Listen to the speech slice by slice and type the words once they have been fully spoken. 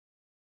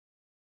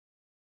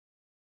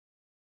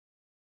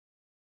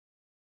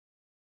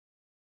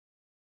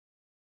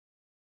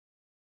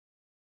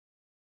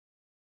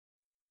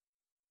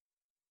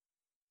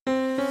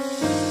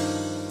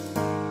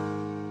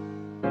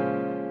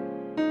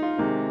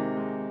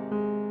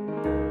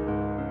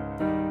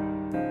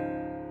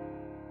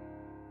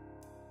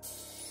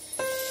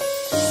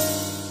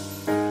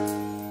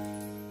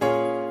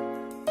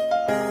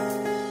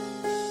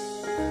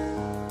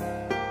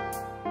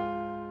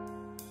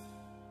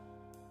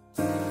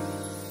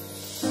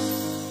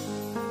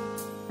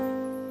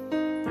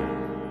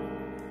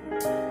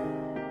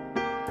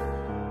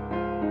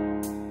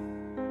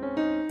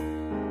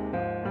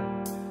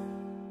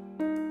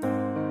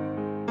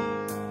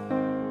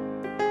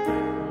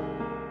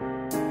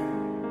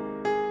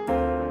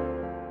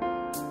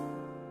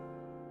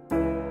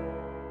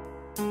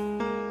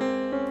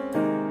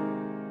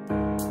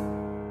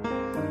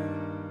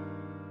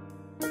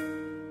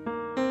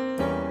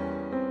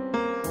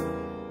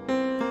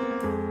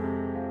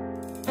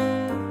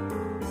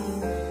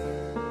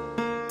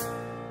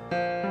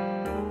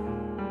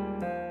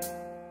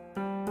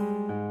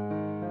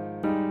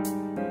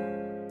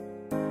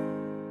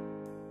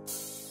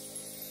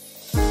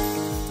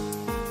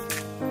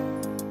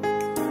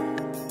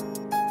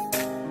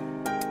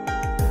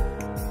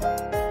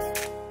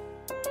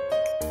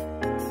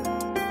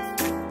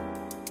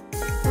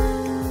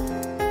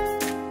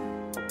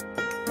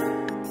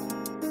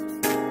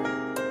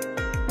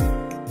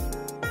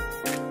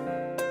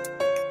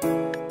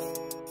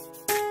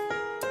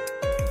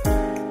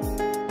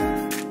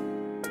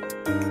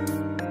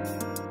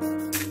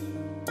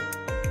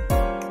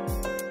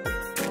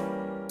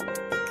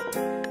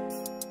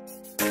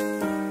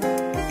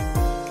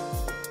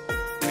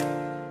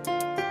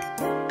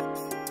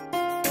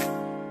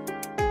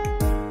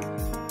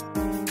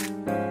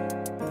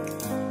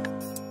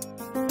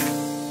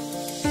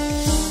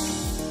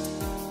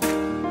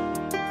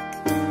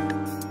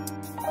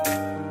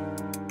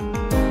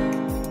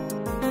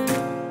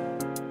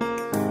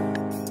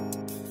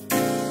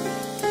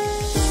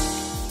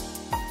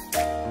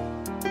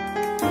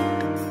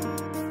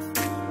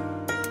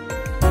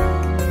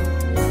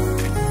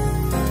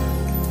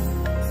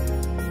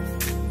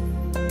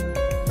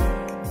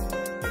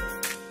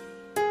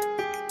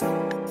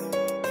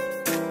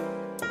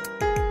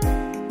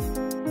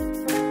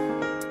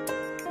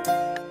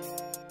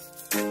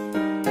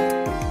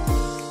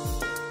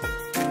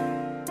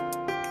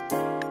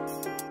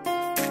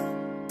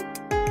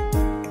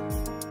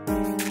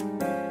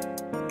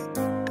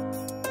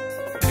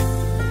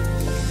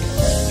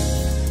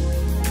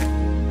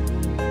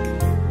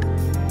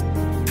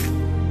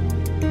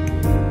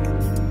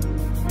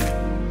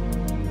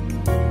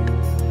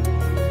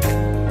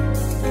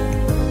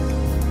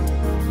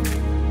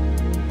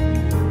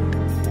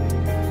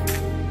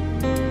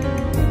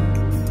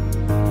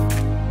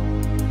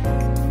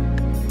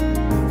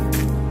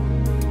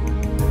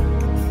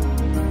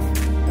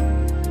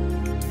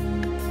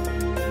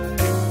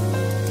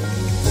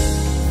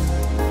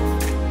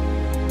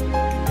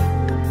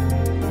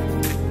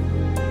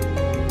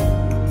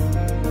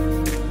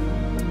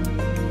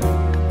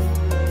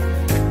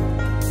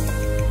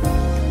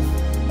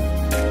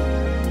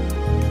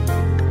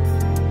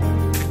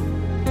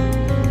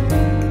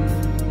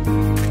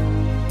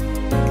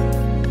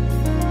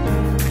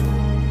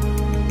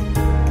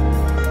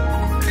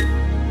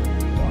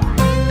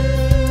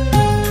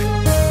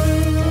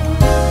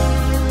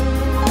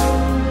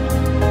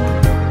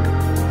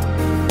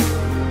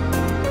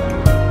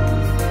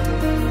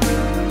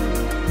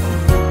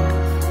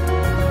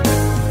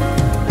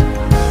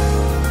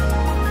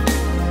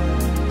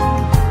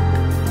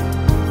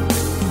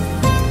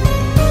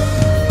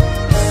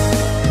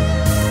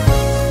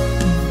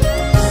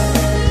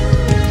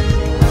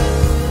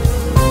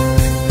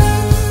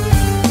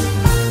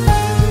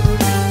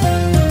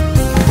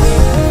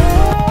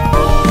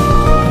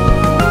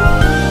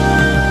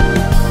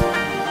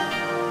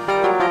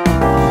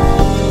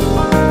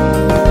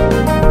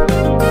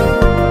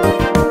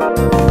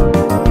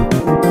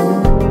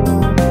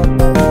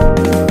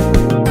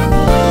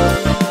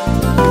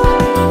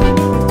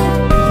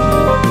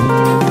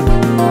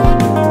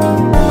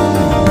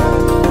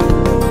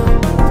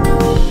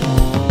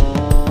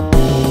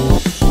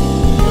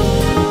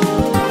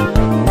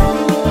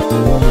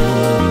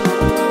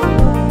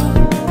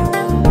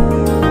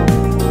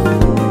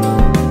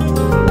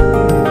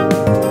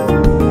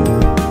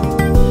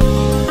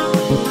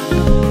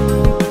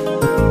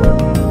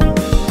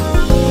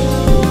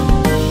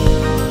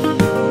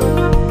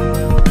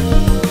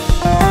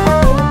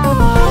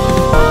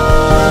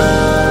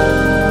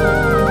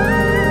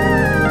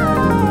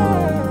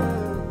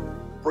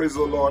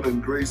Lord,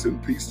 and grace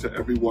and peace to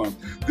everyone.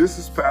 This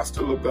is Pastor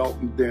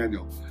LaBelton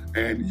Daniel,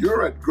 and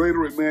you're at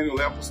Greater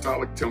Emmanuel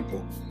Apostolic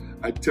Temple.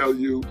 I tell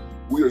you,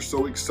 we are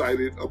so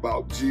excited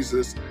about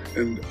Jesus,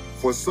 and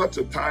for such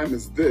a time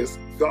as this,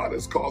 God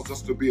has caused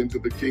us to be into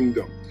the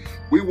kingdom.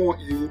 We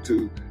want you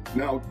to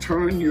now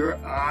turn your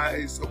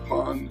eyes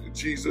upon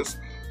Jesus,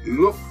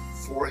 look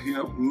for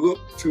him, look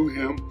to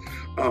him,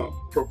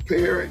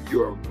 prepare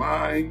your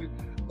mind,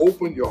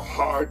 open your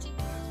heart,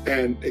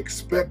 and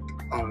expect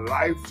a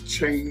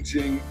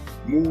life-changing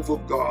move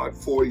of God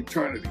for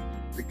eternity,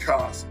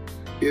 because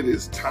it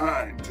is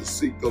time to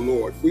seek the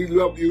Lord. We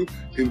love you.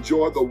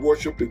 Enjoy the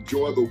worship,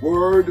 enjoy the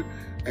word,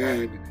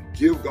 and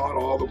give God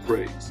all the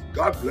praise.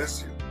 God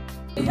bless you.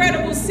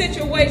 Incredible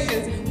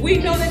situations. We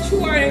know that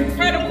you are an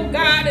incredible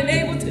God and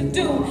able to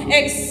do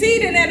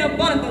exceeding and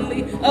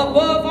abundantly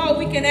above all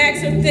we can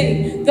ask or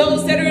think.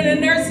 Those that are in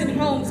the nursing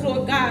homes,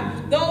 Lord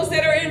God. Those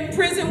that are in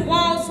prison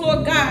walls,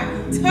 Lord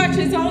God. Touch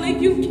as only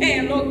you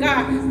can, Lord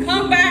God.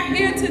 Come back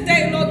here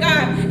today, Lord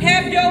God.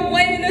 Have your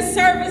way in the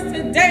service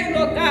today,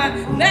 Lord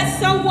God. Let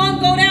someone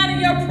go down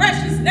in your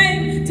precious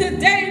name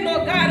today,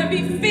 Lord God, and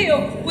be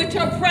filled with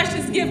your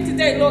precious gift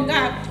today, Lord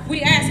God.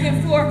 We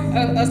asking for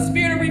a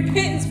spirit of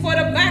repentance for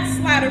the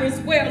backslider as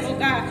well, Lord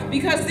God,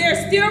 because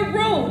there's still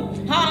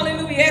room,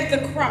 hallelujah, at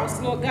the cross,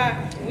 Lord God.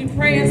 We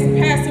pray as the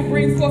pastor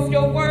brings forth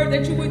your word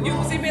that you would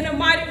use him in a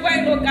mighty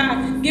way, Lord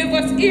God. Give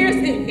us ears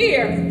to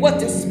hear what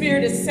the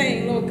Spirit is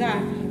saying, Lord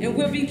God. And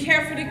we'll be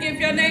careful to give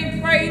your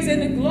name praise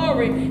and the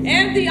glory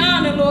and the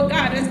honor, Lord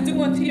God, that's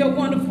due unto your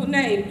wonderful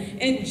name.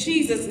 In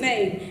Jesus'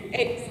 name,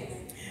 amen.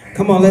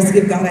 Come on, let's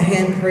give God a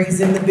hand praise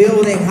in the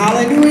building.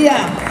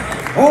 Hallelujah.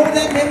 Oh,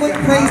 that men would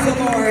praise the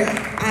Lord.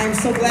 I'm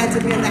so glad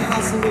to be in the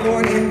house of the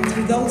Lord. And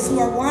to those who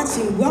are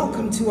watching,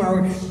 welcome to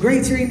our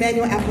Greater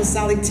Emmanuel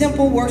Apostolic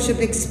Temple Worship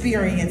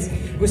Experience.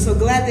 We're so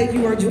glad that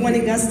you are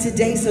joining us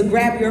today. So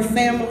grab your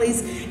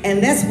families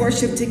and let's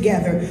worship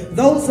together.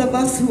 Those of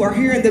us who are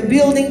here in the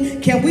building,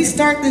 can we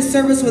start this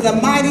service with a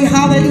mighty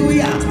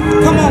hallelujah?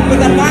 Come on,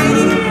 with a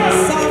mighty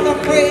song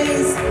of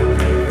praise.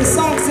 The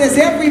song says,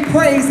 every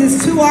praise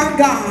is to our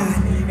God.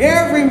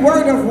 Every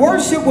word of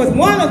worship with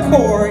one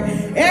accord.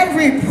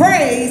 Every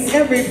praise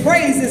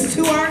is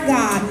to our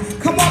God.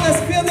 Come on, let's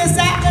fill this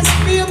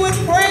atmosphere with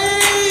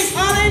praise.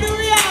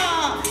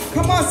 Hallelujah.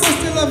 Come on,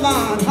 Sister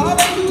Lavon.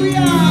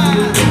 Hallelujah.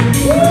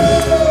 Woo!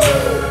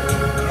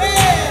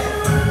 Yeah.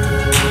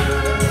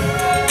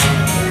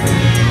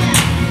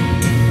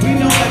 We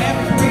know that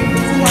every praise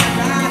is to our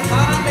God.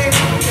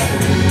 Hallelujah.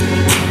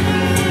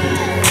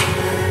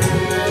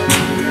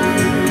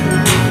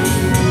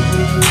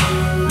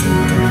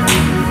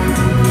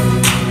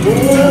 Oh,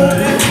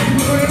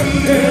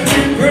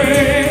 every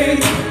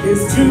praise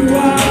is to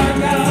our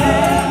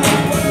God.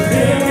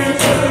 Every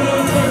word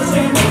of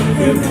worship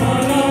with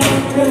one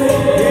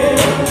accord.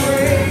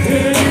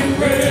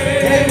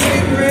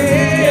 Every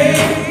praise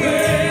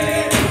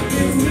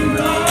is to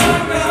our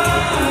God.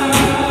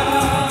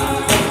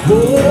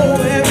 Oh,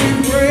 every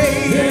praise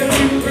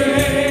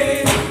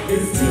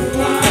is to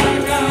our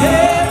God.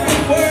 Every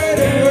word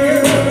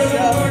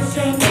of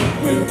worship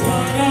with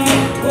one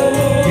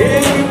accord.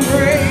 Every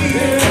praise.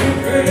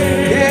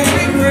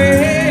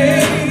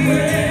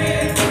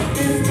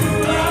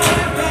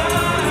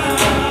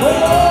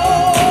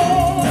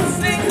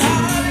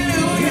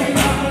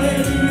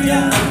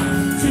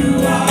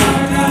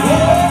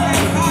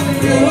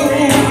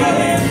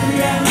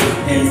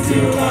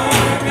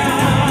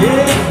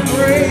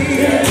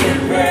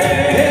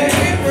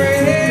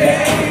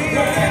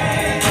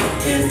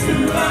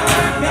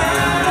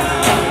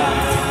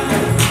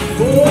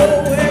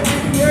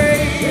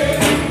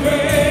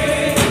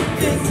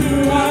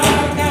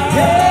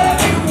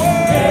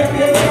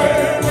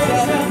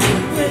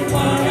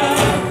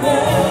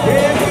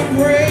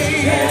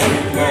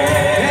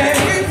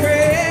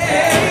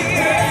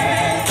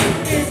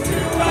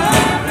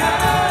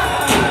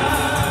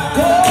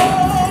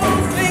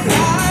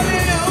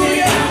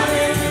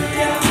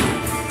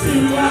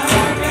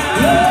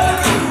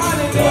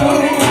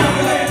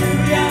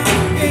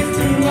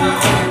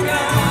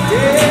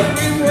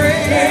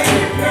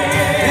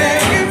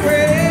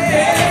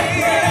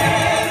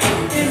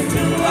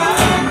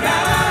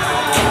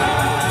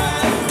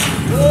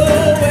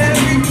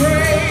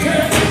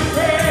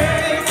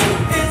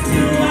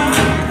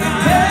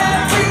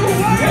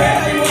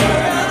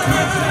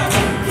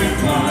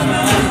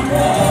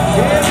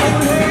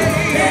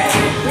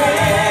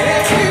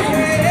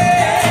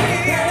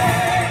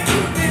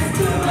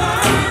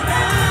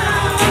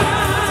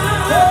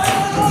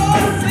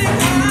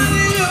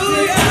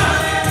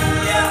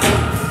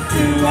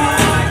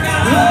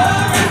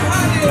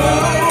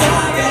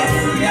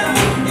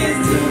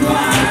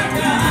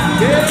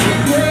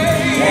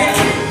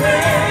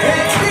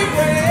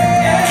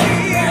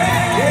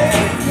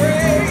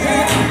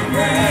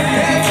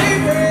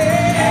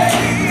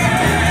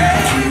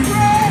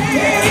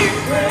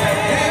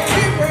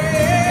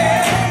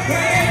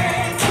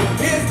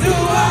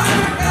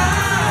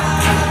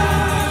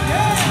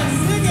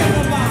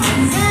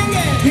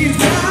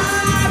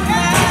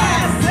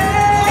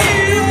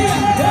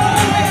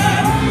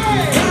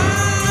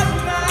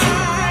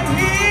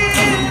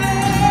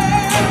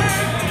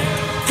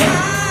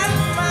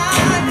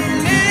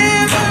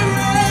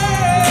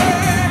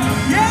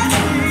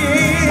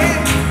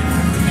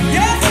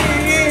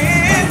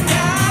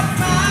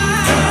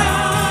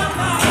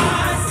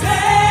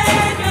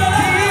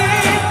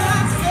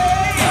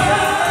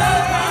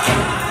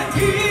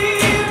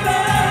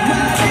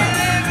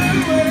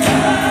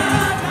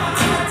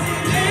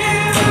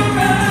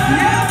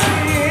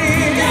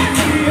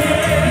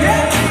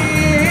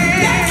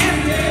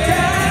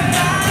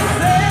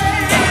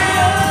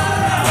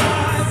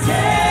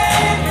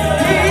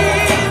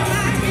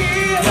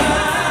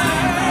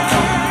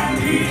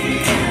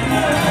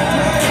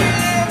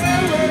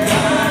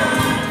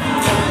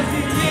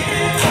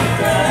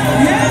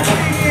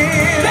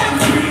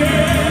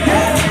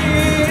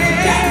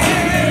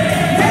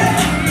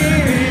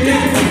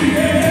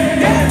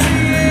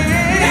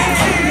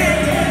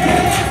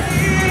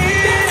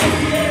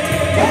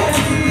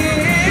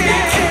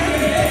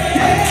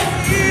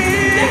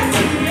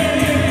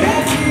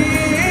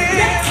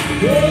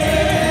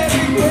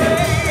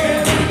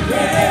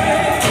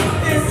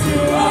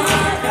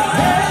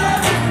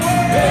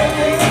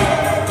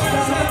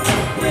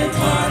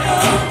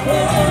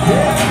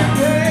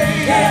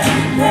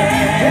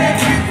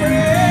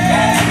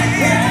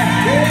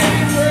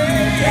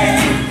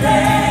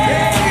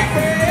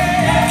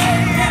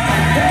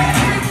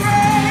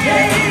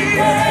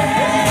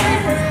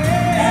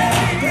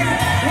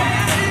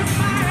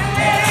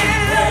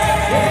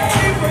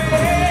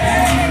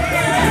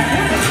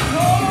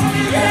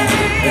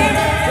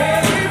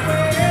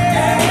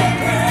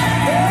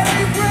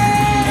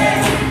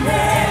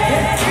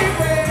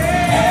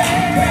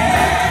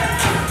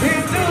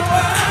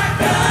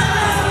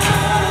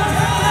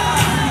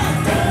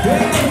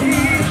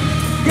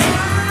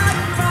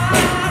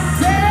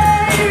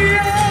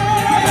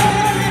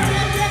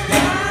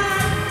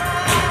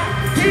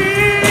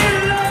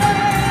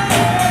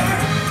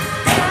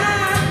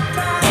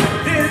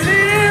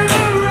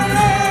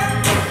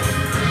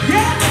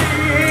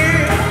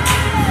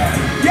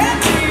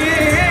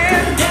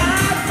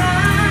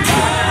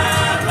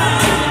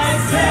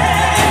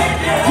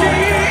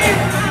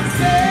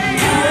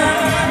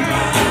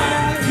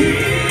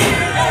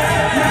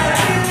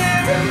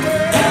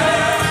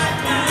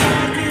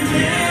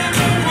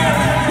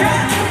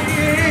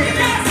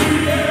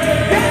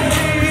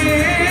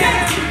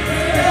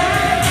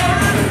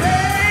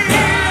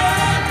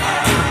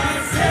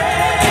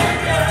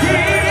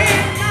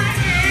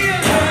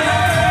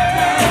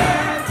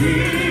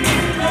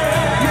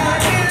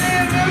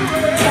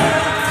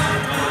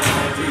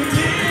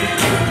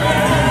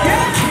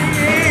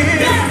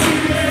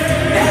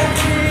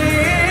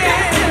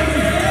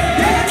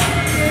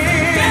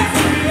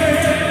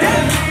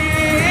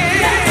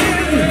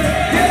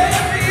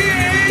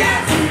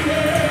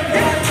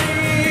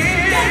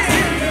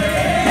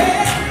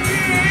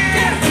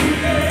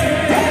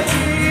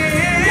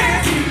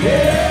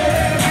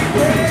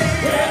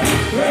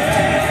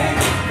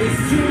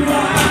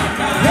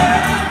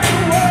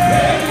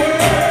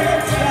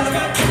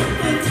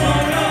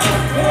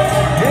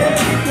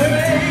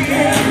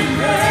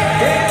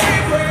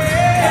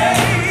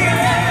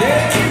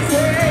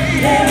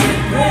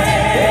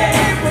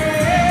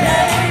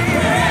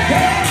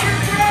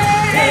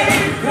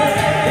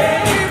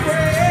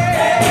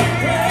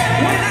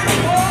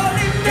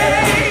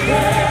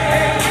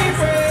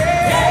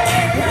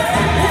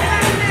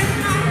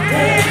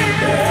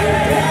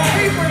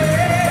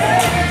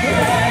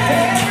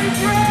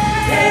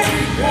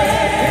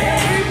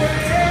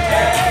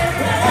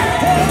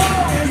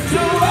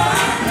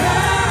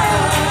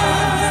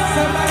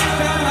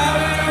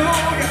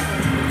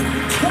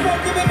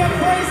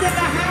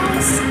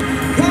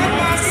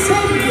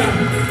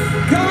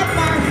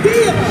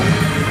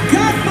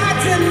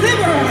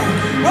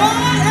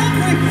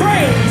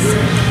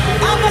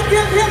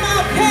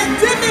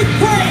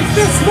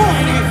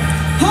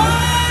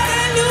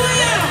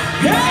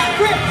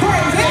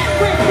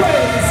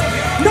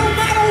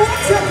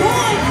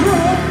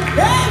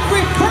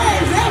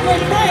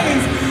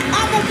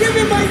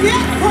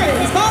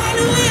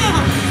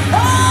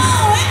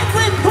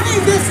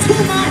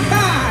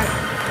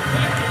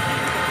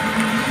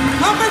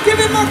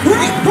 him a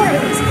great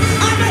praise.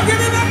 I'm going to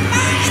give him a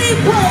mighty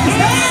praise.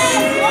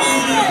 Hey,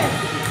 glory.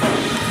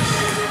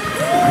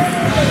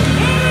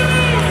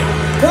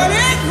 But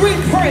every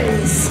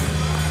praise,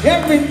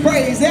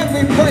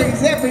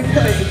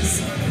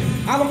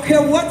 I don't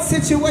care what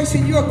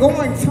situation you're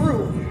going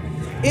through,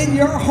 in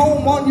your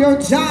home, on your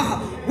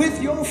job,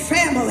 with your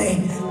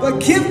family, but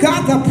give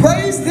God the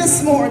praise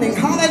this morning.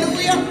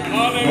 Hallelujah.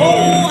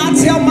 Oh, I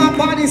tell my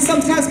body,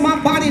 sometimes my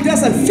body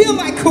doesn't feel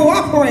like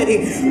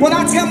cooperating, but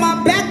I tell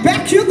my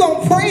back, you're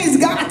going to praise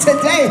God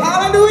today.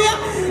 Hallelujah.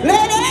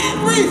 Let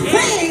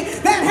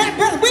everything that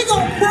happens, we're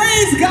going to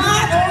praise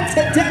God on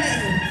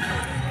today.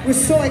 We're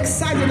so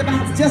excited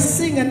about just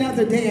seeing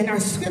another day, and our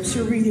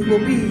scripture reading will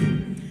be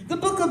the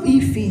book of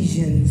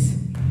Ephesians,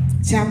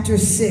 chapter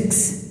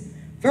 6,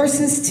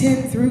 verses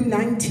 10 through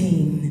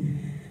 19.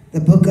 The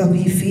book of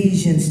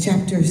Ephesians,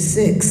 chapter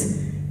 6,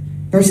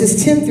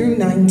 verses 10 through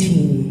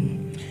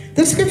 19.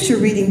 The scripture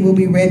reading will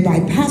be read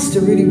by Pastor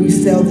Rudy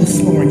Roussel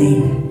this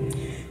morning,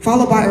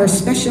 followed by our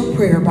special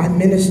prayer by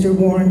Minister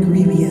Warren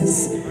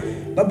Grevious.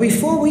 But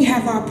before we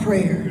have our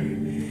prayer,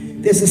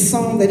 there's a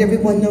song that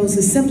everyone knows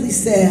that simply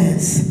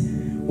says,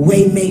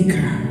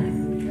 Waymaker.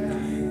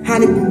 How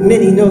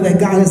many know that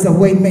God is a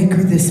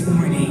waymaker this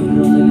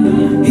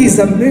morning? He's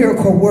a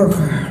miracle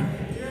worker.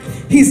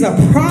 He's a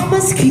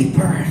promise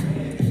keeper.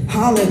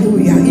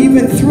 Hallelujah.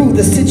 Even through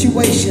the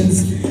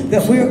situations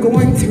that we're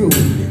going through,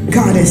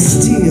 God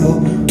is still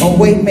a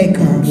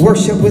waymaker.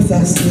 Worship with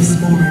us this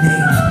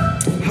morning.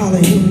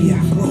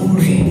 Hallelujah.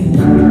 Glory.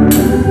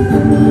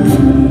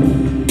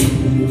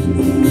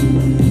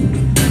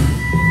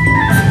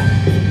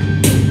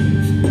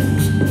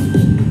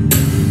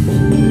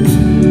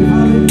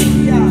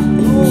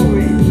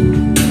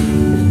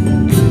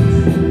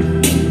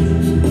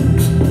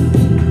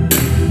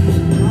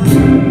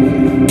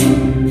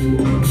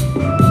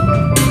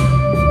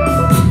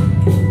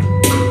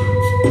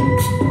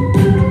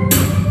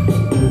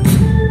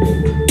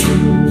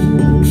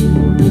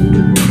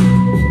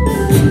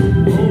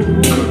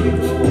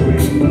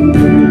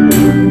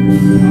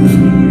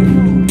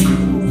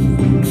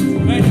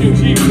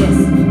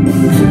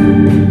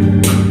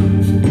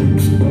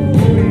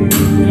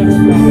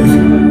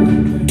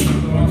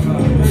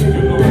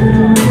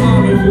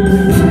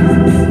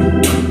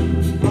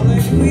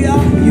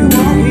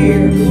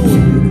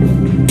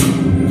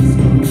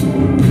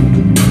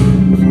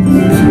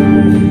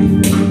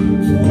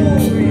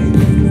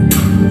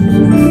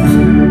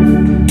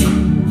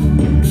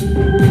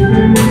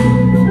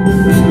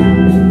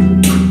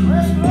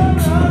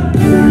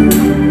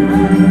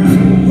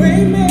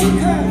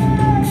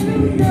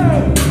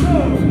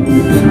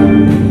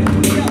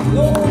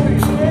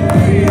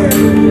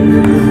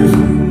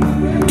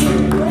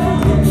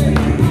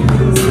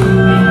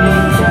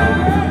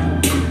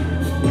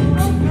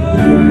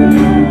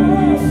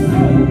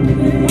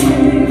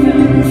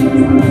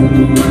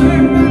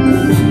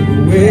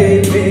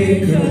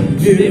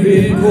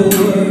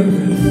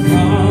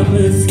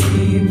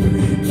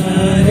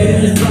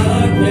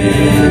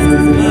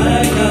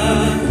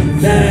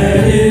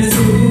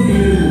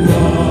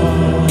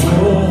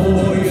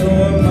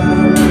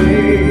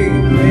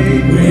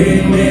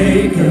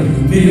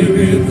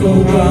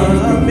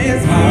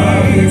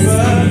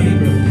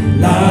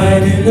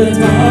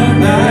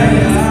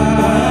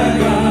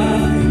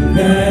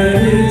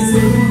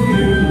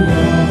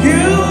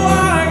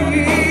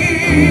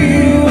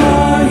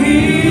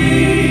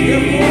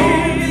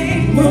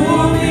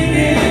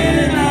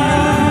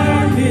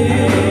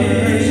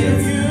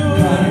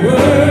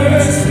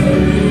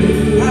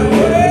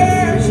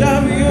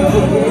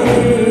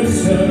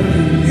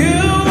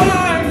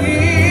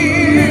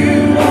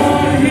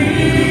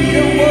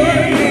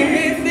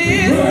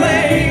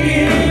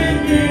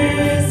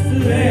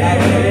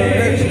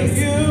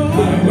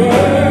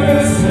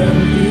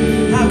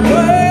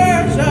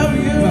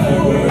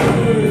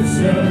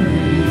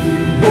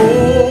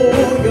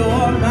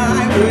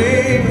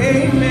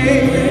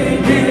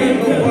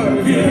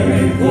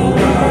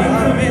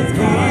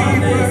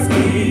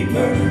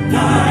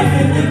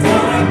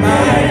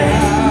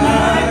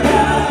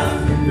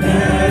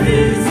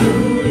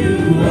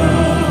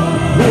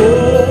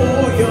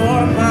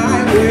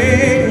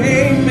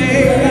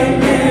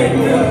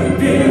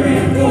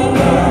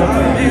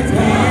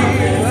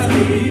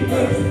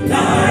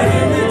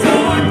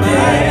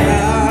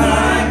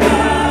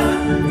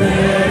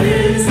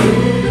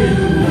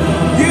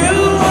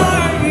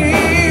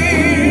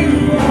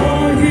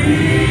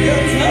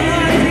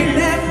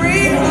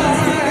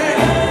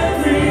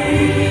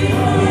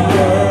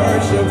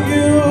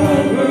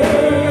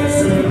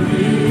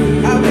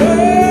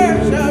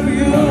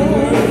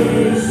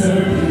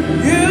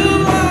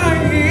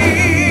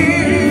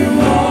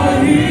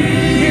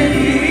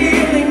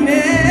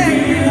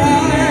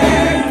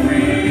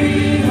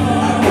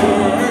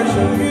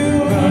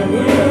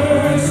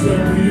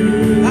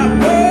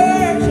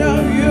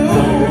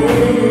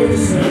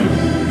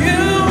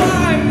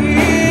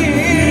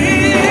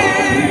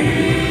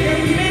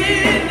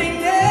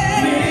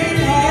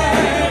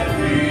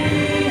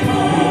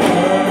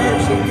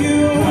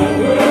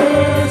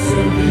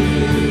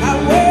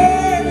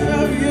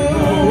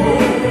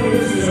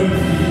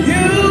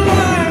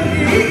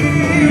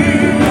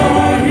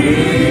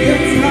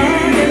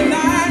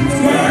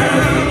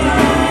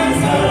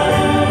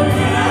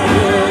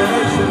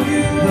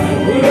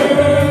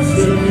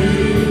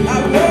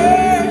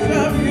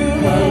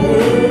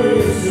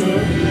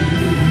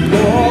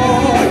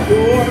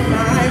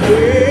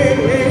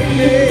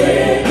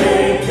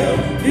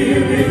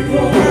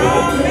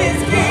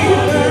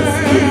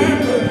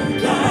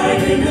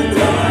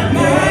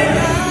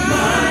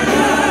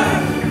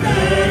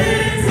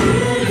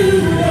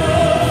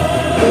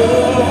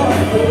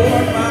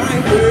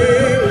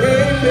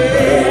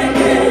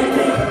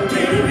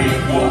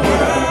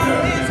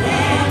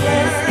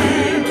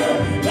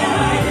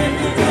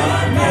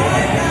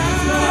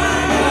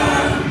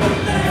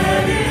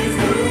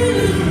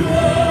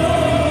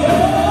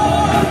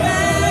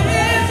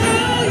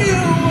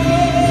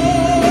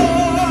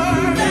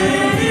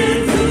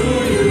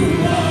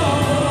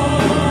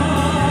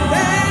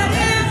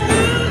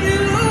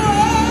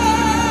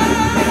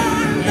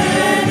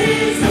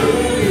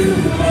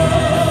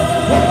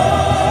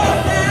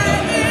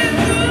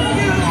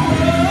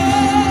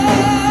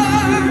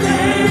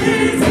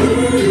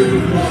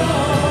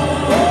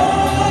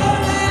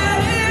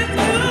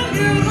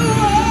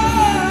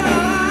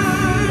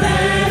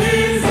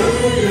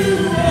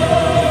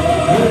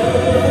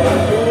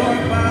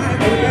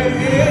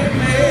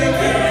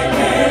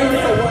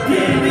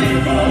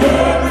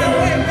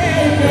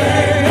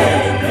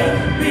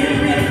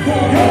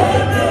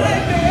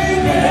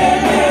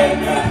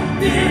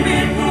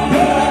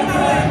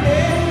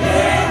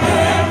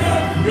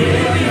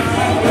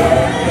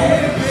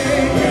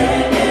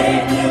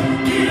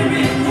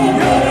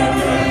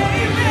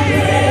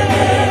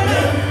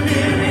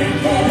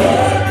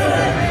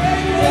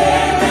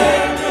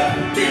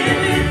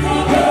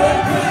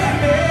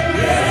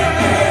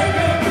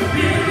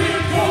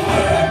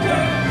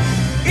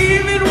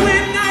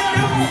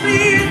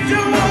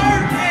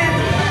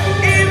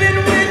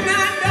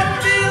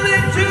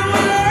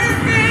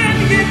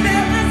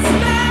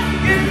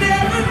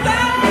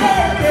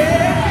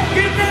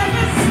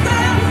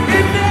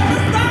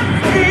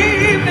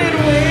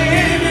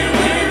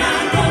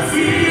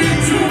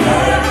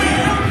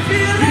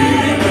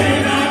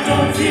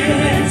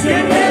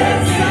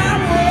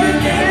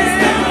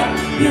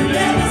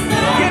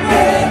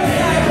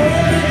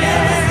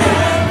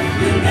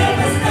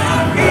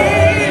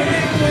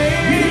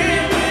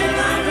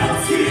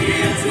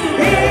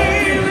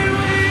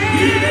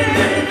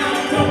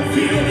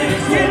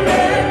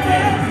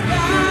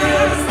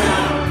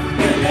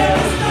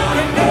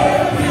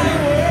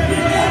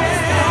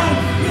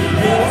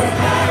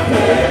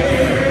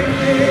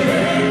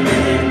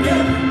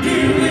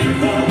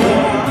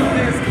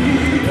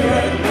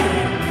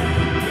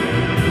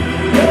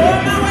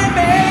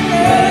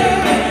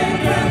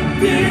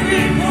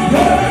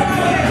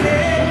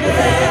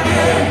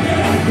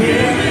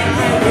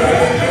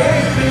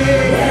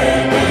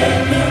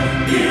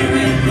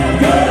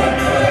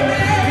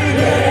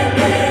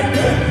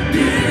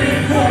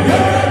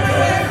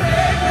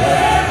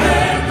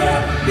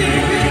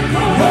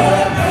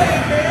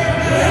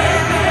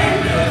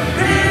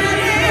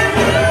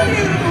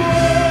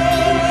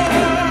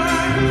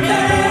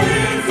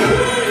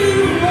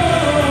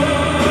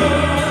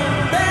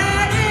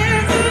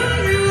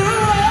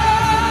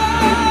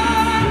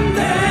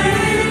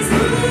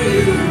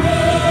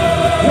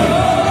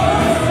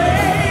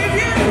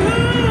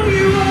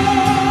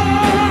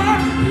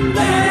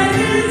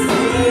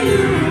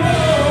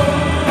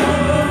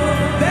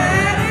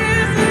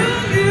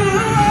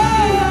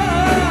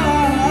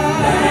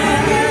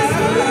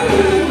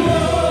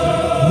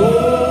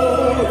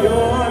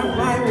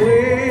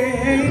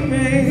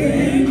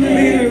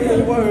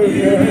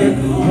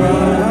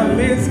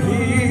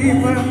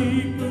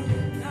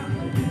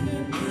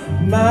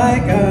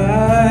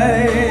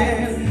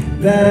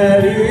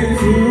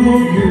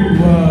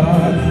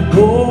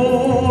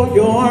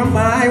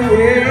 my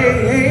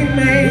way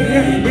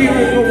maker,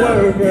 miracle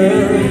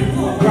worker,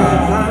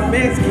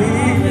 promise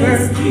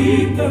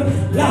keeper,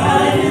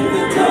 light in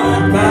the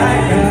dark, my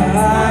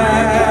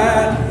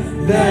God,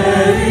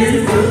 that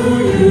is who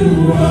you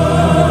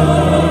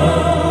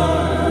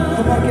are.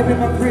 Come on, give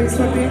him a praise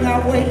for being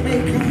our way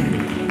maker.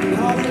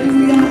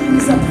 Hallelujah.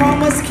 He's a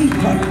promise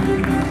keeper.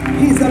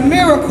 He's a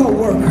miracle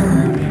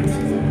worker.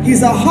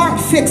 He's a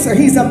heart fixer.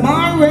 He's a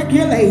mind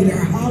regulator.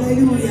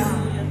 Hallelujah.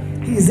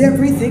 He's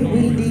everything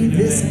we need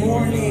this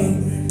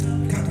morning.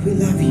 God, we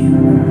love you.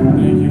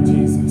 Thank you,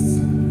 Jesus.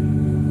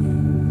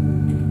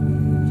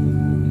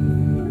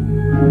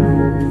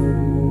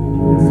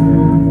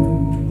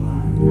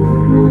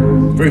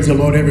 Praise the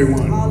Lord,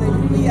 everyone.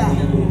 Hallelujah.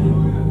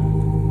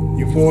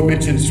 The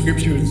aforementioned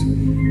scriptures,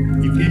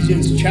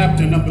 Ephesians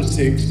chapter number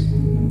 6,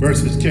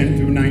 verses 10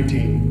 through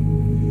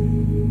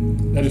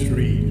 19. Let us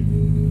read.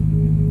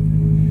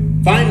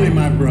 Finally,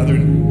 my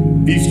brethren,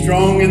 be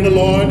strong in the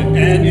Lord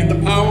and in the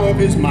power of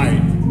his might.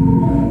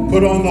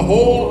 Put on the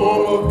whole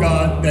armor of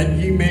God, that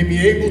ye may be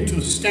able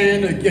to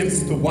stand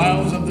against the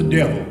wiles of the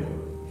devil.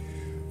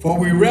 For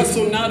we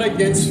wrestle not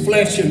against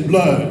flesh and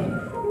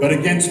blood, but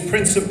against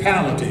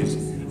principalities,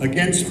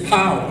 against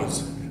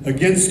powers,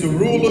 against the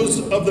rulers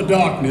of the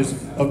darkness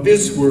of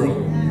this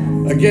world,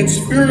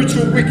 against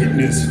spiritual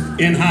wickedness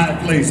in high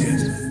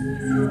places.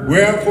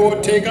 Wherefore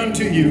take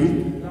unto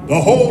you the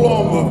whole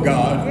armor of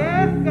God,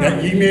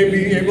 that ye may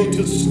be able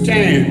to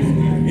stand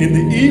in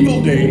the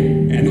evil day,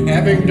 and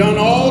having done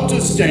all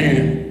to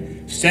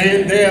stand,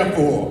 stand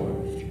therefore,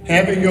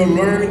 having your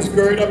loins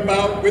girt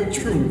about with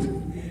truth,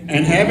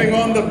 and having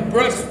on the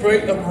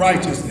breastplate of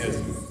righteousness,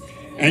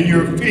 and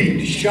your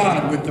feet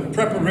shod with the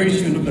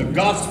preparation of the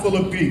gospel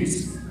of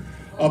peace.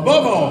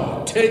 Above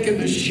all, taking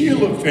the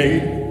shield of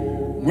faith,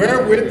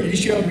 wherewith ye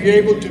shall be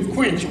able to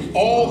quench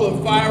all the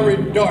fiery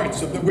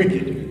darts of the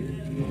wicked,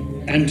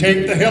 and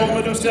take the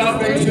helmet of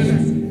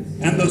salvation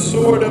and the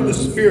sword of the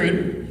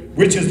Spirit,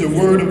 which is the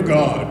word of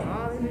God,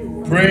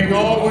 praying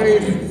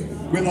always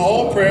with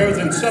all prayers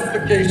and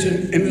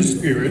supplication in the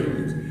Spirit,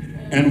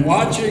 and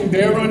watching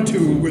thereunto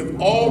with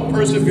all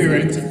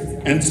perseverance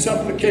and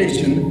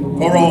supplication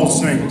for all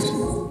saints.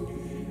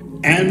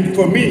 And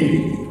for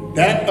me,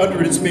 that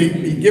utterance may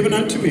be given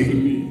unto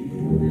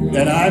me,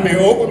 that I may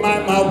open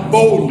my mouth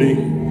boldly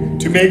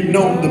to make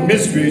known the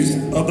mysteries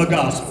of the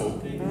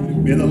gospel.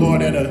 May the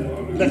Lord add a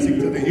blessing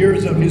to the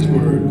hearers of his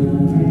word.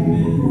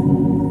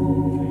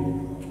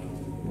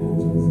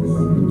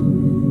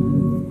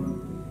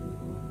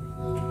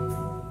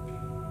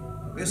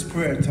 It's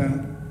prayer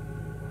time.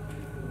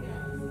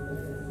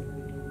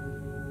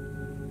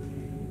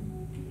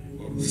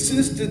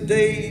 Since the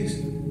days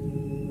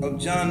of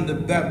John the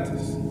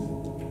Baptist,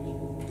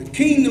 the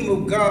kingdom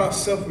of God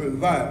suffered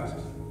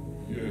violence,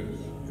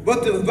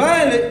 but the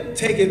violent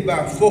take it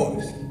by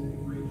force.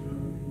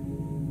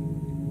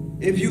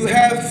 If you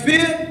have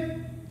fear,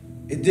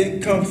 it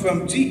didn't come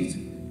from Jesus.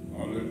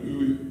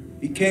 Hallelujah.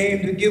 He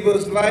came to give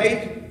us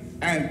life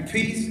and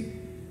peace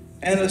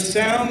and a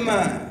sound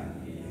mind.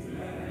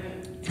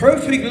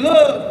 Perfect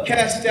love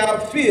casts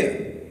out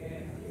fear.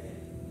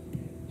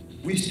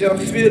 We shall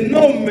fear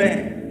no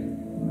man,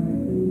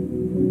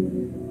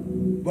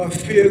 but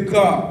fear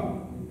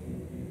God.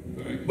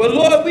 But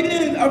Lord, we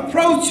didn't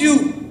approach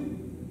you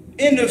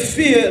in the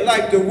fear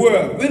like the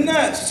world. We're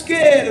not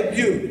scared of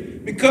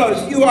you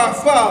because you are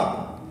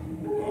Father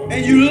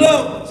and you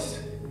love us.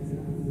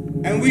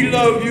 And we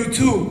love you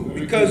too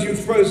because you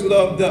first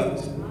loved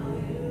us.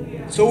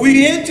 So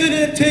we entered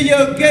into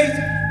your gates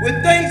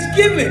with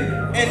thanksgiving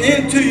and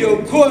into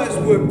your courts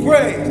with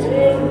praise.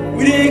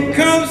 We didn't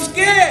come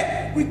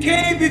scared. We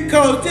came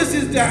because this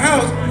is the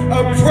house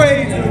of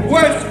praise and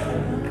worship.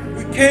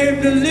 We came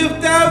to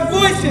lift our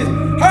voices,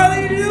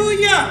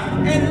 hallelujah,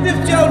 and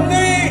lift your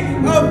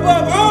name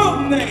above all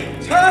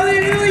names,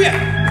 hallelujah.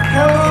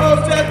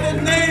 Because at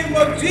the name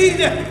of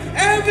Jesus,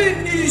 every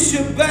knee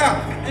shall bow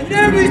and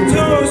every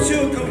tongue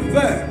shall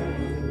confess.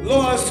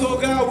 Lord, so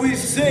God, we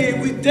sing,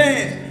 we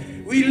dance,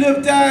 we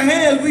lift our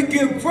hands, we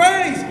give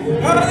praise,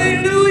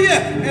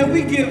 hallelujah, and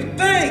we give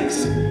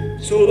thanks.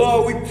 So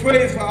Lord, we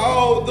pray for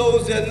all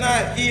those that are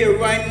not here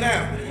right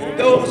now.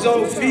 Those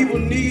on feeble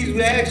knees,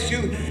 we ask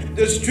you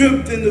to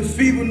strengthen the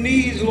feeble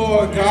knees,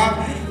 Lord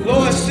God.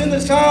 Lord, send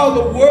us all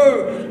the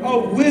word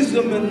of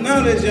wisdom and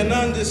knowledge and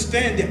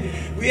understanding.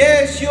 We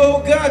ask you,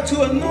 oh God,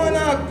 to anoint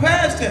our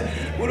pastor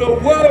with a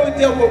word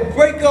that will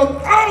break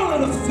up all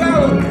of the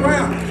fallow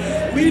ground.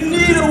 We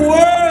need a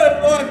word,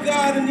 Lord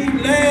God, in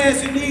these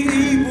last and these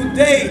evil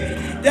days,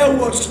 that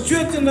will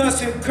strengthen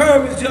us,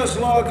 encourage us,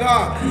 Lord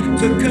God,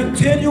 to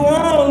continue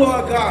on,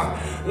 Lord God.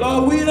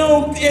 Lord, we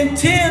don't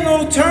intend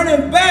on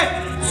turning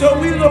back, so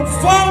we look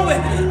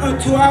forward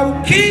unto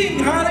our King,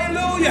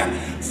 hallelujah,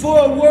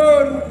 for a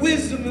word of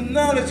wisdom and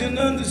knowledge and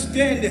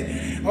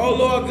understanding. Oh,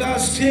 Lord God,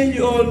 send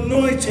your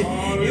anointing.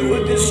 It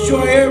will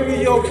destroy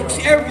every yoke,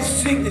 every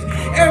sickness,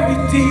 every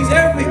disease,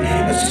 every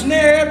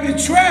snare, every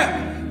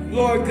trap.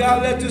 Lord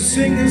God, let the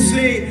singers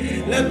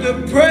sing, let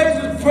the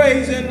praisers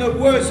praise, and the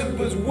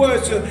worshipers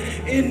worship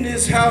in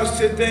this house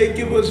today.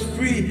 Give us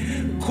free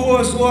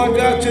course, Lord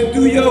God, to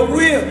do your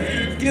will.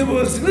 Give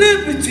us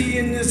liberty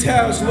in this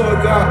house,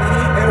 Lord God,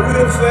 and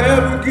we'll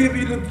forever give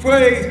you the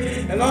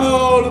praise. And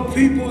all the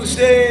people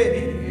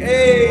say,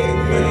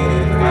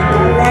 amen.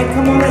 All right,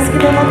 come on, let's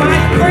give him a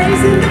mighty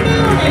praise in the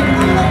building.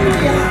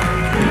 Hallelujah.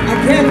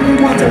 Again,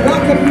 we want to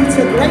welcome you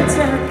to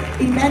Greater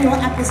Emmanuel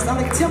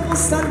Apostolic Temple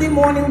Sunday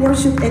morning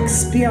worship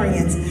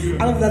experience.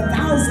 Out of the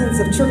thousands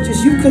of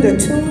churches you could have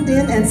tuned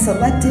in and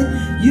selected,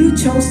 you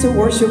chose to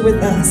worship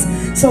with us.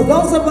 So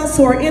those of us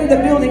who are in the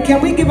building,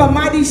 can we give a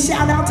mighty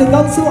shout out to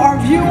those who are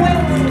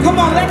viewing? Come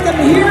on, let them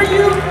hear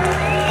you.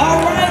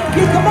 All right,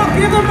 come on,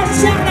 give them a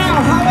shout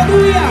out.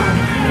 Hallelujah.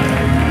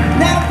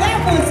 Now that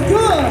was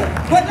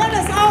good, but let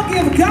us all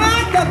give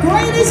God the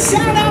greatest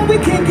shout out we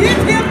can give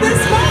him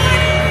this morning.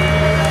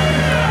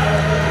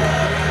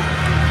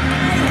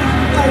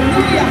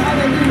 Hallelujah,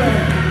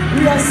 hallelujah.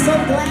 We are so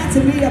glad to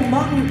be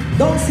among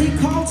those he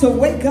called to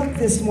wake up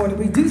this morning.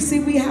 We do see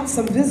we have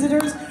some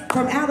visitors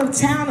from out of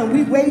town, and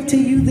we wave to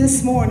you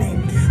this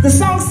morning. The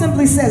song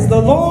simply says, the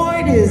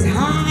Lord is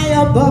high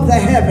above the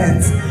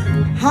heavens.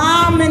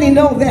 How many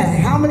know that?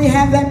 How many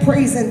have that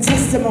praise and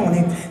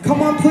testimony?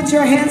 Come on, put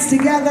your hands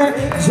together.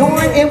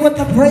 Join in with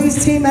the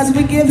praise team as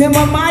we give him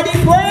a mighty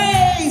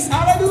praise.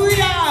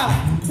 Hallelujah.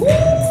 Woo!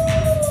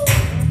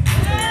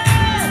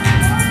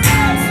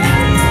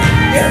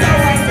 It's all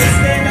right to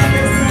stand up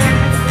this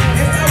morning.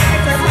 It's all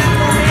right to clap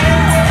your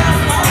hands with us.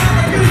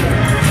 Hallelujah.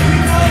 We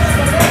know that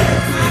the Lord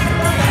is high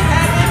above the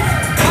heavens.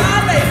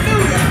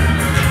 Hallelujah.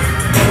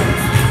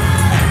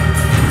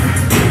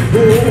 Oh,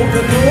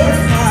 the Lord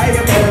is high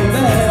above the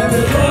heavens.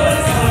 The Lord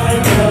is high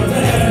above the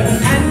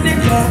heavens. And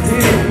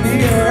exalted in the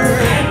earth.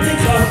 And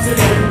exalted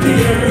in the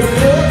earth. The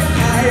Lord is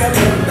high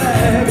above the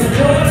heavens. The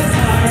Lord is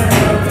high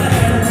above the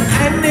heavens.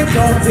 And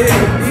exalted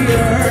in the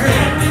earth.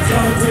 And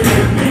exalted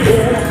in the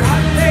earth.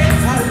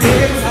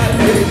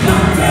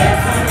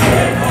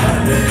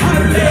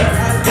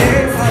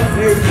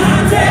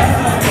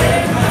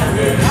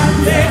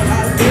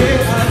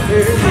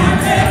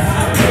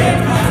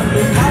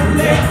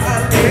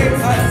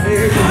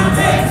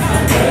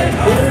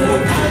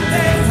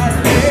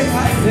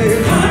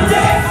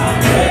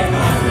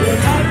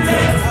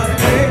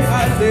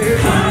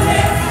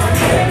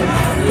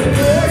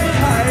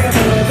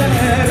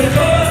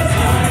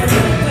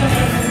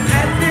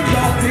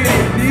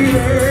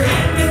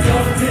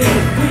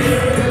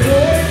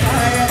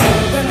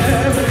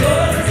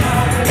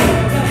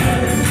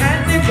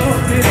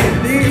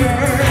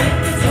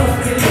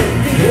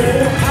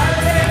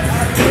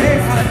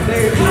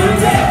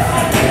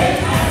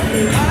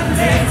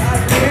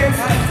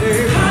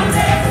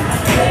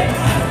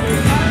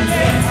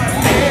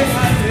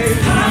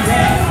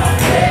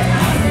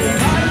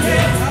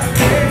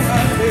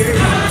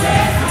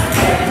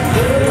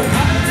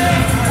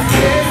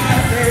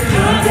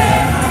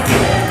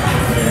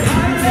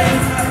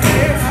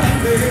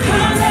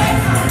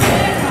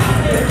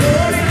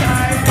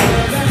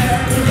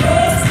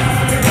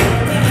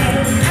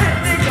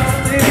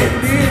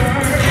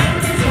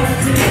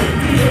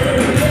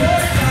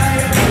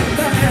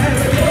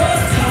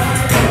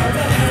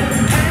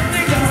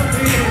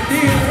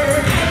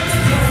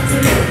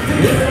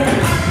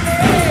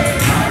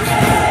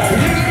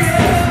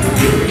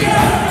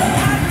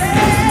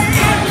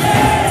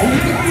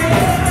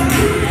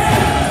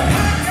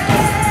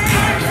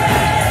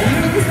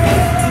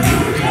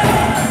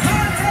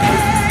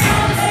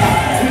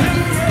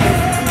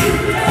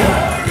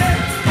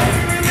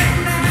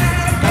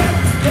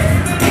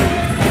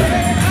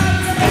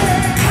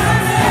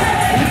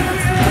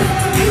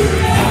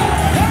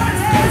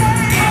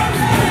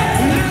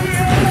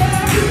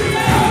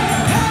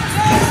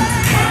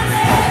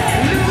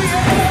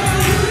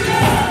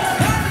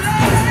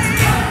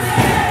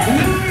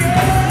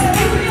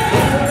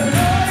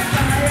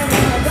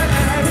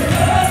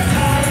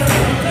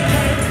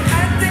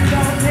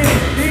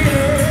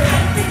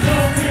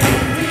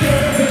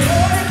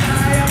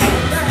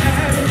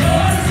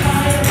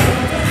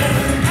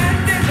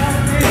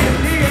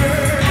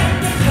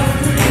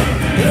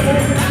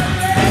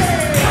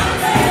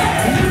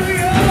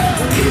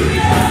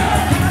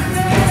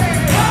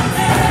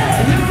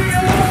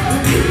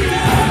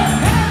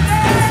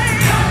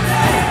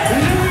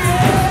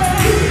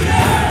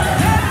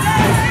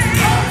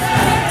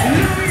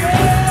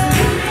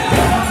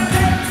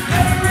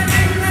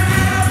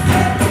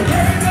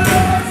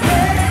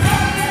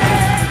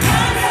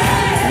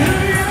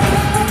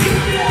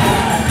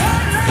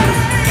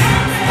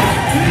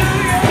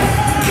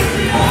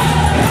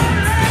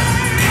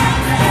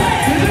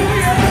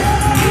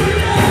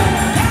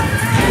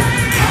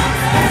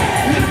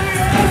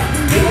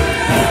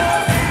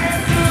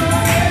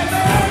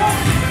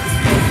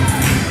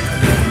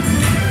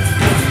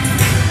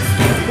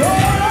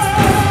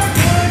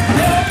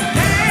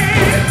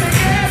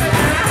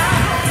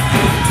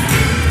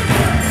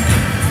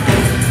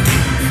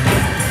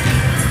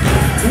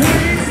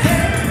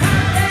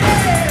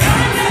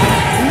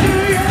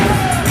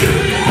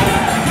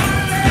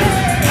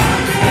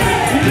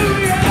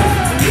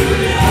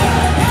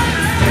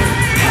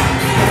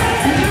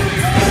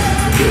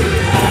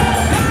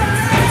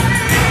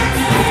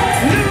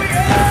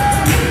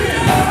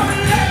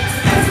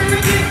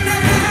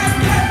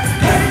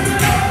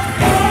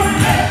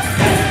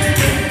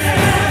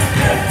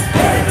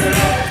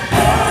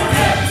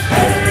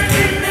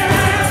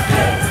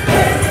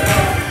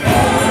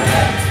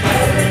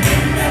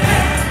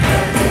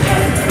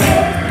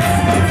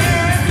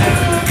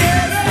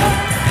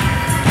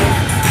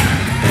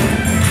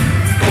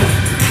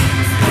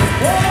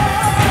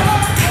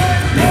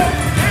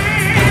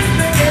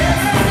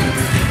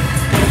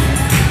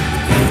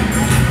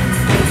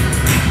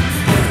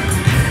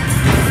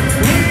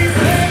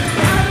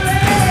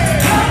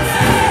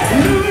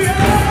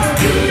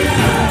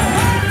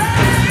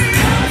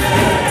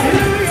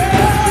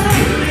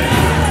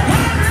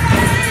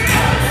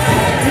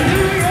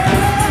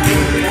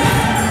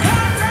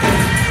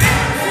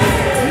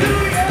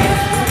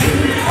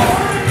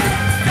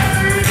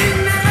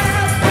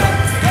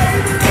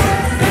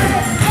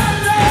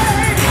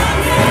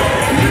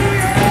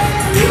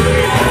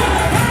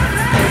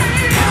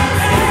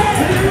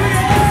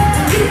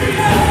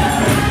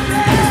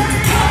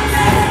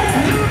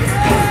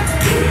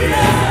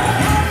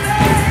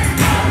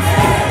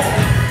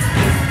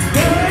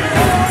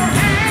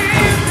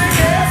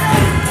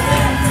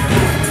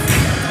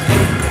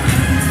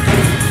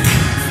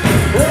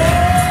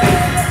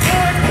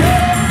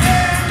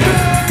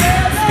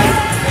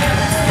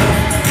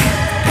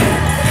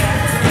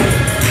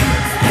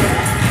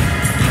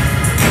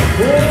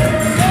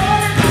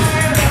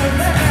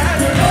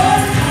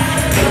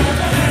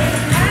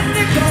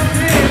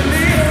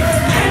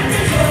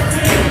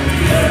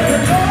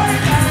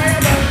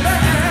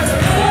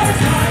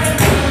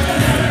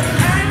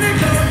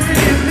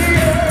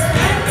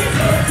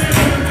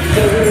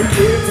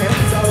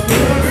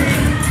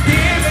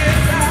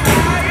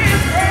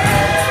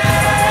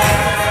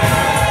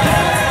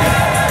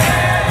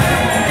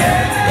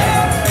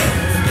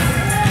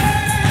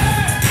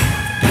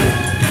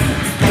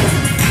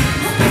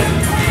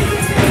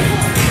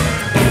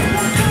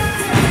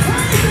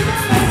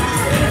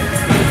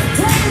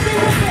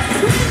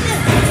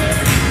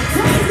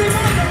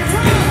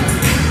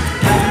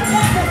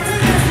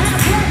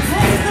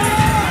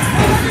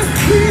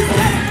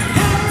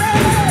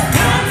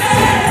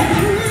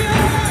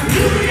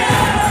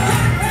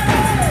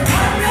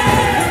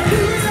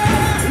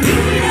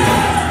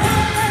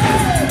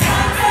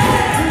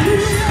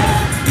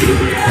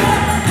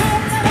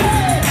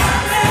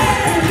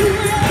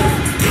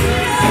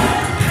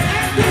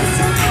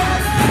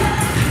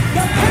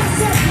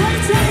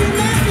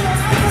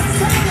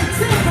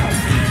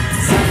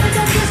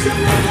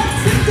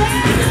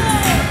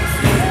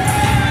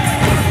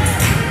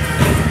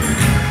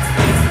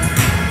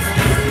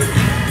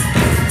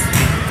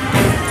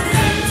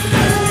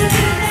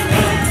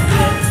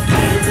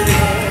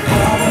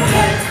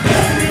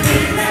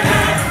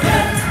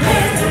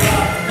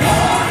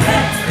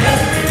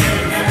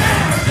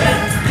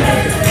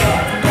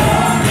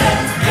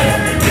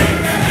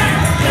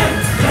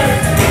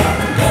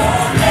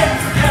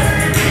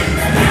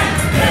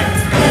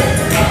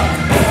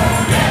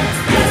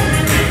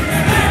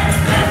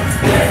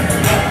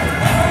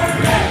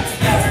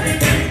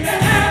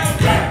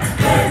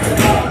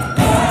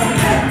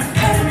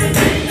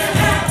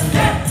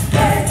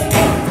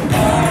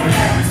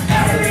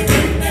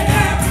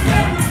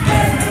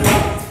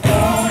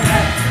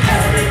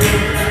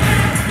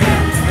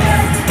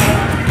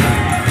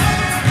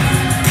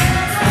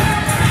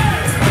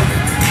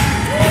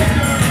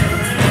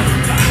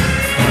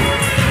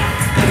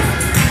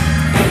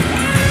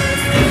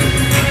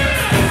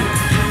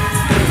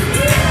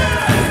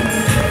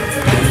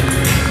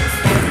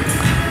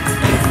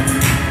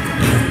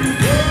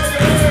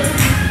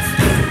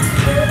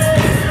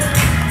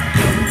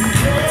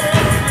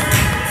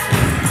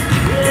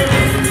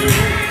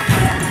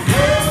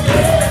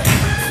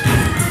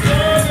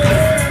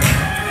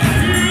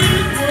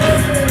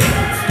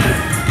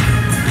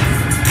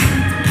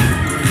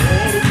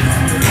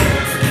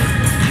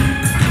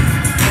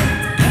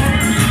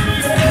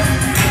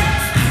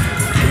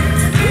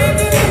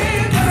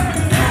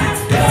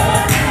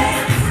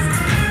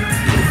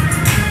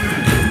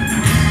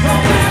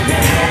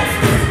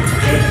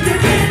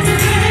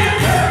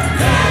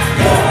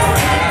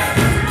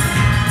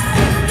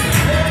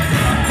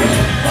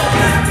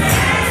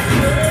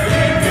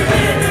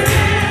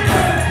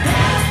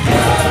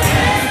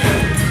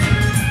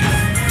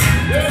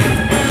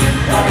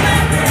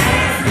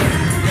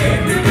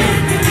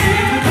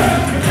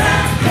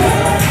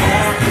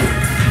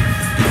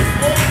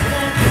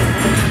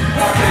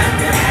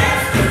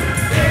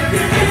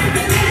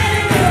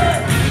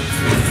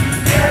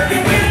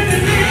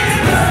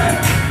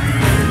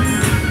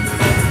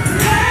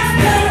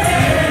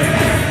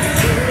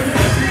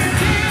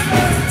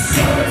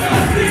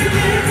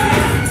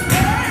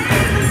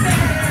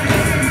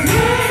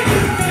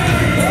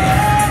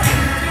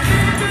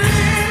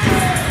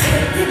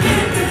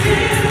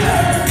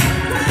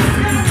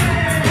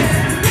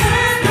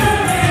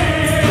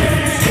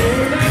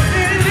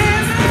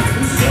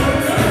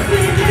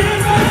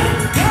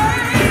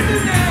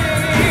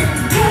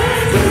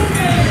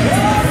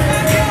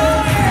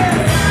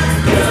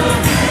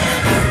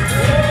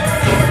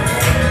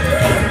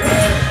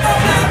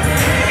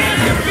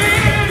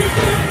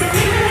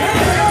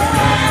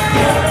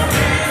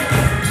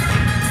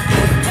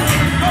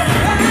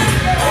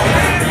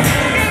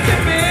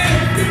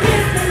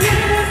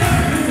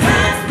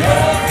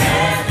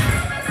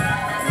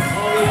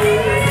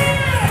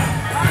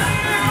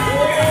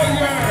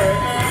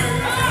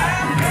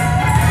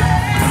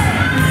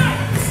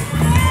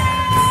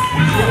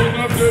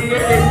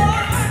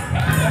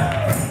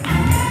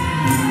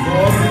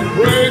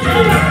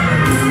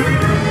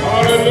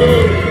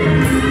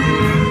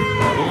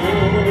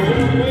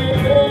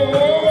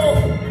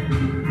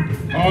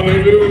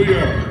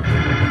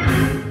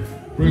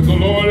 Praise the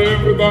Lord,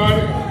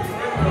 everybody.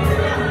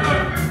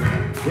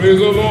 Praise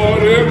the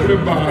Lord,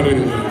 everybody.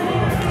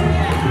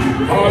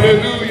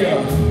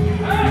 Hallelujah.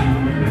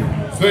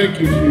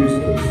 Thank you,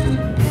 Jesus.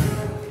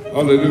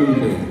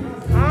 Hallelujah.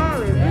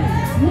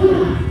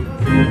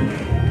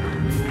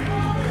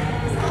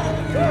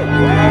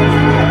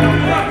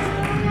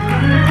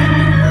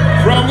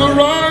 From the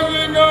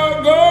rising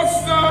of the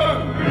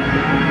sun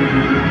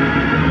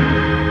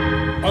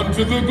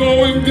unto the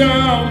going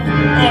down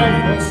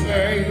of the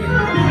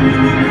same,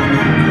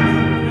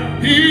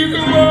 He's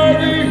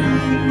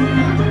worthy.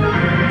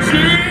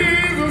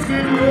 Jesus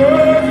is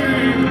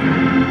worthy.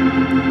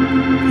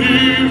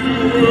 He's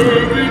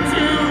worthy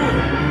to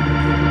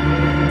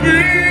be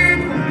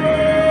praised.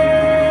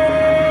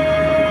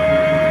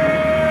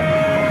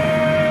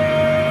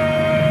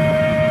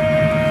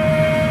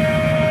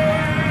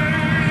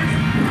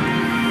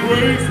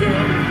 Praise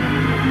Him.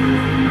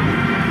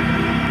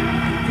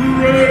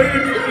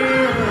 Praise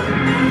Him.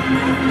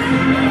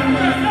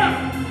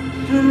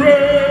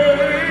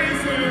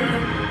 Praise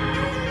Him.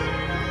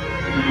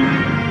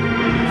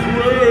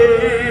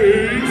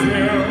 Praise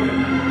Him.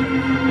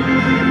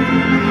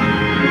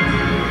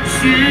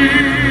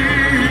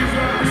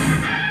 Jesus,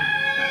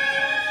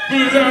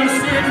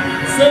 blessed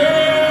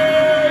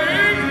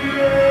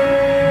Savior,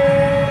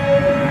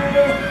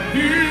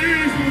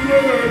 He's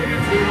worthy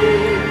to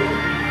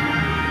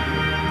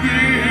be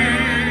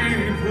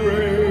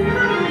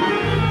praised.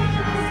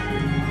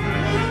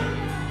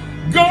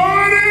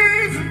 God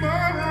is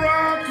my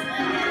rock,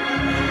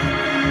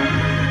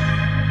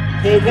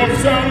 hope of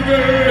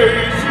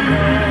salvation,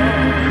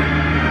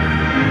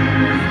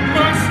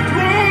 my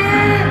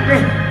strong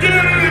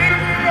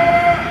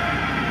deliverer.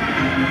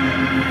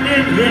 In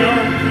Him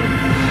will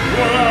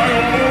I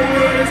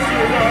always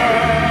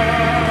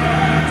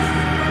trust.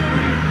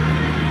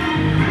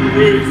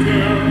 Praise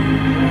Him.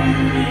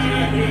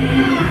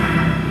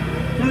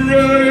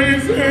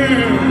 Praise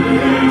Him.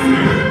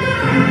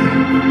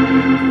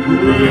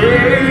 Praise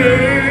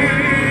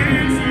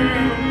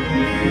Him.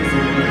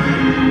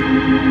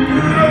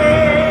 Praise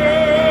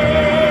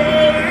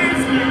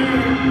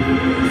Him.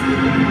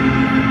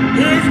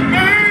 His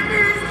name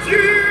is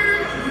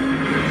Jesus.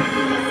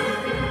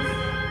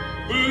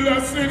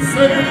 Blessed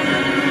Savior,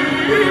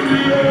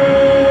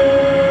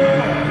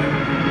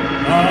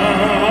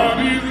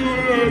 and He's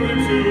worthy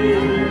to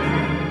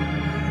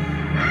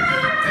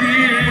be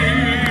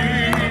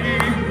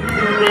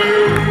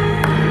praised.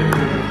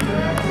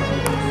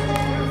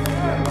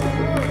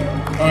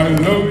 I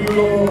love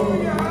you,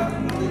 Lord,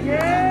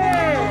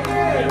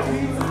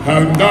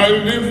 and I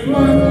lift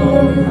my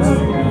voice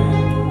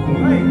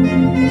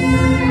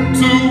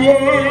to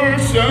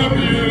worship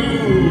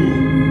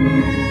you.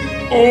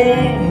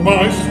 Oh,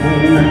 my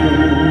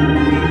soul,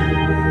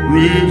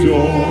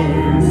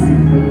 rejoice.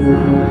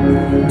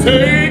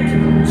 Take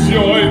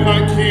joy,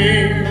 my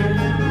King,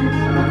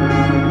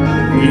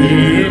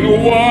 in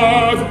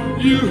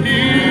what you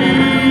hear,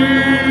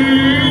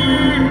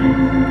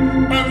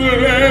 and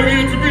let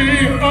it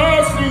be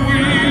a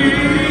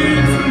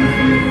sweet,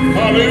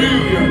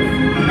 hallelujah,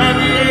 and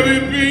let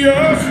it be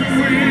a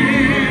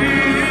sweet,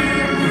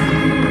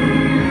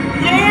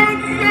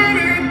 Lord, let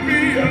it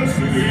be a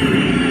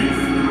sweet,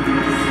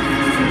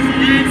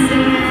 sweet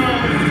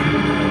sound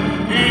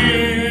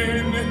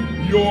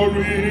in your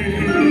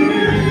ear.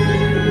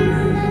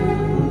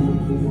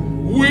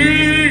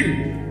 We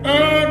extol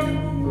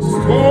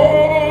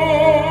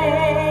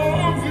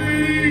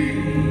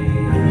Thee.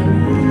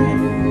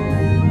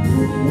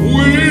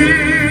 We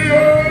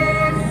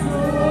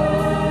extol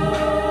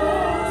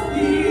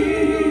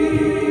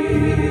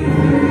Thee.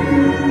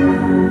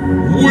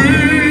 We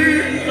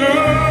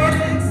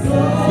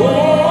extol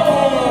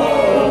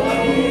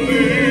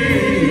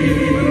Thee.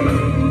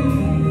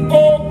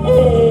 Oh,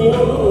 oh, oh.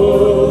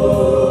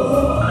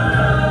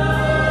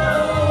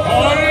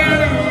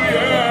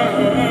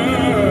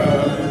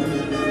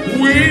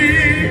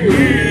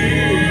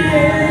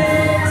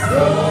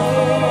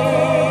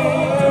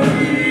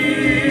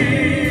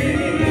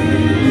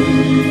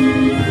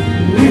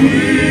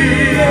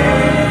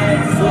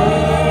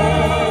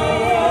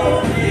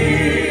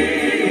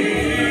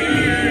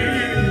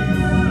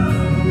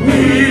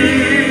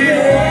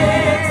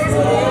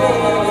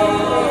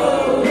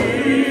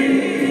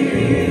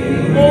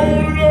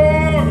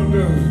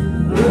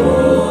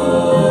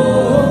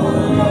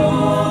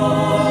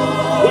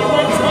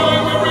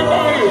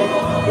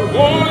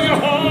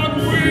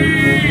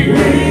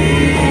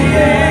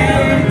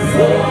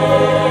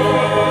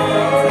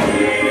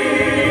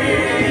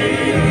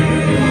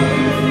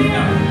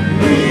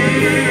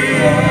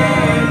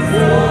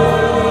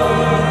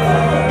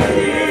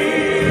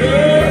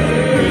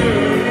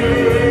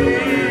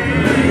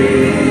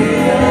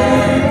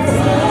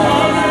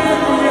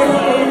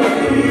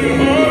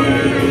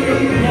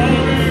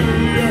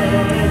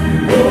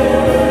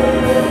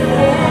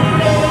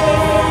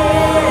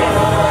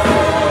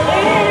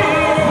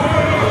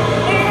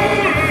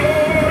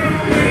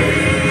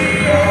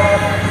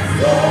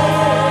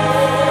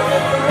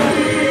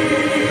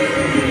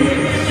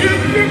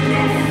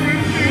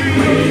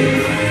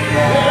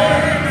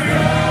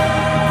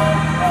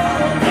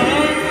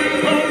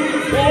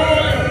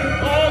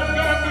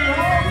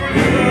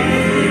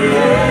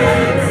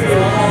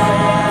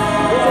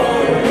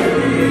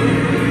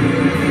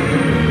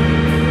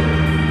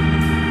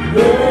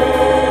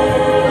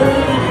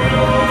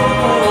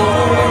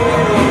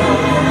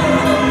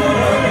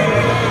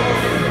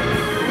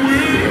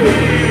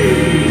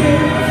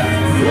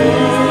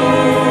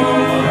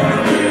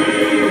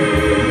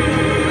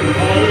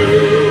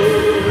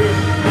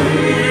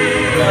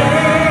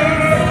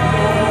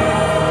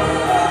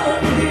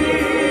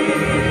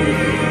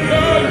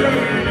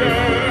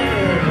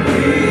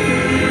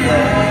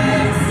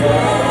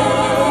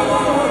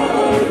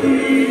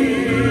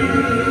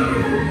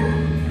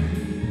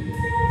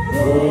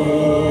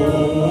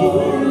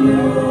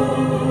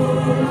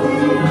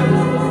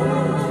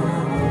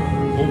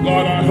 Oh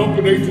God, our help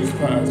in ages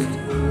past,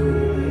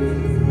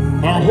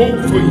 our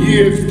hope for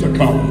years to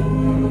come,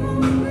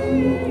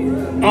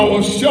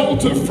 our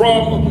shelter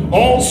from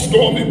all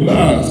stormy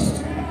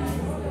blast,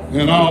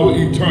 and our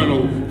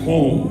eternal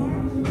home.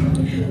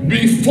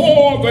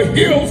 Before the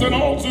hills and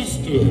altars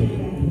stood,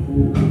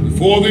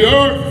 before the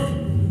earth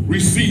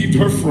received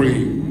her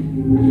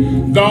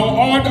frame, thou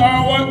art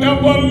our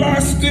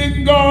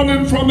everlasting God,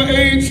 and from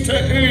age to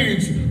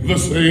age the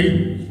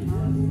same.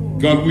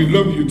 God, we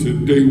love you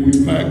today. We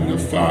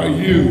magnify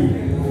you.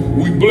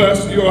 We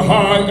bless your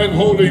high and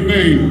holy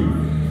name.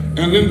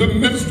 And in the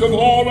midst of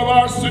all of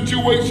our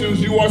situations,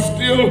 you are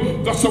still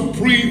the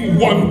supreme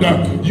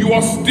wonder. You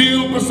are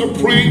still the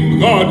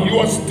supreme God. You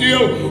are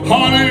still,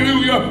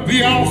 hallelujah,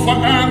 the Alpha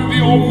and the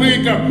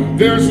Omega.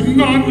 There's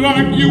none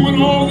like you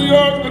in all the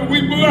earth, and we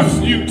bless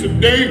you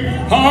today.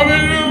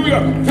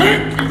 Hallelujah.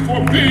 Thank you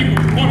for being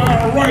on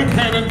our right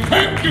hand, and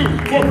thank you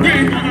for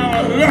being on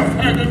our left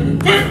hand,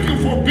 and thank you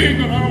for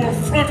being on our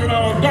front and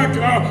our back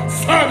and our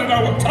side and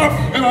our top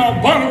and our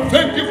bottom.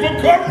 Thank you for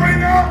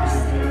covering us.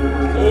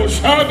 You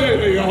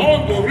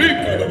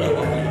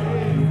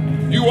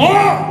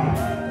are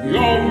the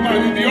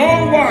Almighty, the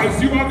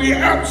All-Wise. You are the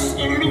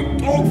absolute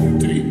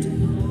potentate.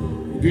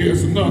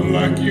 There's none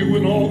like you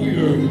in all the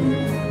earth.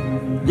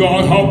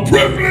 God, how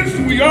privileged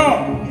we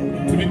are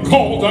to be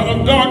called out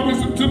of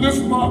darkness into this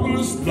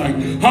marvelous light.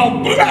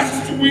 How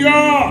blessed we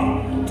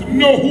are to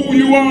know who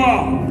you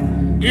are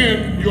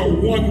in your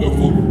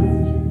wonderful,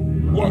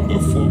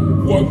 wonderful,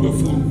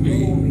 wonderful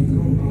name.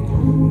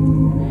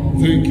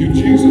 Thank you,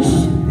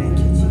 Jesus.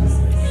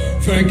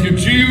 Thank you,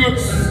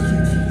 Jesus.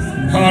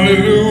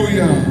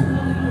 Hallelujah.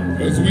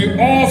 As we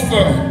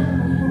offer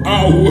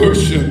our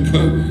worship,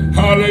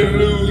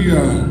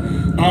 hallelujah,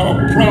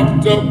 our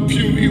propped up,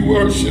 puny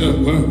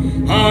worship,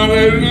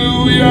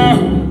 hallelujah.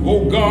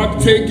 Oh God,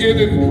 take it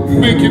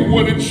and make it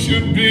what it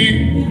should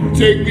be.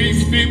 Take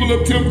these feeble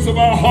attempts of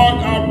our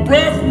heart, our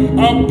breath,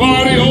 our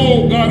body,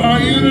 oh God, our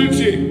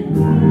energy,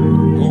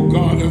 oh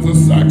God, as a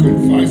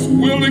sacrifice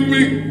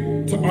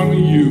willingly to honor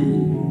you.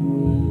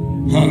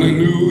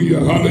 Hallelujah,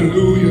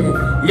 hallelujah.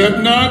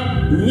 Let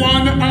not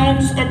 1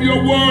 ounce of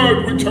your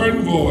word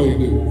return void.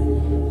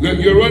 Let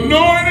your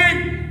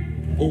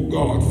anointing, oh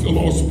God, fill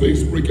all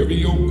space, break every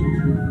yoke,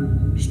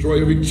 destroy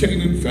every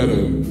chain and fetter.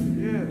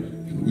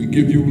 And we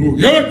give you glory.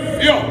 We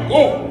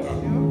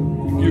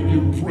give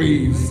you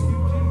praise.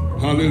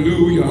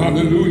 Hallelujah,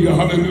 hallelujah,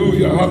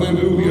 hallelujah,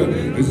 hallelujah.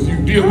 As you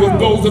deal with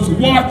those that's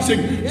watching,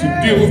 as you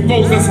deal with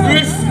those that's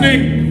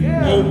listening,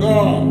 oh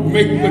God,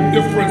 make the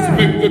difference,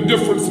 make the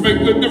difference, make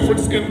the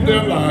difference in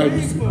their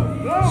lives.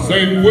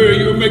 Same way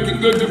you're making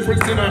the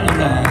difference in our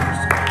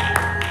lives.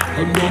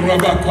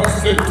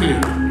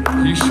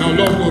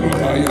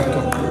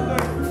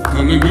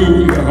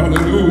 Hallelujah,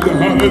 hallelujah,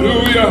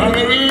 hallelujah,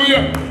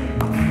 hallelujah.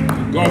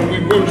 God, we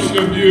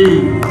worship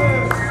you.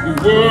 We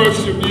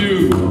worship you.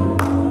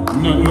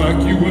 None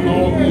like you in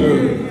all the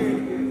earth.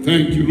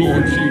 Thank you,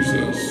 Lord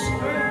Jesus.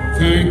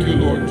 Thank you,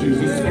 Lord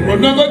Jesus, for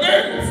another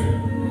day.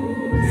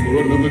 For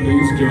another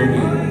day's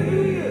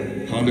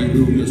journey.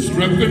 Hallelujah.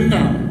 Strengthen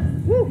now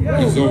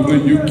as only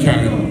you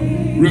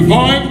can.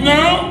 Revive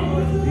now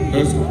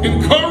as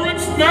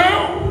encouraged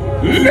now.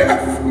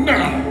 Lift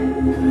now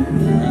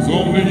as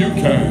only you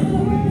can.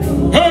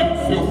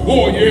 Help your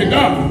boy,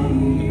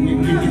 and we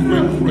give you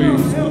great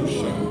praise.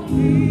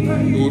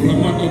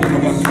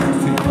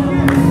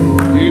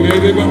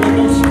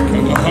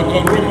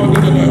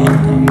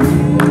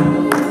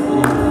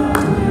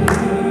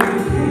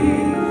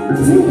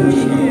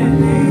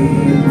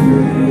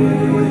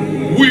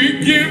 We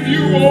give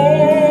you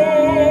all.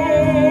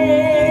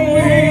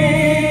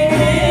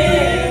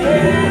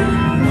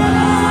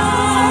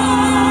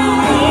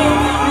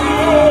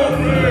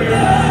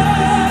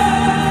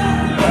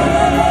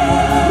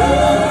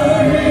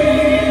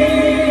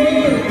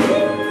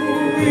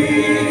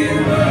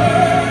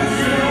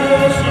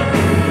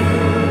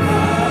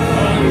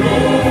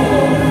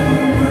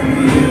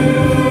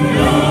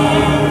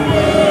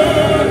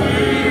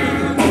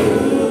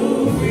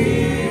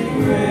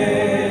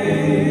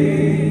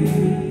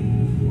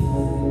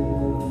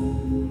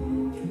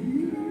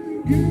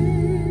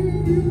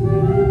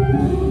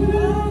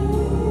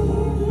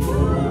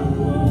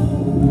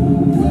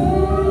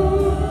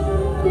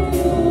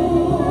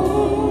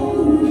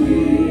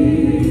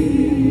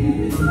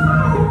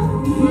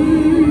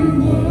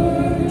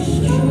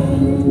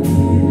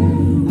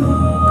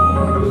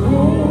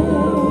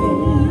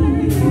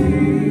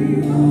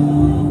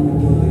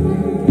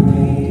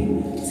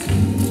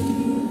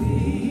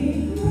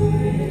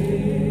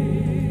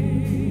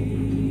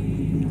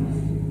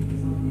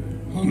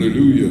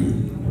 Hallelujah.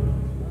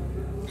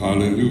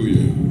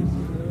 Hallelujah.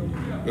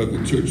 Let the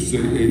church say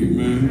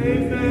amen.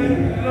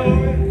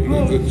 Amen.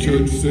 Let the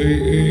church say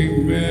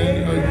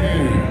amen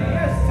again.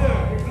 Yes, sir.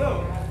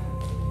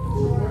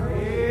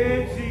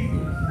 Glory.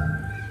 Jesus.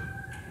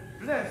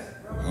 Bless.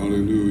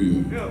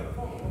 Hallelujah.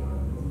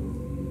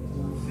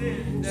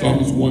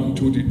 Psalms 112.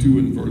 22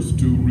 and verse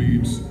 2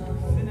 reads,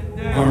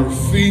 our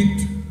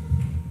feet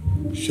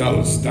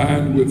shall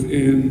stand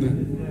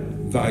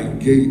within thy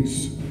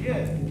gates,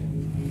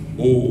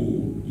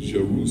 O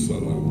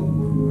Jerusalem.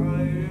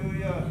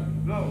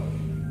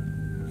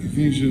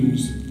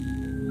 Ephesians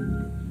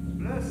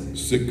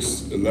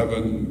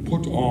 6:11,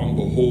 put on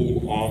the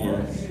whole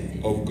armor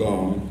of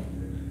God,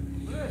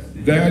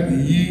 that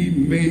ye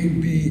may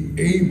be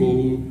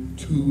able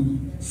to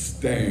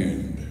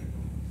stand.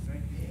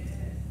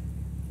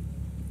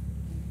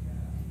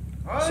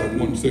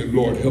 Someone say,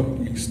 Lord, help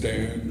me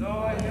stand.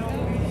 Lord, help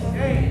me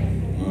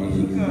stand.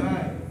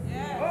 Hallelujah.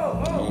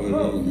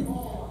 Hallelujah.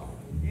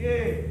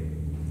 Yeah.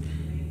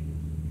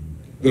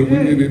 That we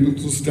may be able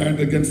to stand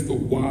against the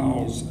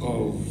wiles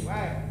of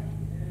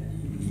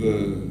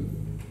the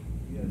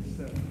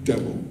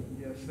devil.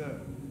 Yes,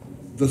 sir.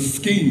 The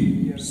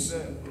schemes. Yes,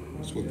 sir.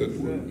 That's what that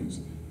word means.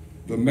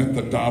 The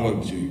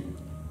methodology.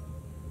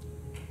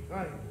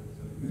 Right.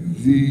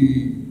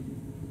 The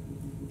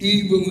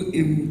evil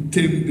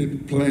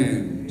intended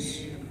plans.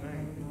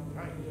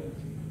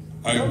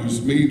 I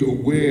was made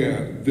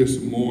aware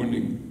this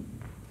morning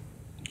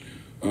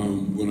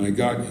when I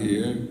got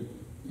here.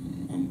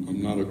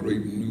 I'm not a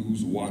great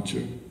news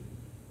watcher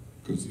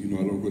because, I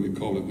don't really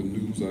call it the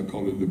news, I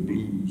call it the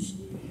blues.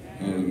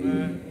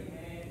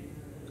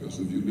 Because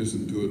if you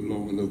listen to it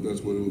long enough,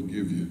 that's what it'll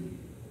give you.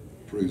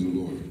 Praise the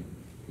Lord.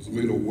 I was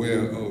made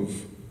aware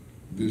of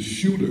this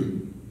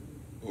shooter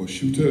or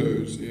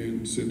shooters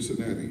in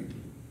Cincinnati.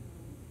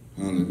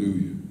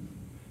 Hallelujah.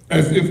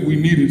 As if we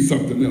needed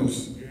something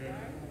else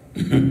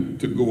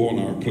to go on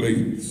our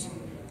plates.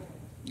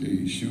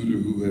 A shooter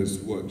who has,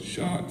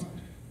 shot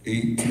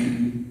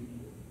 18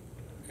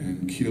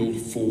 and killed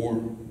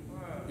 4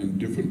 in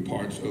different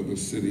parts of the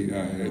city.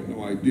 I had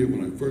no idea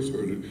when I first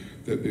heard it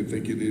that they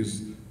think it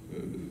is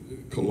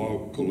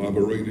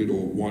collaborated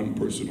or one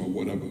person or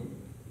whatever.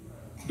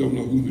 Don't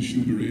know who the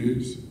shooter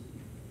is.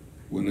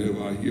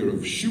 Whenever I hear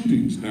of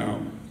shootings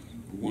now,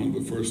 one of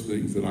the first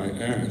things that I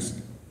ask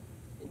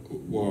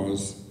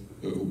was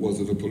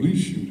it a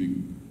police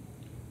shooting?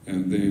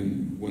 And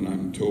then when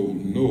I'm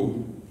told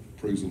no,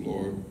 praise the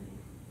Lord,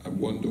 I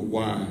wonder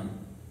why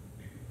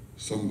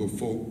some of the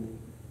folk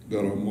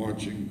that are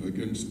marching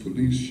against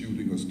police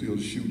shooting are still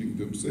shooting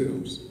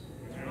themselves.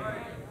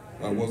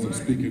 I wasn't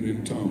speaking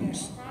in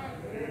tongues.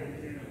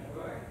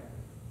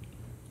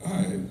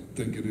 I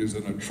think it is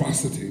an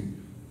atrocity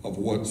of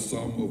what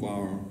some of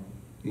our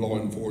law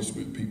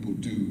enforcement people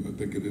do. I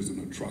think it is an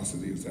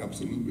atrocity. It's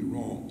absolutely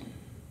wrong.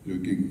 They're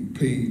getting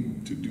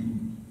paid to do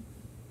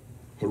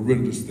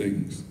horrendous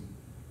things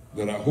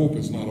that I hope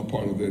is not a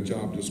part of their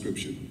job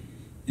description,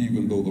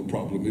 even though the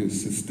problem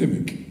is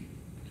systemic.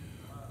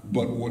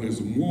 But what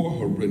is more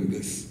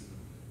horrendous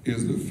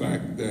is the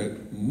fact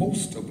that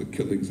most of the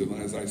killings, and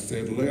as I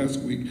said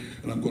last week,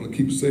 and I'm going to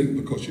keep saying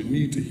because you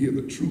need to hear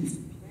the truth,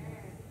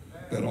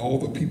 that all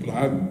the people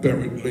I've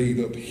buried laid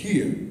up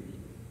here,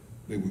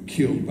 they were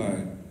killed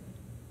by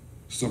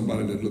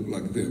somebody that looked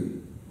like them.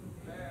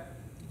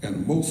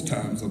 And most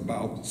times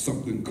about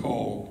something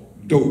called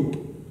dope,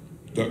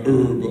 the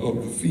herb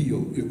of the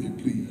field, if you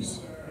please.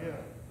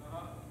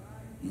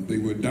 They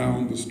were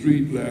down the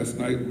street last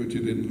night,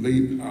 Richard, in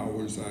late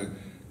hours. I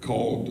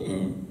called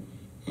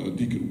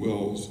Deacon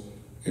Wells,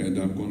 and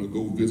I'm going to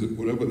go visit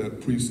whatever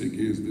that precinct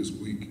is this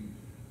week.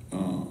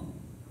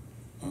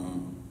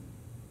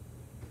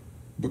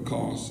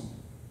 Because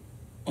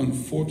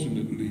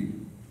unfortunately,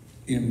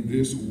 in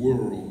this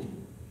world,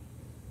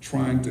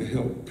 trying to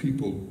help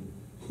people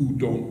who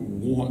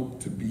don't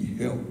want to be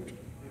helped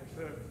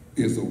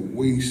is a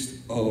waste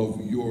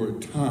of your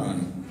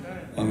time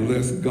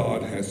unless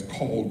God has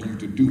called you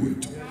to do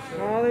it.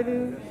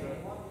 Hallelujah.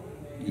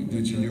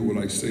 Did you hear what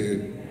I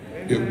said?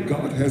 If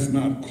God has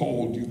not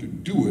called you to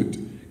do it,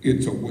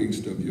 it's a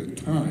waste of your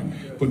time.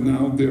 But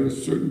now there are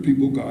certain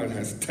people God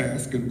has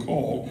tasked and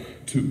called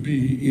to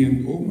be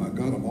in, oh my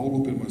God, I'm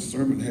all up in my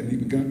sermon, hadn't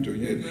even got there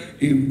yet,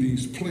 in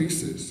these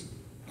places.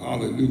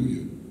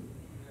 Hallelujah.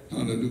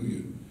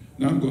 Hallelujah.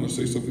 Now I'm going to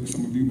say something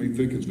some of you may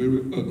think is very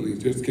ugly. It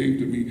just came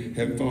to me,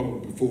 hadn't thought of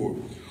it before.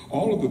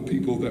 All of the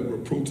people that were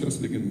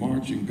protesting and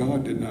marching,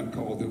 God did not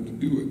call them to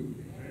do it.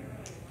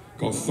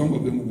 Because some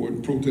of them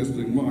weren't protesting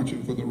and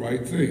marching for the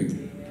right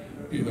thing.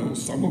 You know,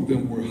 some of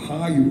them were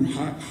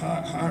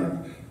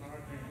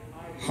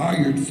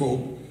hired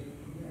folk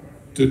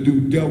to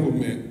do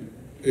devilment.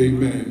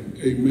 Amen.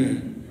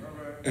 Amen.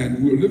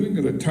 And we're living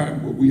at a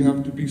time where we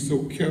have to be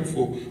so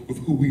careful with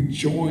who we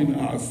join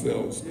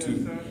ourselves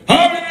to.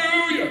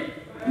 Hallelujah!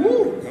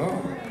 Woo,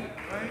 God.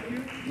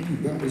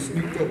 That was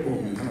sneaked up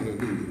on me.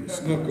 Hallelujah.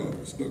 Snuck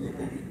up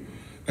on me.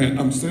 And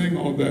I'm saying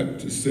all that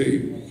to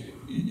say,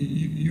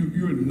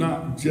 you're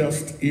not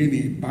just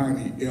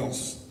anybody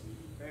else.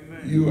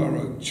 You are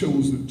a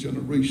chosen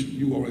generation.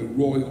 You are a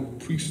royal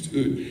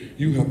priesthood.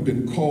 You have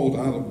been called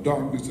out of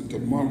darkness into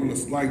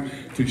marvelous light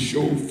to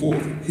show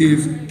forth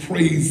his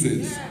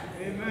praises.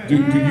 Do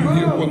you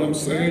hear what I'm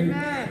saying?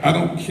 I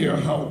don't care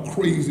how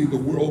crazy the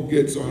world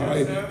gets or how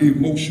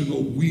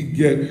emotional we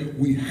get.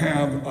 We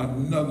have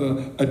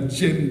another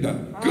agenda.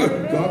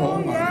 Good God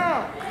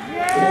Almighty.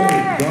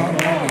 Oh,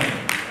 God Almighty.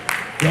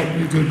 Help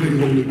me today,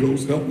 Holy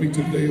Ghost. Help me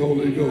today,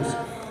 Holy Ghost.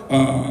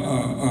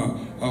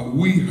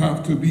 We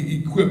have to be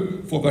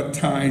equipped for the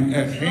time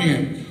at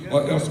hand,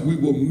 or else we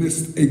will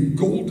miss a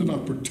golden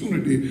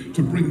opportunity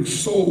to bring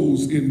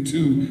souls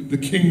into the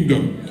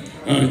kingdom.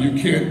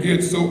 You can't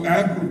get so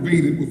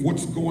aggravated with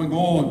what's going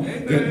on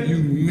that you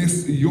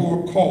miss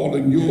your call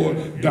and your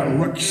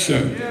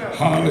direction.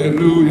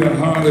 Hallelujah,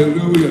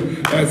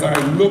 hallelujah. As I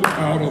look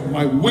out of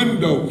my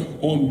window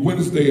on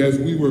Wednesday as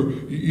we were,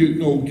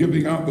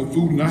 giving out the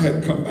food, and I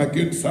had come back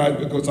inside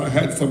because I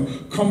had some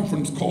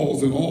conference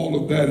calls and all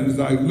of that. And as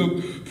I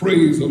looked,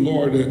 praise the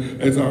Lord,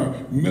 as our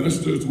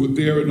ministers were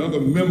there and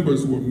other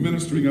members were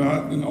ministering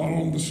out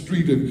on the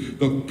street, and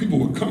the people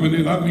were coming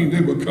in. I mean,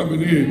 they were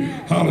coming in.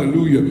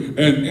 Hallelujah.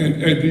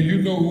 And do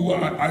you know who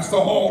I saw?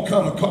 All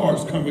kind of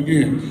cars coming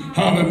in.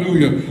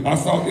 Hallelujah. I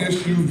saw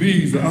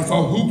SUVs, I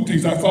saw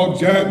hoopties, I saw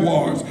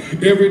Jaguars.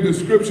 Every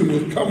description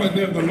was coming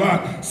in the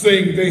lot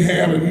saying they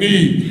had a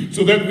need.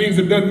 So that means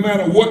it doesn't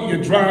matter what you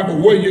drive or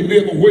where you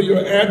live or where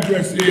your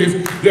address is,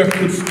 there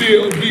could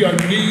still be a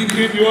need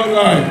in your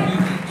life.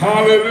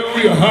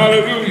 Hallelujah,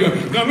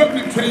 hallelujah. Now let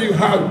me tell you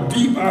how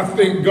deep I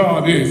think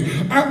God is.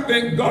 I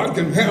think God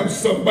can have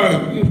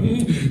somebody,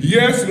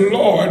 yes,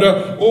 Lord,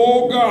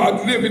 oh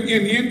God, living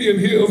in Indian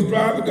Hills,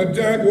 driving a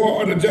Jaguar,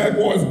 or the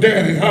Jaguar's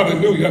daddy,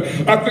 hallelujah.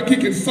 I think he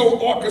can so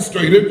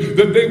orchestrate it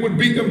that they would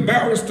be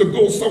embarrassed to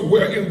go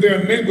somewhere in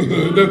their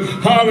neighborhood,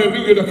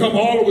 hallelujah, to come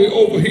all the way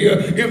over here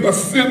in the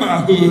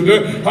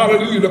semi-hood,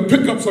 hallelujah, to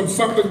pick up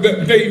something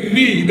that they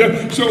need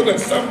so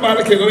that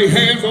somebody can lay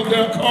hands on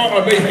their car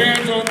or lay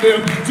hands on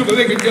them so that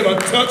they can get a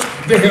touch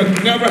they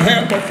have never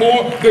had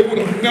before, they would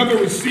have never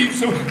received.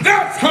 So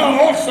that's how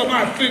awesome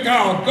I think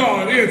our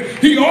God is.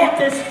 He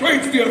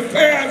orchestrates the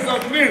affairs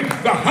of men,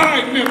 the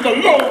high men, the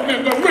low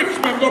men, the rich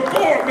men, the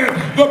poor men,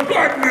 the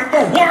black men,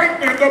 the white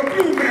men, the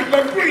blue men,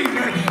 the green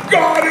men.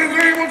 God is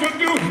able to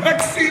do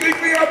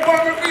exceedingly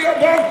abundantly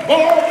above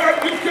all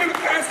that you can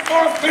ask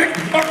or think,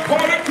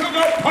 according to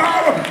the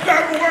power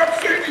that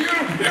works in you.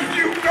 If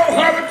you know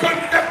how to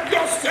connect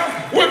yourself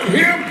with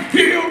Him,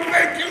 He'll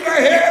make you the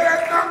head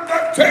and not the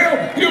tail.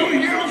 He'll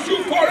use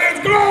you for His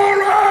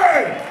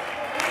glory.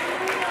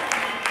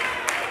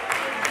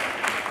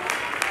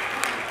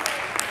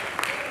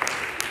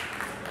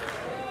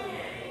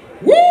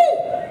 Woo!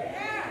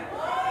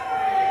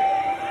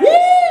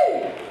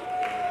 Woo!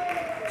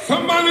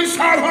 Somebody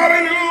shout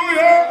hallelujah.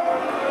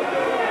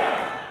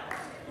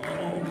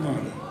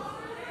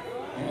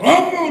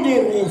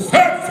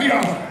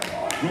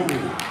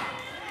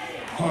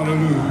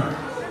 Hallelujah.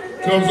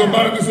 Tell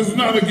somebody this is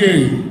not a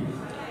game.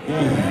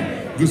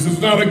 This is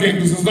not a game.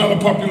 This is not a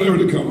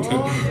popularity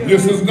contest.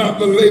 This is not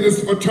the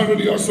latest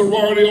fraternity or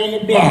sorority on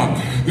the block.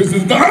 This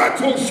is not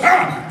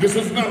This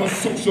is not a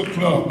social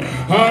club.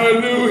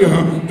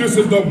 Hallelujah. This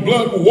is the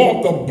blood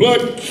walk, the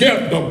blood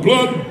kept, the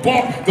blood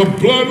bought, the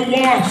blood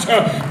washed.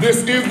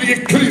 This is the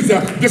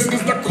ecclesia. This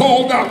is the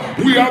called out.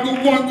 We are the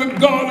ones that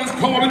God is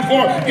calling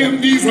for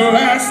in these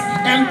last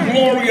and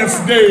glorious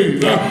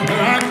days. And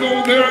I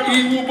know they're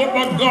evil, but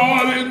the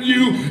God in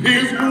you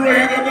is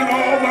greater than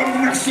all the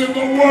mess in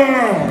the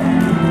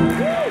world.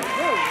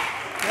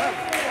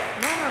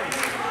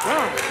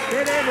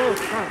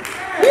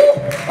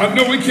 I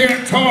know we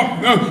can't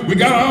talk. We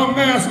got our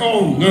mask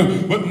on.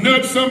 But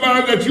nudge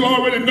somebody that you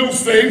already know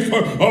safe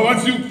or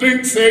that you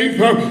think safe.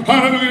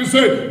 Hallelujah.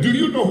 Say, do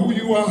you know who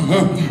you are?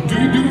 Do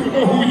you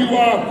know who you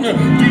are? Do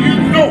you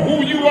know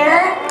who you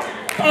are?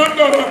 Do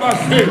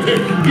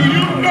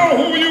you know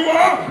who you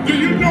are? Do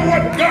you know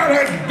what God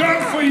has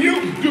done for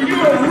you? Do you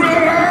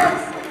realize?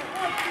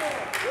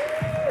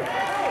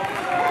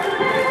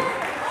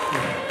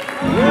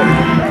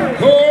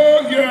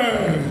 Oh,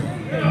 yeah.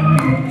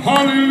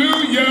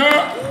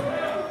 Hallelujah.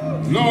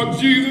 Lord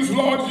Jesus,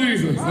 Lord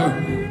Jesus.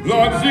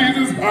 Lord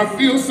Jesus, I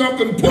feel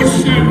something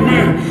pushing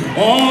me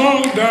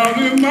all down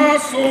in my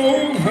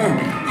soul.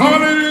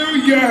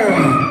 Hallelujah.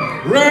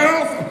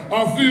 Ralph,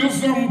 I feel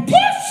something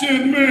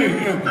pushing me.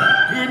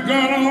 Good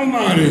God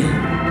Almighty.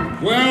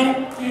 Well,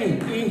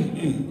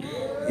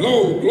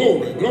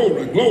 glory,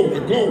 glory, glory, glory,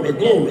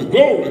 glory,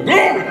 glory,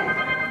 glory.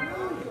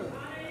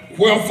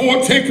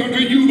 Wherefore take unto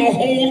you the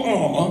whole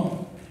armor.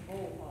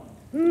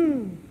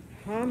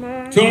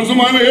 Tell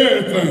somebody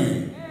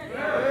everything.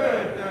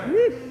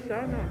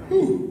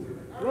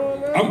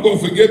 I'm going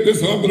to forget this,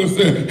 so I'm going to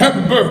say,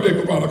 happy birthday,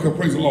 Veronica,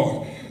 praise the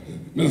Lord.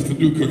 Minister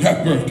Dukirk,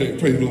 happy birthday,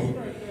 praise the Lord.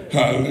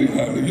 Hallelujah,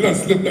 hallelujah. You don't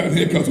slip down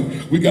here because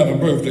we got a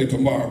birthday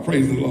tomorrow,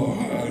 praise the Lord,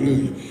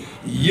 hallelujah.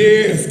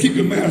 Yes, keep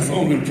your mask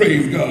on and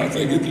praise God,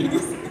 thank you,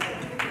 Jesus.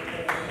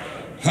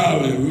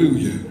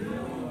 Hallelujah.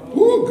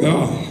 Oh,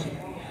 God.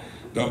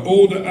 The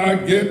older I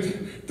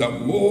get, the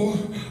more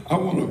I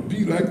want to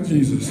be like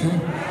Jesus.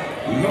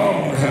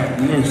 Lord have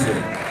mercy.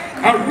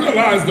 I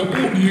realize the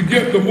older you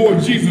get, the more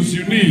Jesus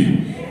you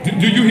need.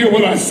 Do you hear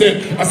what I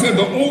said? I said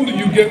the older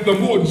you get, the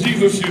more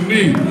Jesus you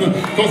need.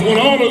 Because when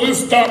all of this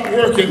stopped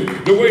working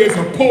the way it's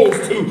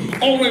supposed to,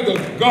 only the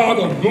God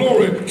of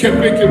glory can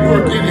make it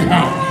work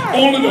anyhow.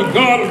 Only the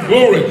God of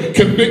glory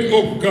can make,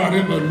 oh God,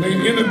 in the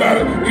name,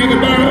 anybody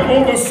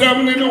over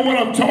 70 know what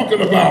I'm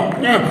talking about.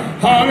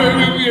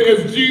 Hallelujah.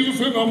 It's Jesus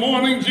in the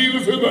morning,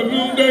 Jesus in the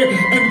noonday,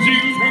 and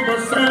Jesus when the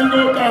sun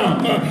goes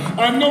down.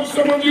 I know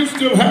some of you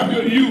still have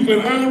your youth,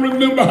 and I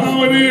remember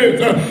how it is,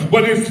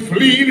 but it's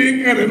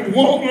fleeting and it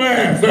won't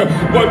last.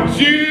 But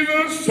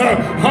Jesus,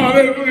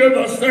 hallelujah,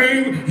 the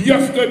same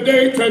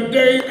yesterday,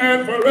 today,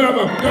 and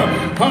forever.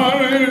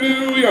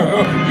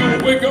 Hallelujah.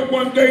 You'll wake up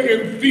one day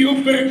and feel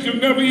things you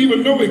never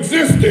even know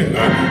existed.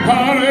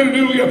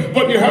 Hallelujah.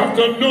 But you have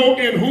to know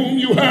in whom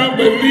you have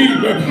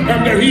believed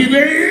and that he's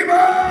able.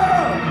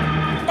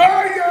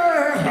 Oh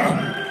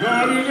yeah.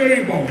 God is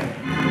able.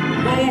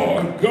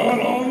 Lord God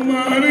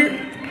Almighty.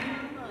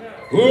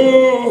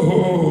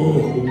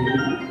 Oh.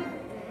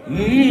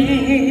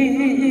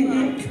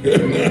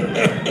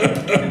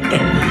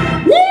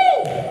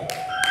 Woo!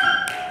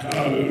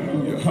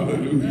 Hallelujah.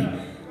 Hallelujah.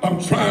 I'm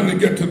trying to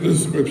get to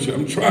this scripture.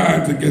 I'm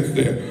trying to get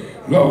there.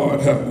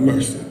 Lord have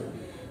mercy.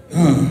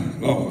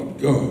 Lord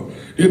God.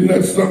 Isn't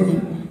that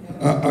something?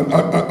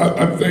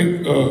 I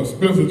think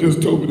Spencer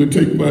just told me to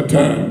take my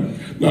time.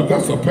 Now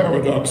that's a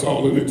paradox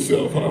all in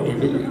itself.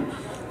 Hallelujah.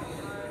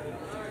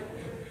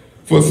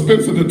 For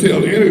Spencer to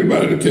tell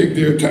anybody to take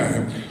their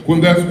time, when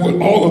that's what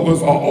all of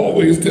us are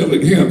always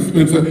telling him,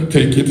 Spencer,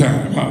 take your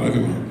time.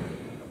 Hallelujah.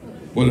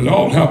 But it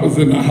all happens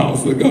in the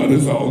house of God.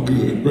 It's all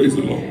good. Praise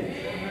the Lord.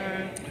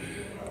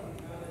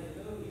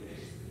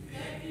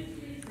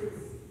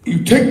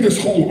 You take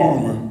this whole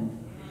armor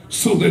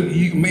so that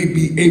you may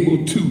be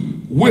able to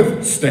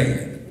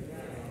withstand.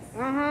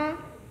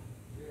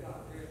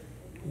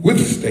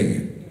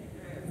 Withstand.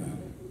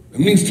 It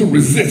means to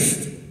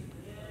resist.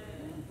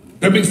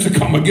 That means to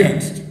come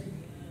against.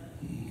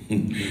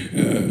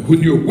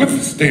 When you're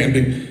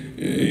withstanding,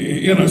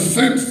 in a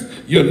sense,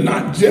 you're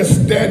not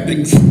just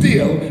standing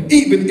still,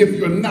 even if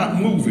you're not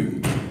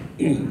moving.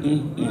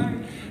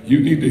 You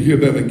need to hear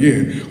that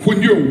again.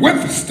 When you're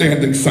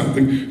withstanding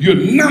something, you're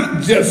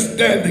not just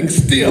standing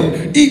still,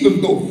 even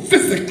though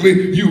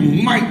physically you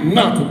might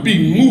not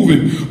be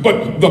moving,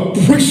 but the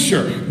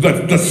pressure,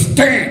 the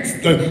stance,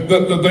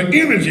 the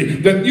energy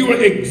that you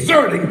are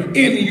exerting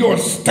in your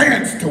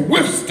stance to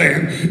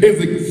withstand is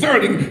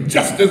exerting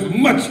just as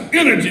much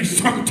energy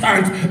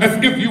sometimes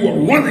as if you were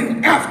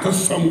running after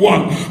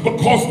someone,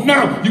 because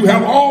now you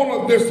have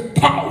all of this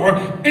power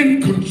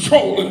in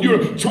control and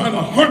you're trying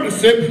to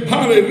harness it,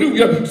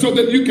 hallelujah, so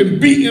that you can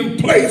be in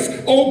place,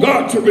 oh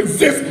God, to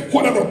resist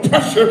whatever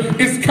pressure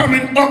is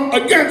coming up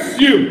against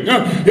you.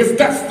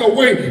 That's the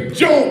way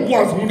Job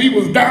was when he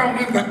was down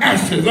in the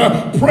ashes,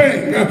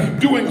 praying,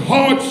 doing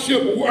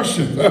hardship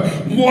worship.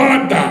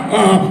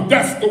 Moada,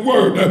 that's the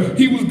word.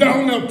 He was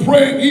down there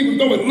praying even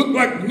though it looked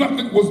like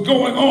nothing was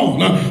going on.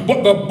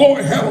 But the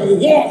boy had a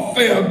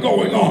warfare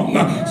going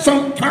on.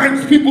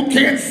 Sometimes people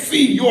can't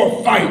see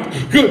your fight.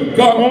 Good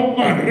God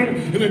Almighty.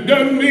 And it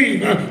doesn't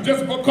mean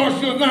just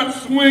because you're not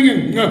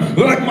swinging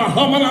like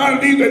Muhammad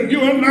Ali that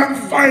you're not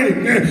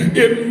fighting.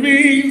 It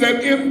means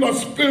that in the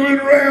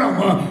spirit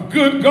realm,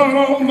 good God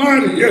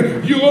Almighty,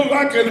 you're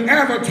like an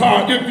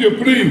avatar, if you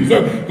please.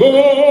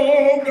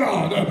 Oh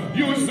God,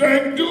 you're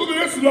saying, do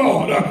this,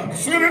 Lord.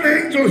 Send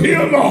an angel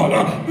here, Lord.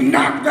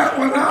 Knock that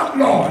one out,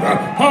 Lord.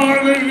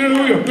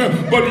 Hallelujah.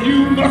 But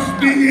you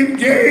must be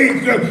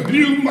engaged.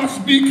 You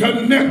must be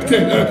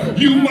connected.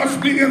 You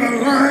must be in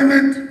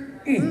alignment.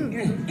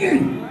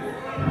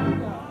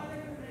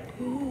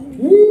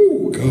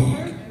 Woo,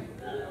 God.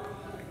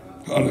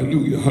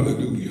 Hallelujah,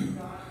 hallelujah.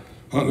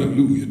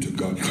 Hallelujah to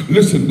God.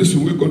 Listen,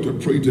 we're going to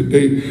pray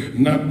today,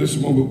 not this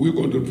moment, we're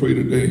going to pray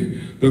today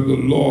that the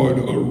Lord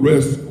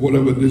arrest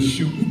whatever this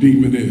shooting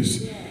demon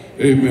is.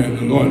 Amen.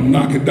 The Lord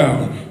knock it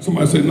down.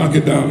 Somebody say, knock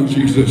it down,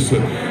 Jesus.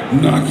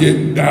 Knock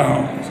it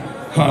down.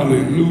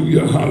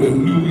 Hallelujah,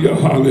 hallelujah,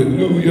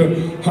 hallelujah,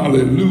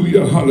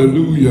 hallelujah,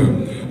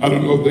 hallelujah. I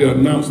don't know if they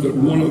announced that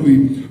one of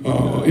the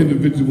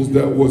individuals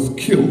that was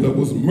killed, that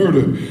was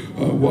murdered,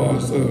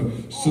 was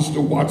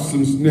Sister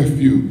Watson's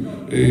nephew.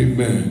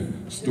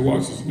 Amen. Sister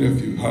Watson's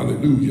nephew.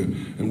 Hallelujah.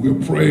 And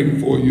we're praying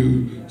for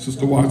you,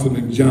 Sister Watson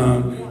and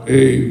John.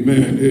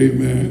 Amen,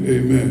 amen,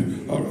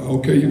 amen. All right,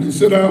 okay, you can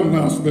sit down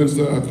now,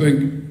 Spencer, I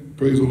think.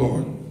 Praise the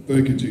Lord.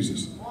 Thank you,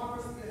 Jesus.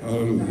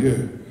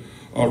 Hallelujah.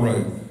 All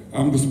right.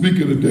 I'm the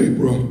speaker today,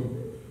 bro.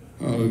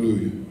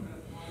 Hallelujah.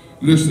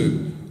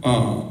 Listen,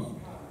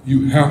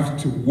 you have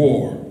to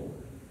war.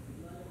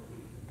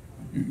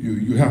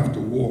 You have to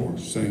war,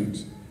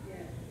 saints.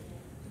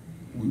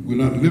 We're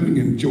not living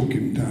in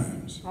joking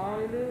times.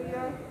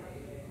 Hallelujah.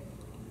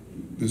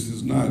 This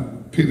is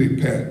not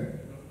pity-pat,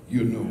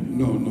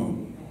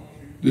 no.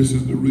 This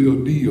is the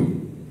real deal.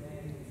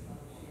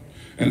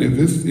 And if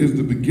this is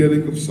the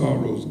beginning of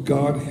sorrows,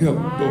 God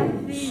help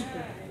those.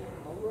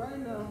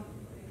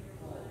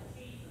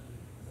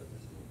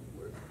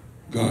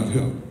 God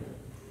help.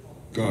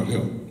 God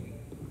help.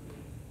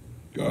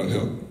 God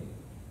help.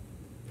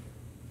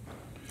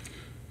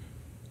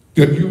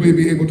 that you may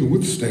be able to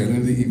withstand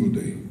in the evil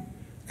day.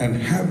 And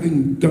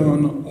having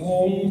done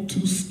all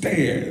to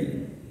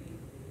stand.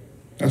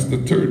 That's the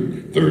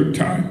third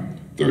time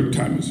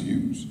it's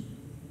used.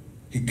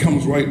 He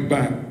comes right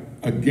back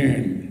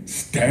again.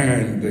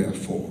 Stand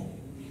therefore.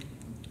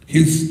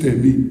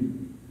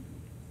 Histemi.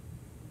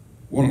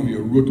 One of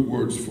your root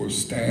words for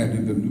stand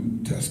in the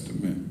New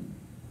Testament.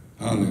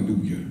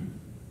 Hallelujah.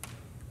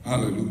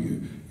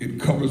 Hallelujah.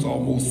 It covers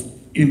almost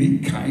any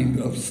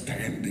kind of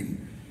standing.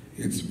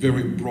 It's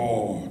very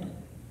broad.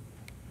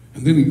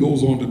 And then he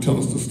goes on to tell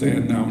us to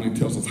stand now, and he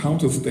tells us how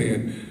to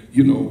stand,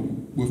 you know,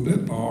 with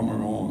that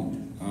armor on,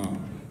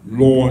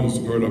 loins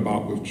girt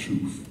about with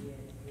truth.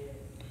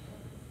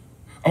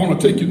 I want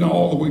to take you now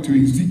all the way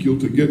to Ezekiel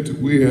to get to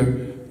where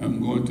I'm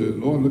going to,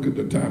 Lord, look at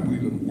the time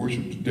we're going to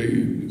worship today,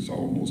 and it's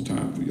almost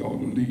time for y'all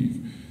to leave.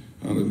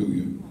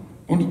 Hallelujah.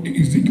 On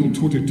Ezekiel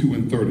 22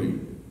 and 30.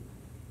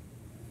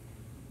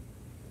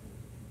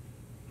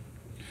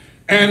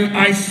 And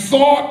I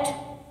sought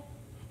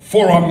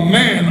for a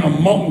man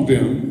among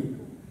them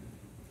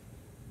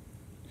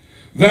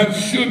that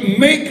should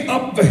make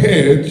up the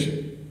hedge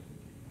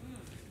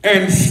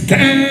and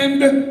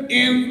stand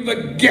in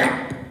the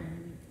gap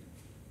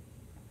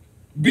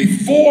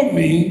before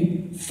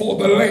me for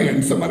the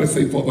land. Somebody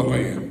say for the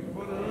land.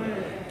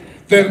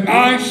 That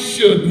I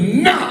should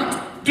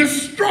not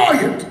destroy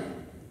it.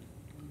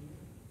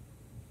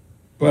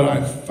 But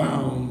I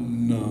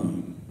found none.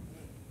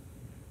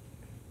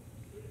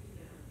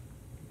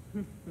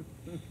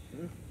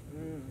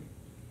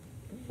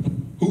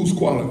 Who's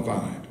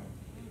qualified?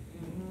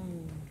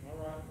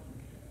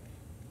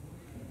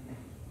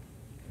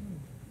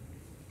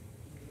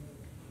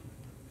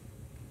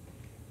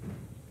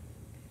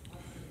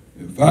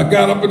 If I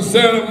got up and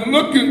said, I'm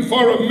looking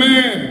for a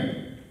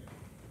man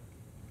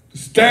to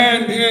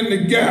stand in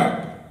the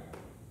gap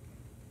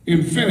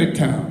in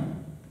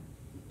Finneytown,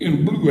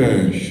 in Blue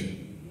Ash,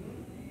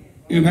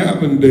 in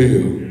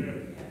Avondale,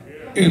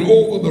 in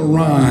Over the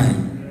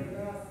Rhine,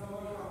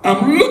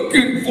 I'm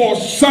looking for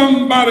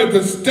somebody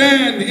to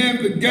stand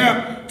in the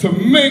gap to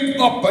make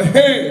up a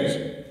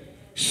hedge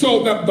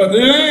so that the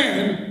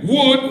land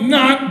would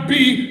not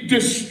be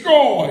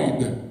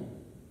destroyed.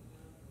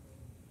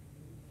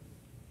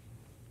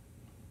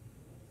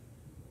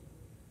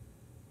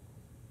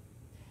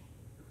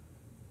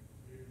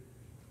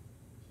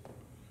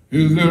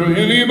 Is there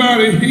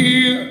anybody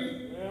here?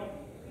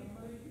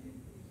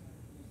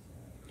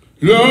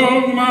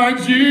 Love my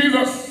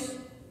Jesus.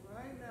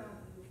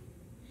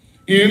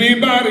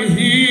 Anybody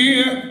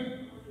here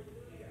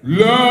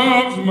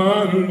loves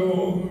my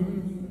Lord?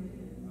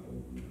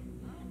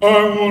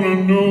 I want to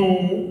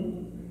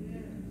know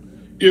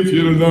if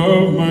you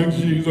love my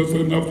Jesus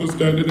enough to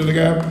stand in the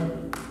gap.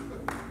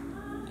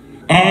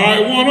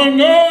 I want to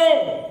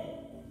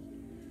know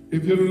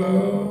if you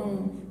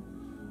love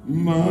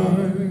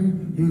my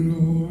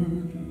Lord.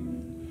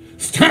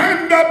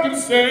 Stand up and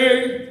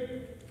say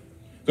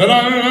that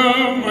I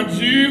love my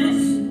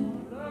Jesus.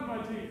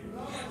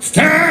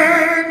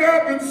 Stand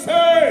up and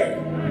say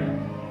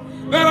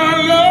that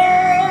I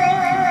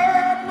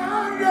love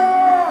my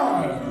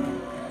Lord.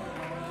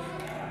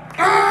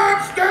 I'm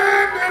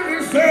standing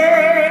and say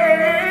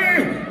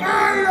I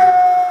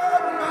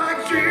love my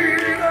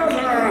Jesus.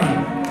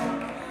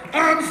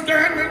 I'm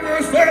standing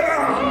and say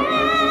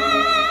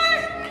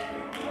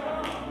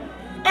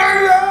I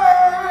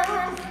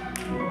love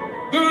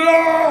the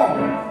Lord.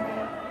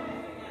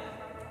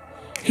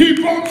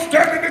 Keep on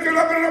standing and get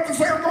up and up and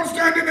say I'm going to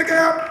stand in the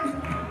gap.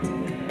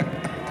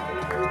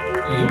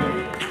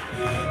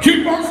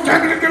 Keep on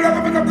standing and get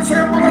up and up and say,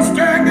 I'm going to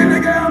stand in the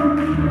gap.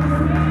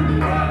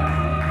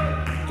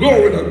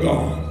 Glory to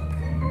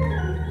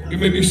God. You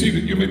may be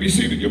seated, you may be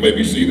seated, you may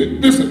be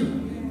seated. Listen.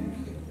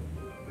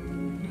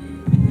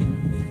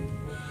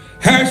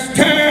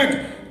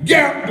 Hashtag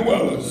gap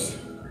dwellers.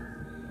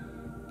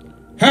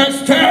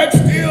 Hashtag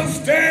still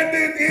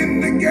standing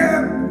in the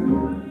gap.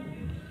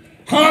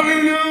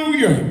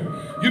 Hallelujah.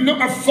 You know,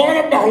 I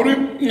thought about it.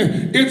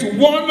 It's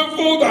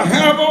wonderful to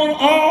have on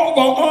all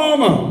the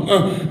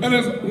armor. And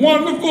it's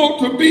wonderful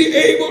to be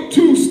able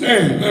to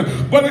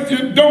stand. But if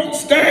you don't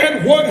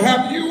stand, what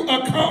have you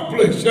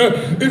accomplished?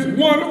 It's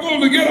wonderful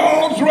to get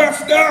all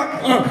dressed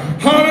up.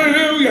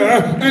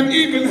 Hallelujah. And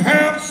even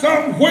have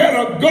somewhere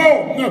to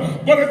go.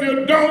 But if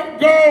you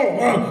don't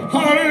go,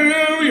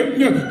 hallelujah,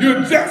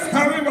 you're just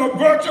having a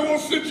virtual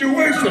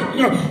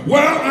situation.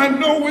 Well, I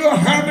know we're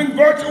having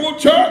virtual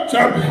church,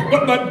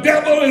 but the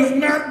devil is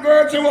not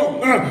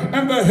virtual,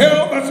 and the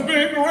hell that's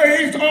being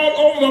raised all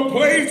over the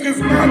place is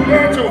not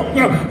virtual.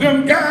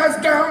 Them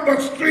guys down the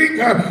street,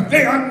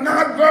 they are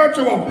not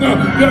virtual.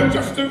 They're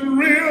just as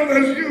real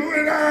as you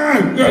and I.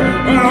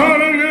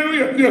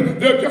 Hallelujah.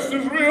 They're just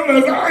as real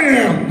as I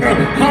am.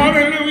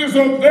 Hallelujah.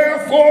 So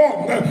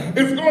therefore,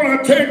 it's going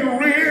to take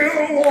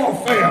real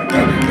warfare.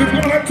 It's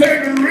going to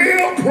take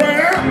real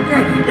prayer.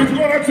 It's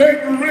going to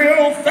take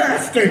real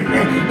fasting.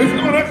 It's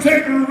going to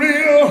take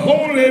real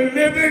holy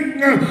living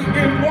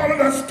in order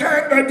to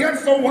stand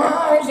against the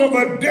wiles of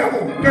the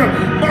devil.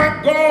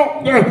 My God,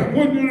 God,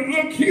 when you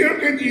look here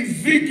in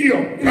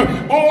Ezekiel,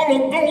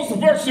 all of those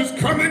verses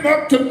coming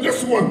up to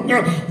this one,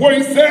 where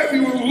he says he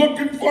was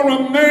looking for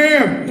a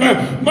man,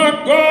 my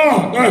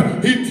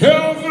God, he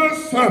tells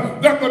us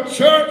that the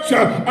church,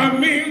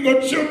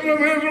 the children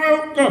of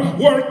Israel,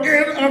 were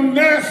in a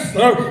mess.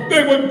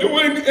 They were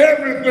doing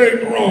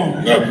everything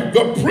wrong.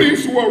 The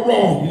priests were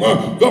wrong.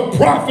 The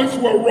prophets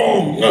were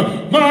wrong.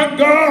 My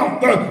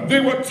God, they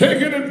were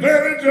taking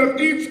advantage of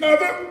each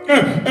other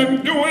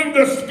and doing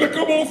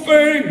despicable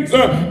things.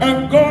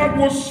 And God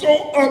was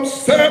so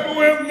upset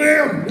with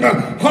them.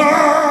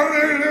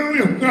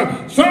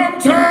 Hallelujah.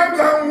 Sometimes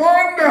I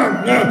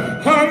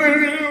wonder,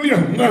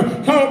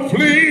 hallelujah, how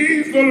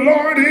pleased the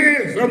Lord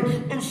is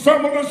with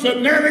some of the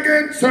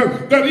shenanigans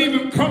that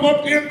even come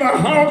up in the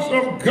house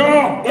of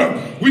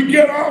God. We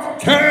get off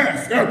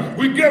task.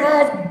 We get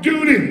off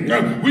duty.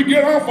 We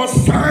get off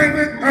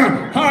assignment.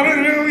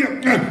 Hallelujah.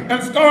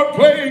 And start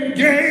playing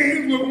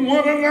games with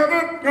one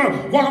another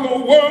while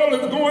the world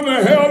is going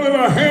to hell in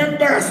a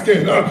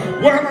handbasket.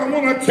 Well, I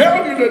want to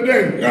tell you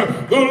today,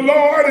 the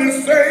Lord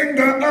is saying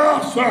to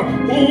us,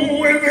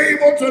 who is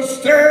able to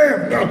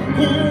stand,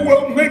 who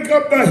will make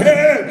up the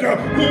hedge,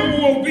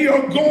 who will be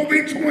a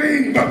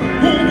go-between,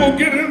 who will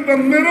get in the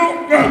middle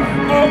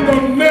of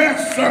the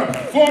mess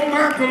for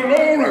my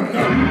glory,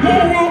 who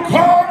will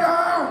call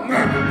down,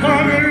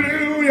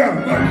 hallelujah,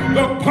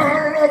 the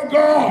power of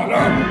God,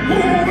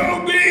 who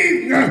will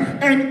be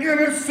an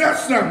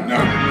intercessor,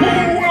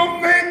 who will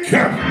make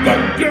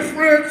the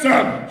difference,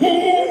 who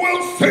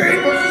will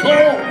save a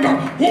soul,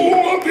 who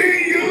will be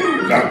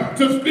used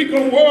to speak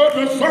a word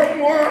to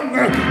someone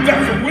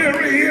that's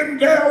weary in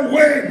their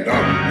way.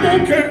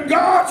 Who can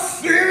God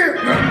send?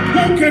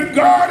 Who can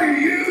God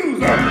use?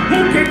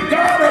 Who can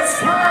God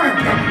assign?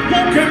 Who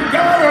can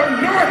God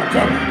anoint?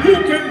 Who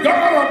can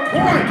God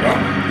appoint?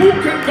 Who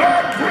can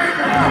God bring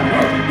out?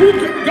 Who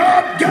can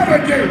God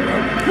delegate?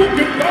 Who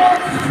can God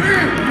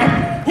send?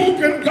 Who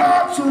can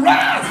God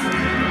trust?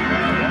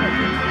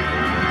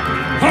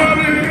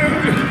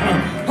 Hallelujah!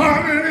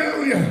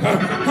 Hallelujah!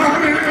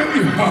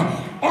 Hallelujah!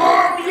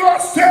 Arm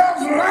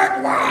yourselves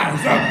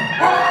likewise.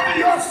 Arm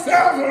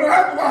yourselves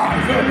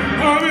likewise.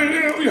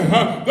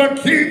 Hallelujah.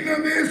 The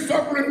kingdom is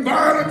suffering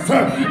violence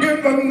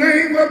in the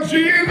name of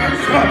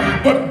Jesus.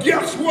 But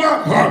guess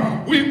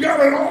what? We've got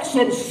an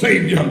awesome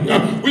Savior.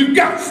 We've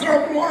got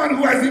someone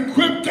who has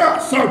equipped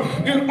us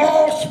in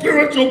all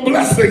spiritual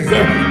blessings.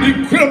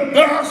 Equipped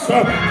us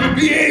to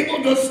be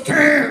able to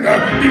stand.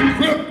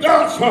 Equipped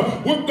us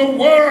with the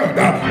word.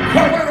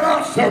 Covered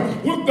us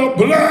with the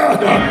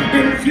blood.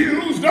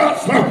 Infused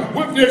us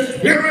with the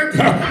Spirit,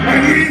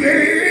 and He's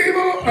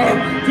able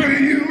to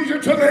use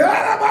you to the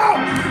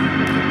uttermost.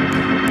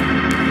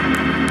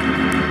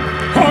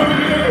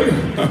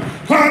 Hallelujah!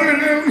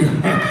 Hallelujah!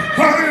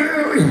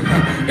 Hallelujah!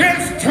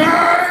 It's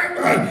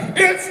time!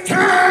 It's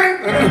time!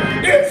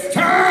 It's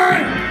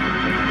time!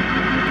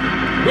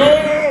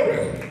 Glory!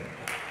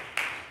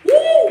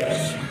 Woo!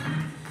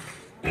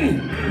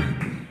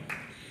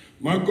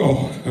 My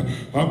God,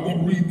 I'm going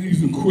to read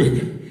these and quit.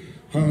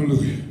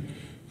 Hallelujah!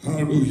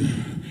 Hallelujah!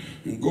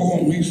 And go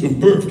home, eat some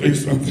birthday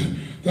something.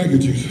 Thank you,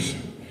 Jesus.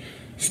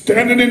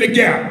 Standing in the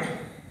gap.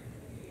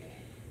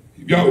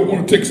 If y'all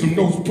want to take some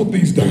notes, put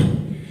these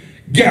down.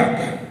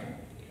 Gap.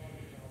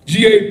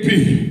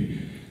 G-A-P.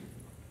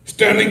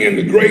 Standing in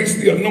the grace,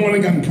 the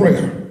anointing, and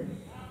prayer.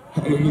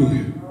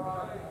 Hallelujah.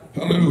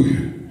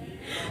 Hallelujah.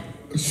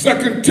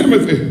 2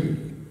 Timothy.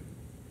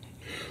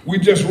 We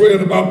just read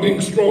about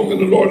being strong in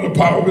the Lord and the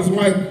power of His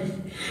might.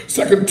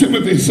 2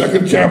 Timothy,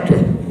 2nd chapter,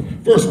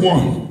 verse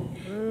 1.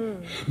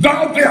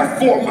 Thou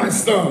therefore, my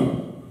son,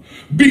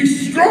 be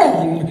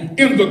strong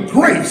in the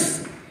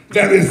grace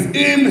that is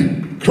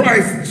in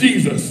Christ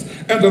Jesus.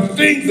 And the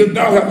things that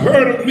thou hast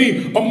heard of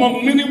me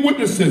among many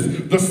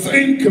witnesses, the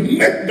same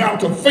commit thou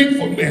to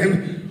faithful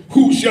men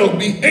who shall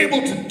be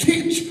able to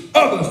teach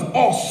others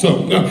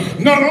also.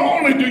 Not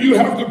only do you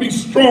have to be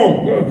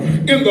strong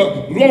in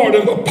the Lord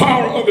and the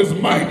power of His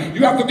might,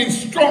 you have to be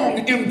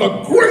strong in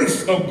the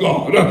grace of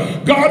God.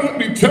 God, let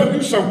me tell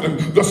you something.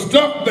 The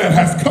stuff that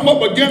has come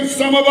up against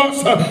some of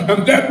us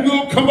and that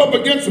will come up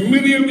against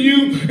many of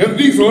you in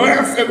these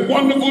last and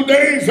wonderful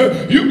days,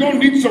 you're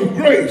going to need some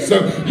grace.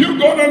 You're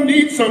going to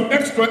need some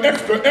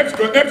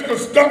extra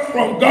stuff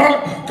from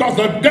God, because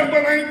the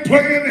devil ain't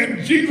playing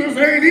and Jesus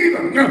ain't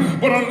either.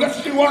 But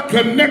unless you are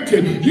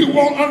connected, you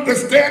won't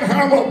understand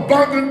how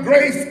abundant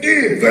grace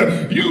is.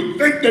 You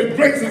think that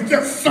grace is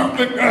just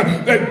something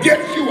that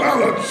gets you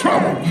out of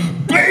trouble.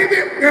 Baby,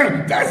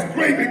 that's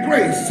gravy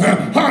grace.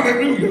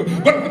 Hallelujah.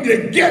 But when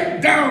you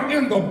get down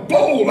in the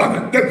bowl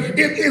of it,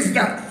 it is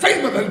that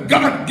favor that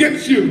God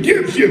gives you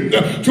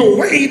to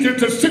wade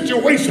into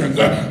situations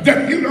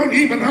that you don't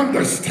even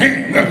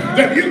understand,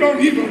 that you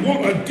don't even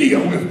want to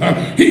deal with.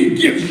 He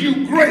gives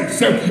you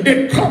grace.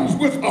 It comes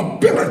with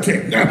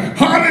ability.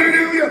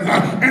 Hallelujah.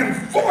 And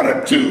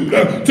fortitude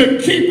to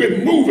keep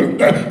it moving,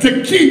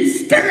 to keep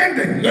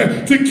standing,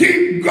 to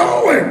keep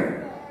going.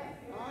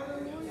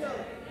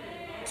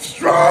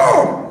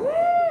 Strong.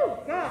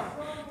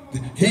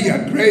 He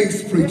a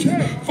grace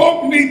preacher.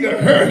 Folk need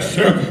to hush.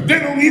 They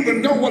don't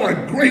even know what a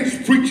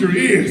grace preacher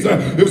is.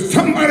 If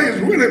somebody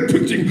is really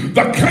preaching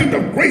the kind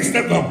of grace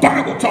that the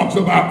Bible talks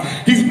about,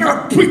 he's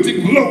not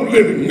preaching low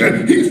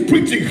living. He's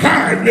preaching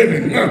high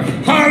living.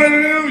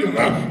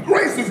 Hallelujah.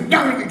 Grace is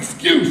not an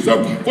excuse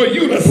for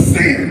you to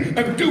sin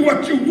and do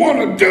what you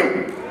want to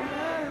do.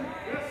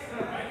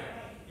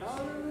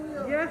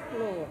 Yes,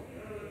 Lord.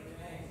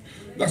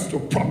 That's the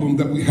problem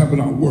that we have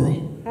in our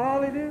world.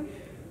 Hallelujah.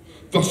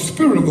 The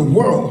spirit of the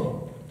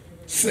world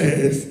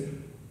says,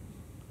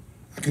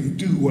 I can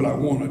do what I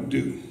want to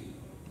do.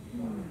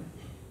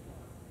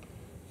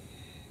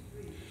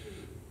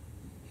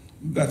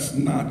 That's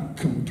not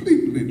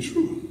completely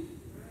true.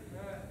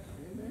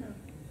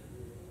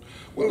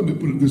 Well, let me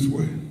put it this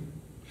way.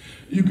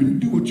 You can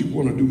do what you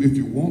want to do if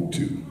you want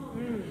to.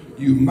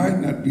 You might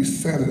not be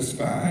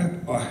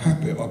satisfied or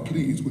happy or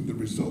pleased with the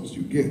results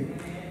you get.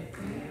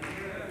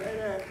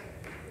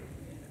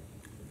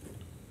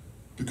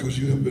 Because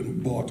you have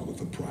been bought with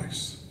a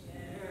price.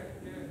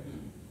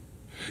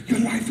 Your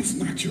life is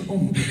not your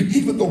own.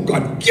 Even though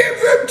God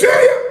gives it to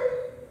you,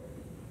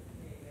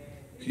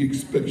 He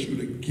expects you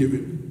to give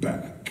it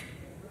back.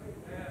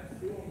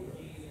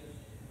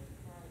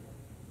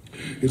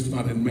 It's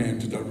not in man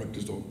to direct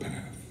his own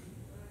path.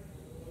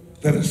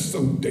 That is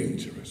so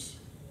dangerous.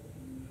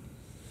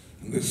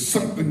 And there's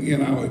something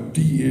in our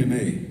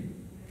DNA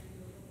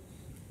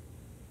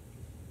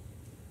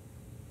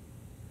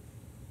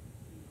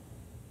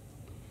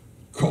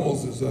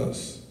causes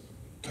us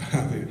to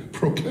have a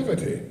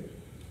proclivity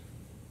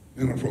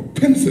and a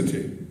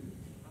propensity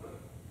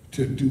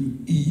to do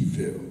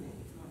evil,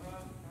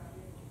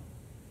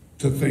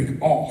 to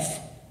think off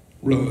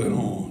rather than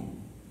on.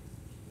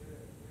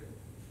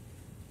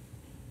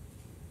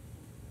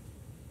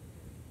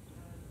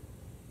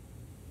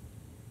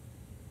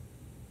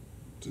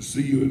 To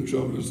see you in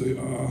trouble and say,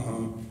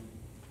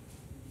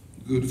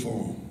 good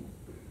form.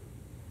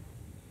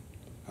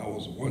 I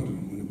was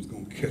wondering when it was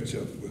going to catch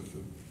up with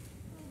them.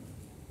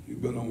 You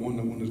better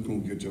wonder when it's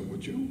going to catch up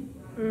with you.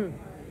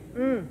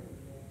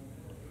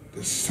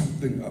 There's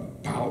something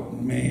about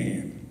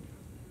man.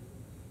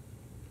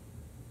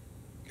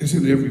 It's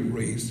in every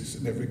race, it's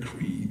in every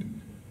creed,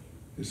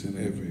 it's in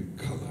every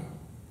color.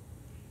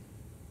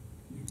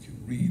 You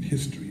can read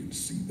history and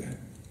see that.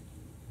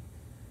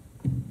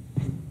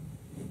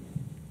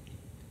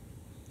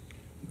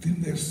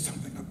 Then there's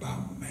something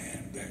about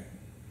man that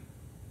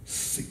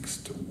seeks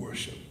to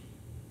worship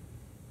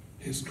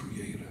his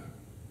creator.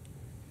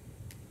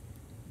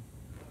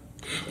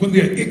 When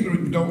they're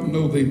ignorant, don't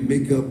know, they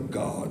make up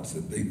gods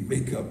and they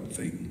make up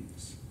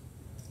things.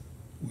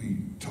 We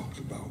talked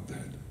about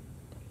that.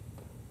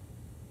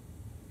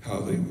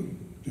 How they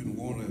didn't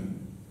want to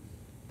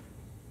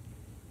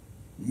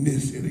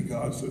miss any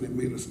God, so they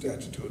made a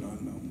statue to an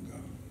unknown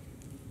God.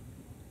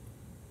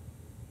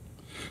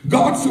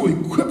 God so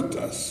equipped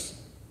us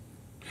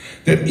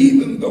that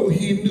even though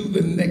He knew the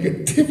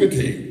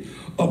negativity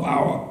of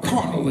our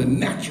carnal and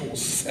natural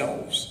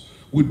selves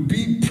would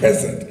be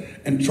present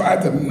and try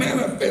to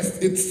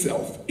manifest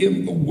itself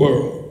in the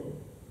world,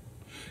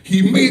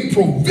 He made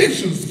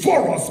provisions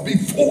for us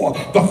before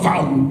the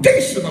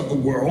foundation of the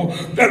world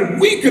that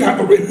we could have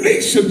a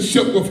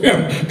relationship with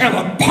Him and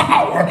a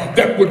power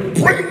that would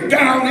bring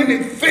down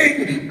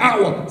anything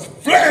our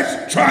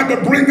flesh tried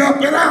to bring up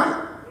and out.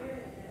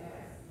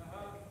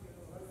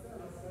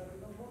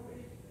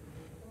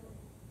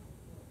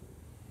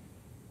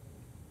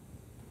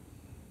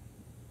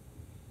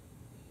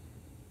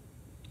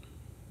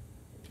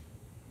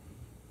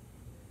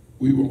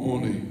 We were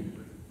on a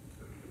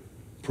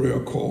prayer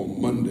call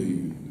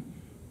Monday.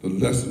 The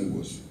lesson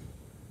was,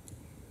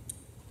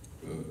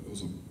 it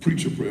was a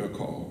preacher prayer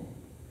call.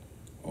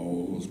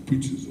 All those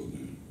preachers on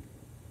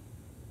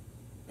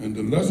there. And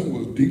the lesson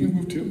was dealing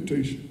with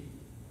temptation.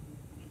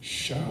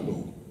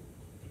 Shallow.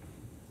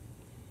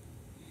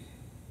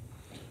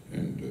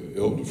 And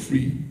Elder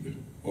Freed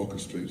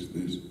orchestrates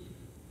this.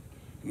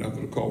 And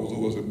after the call was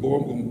over, I said, boy,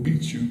 I'm going to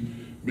beat you,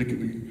 making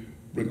me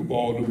bring up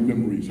all the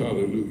memories.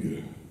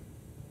 Hallelujah.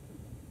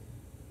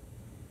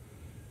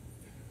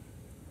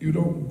 You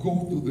don't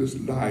go through this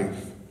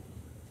life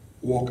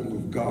walking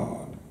with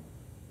God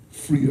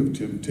free of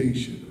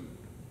temptation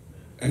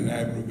and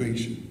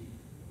aggravation.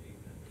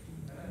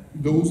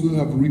 Those who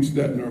have reached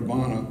that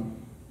nirvana,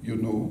 you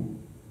know,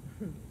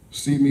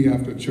 see me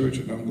after church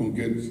and I'm going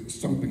to get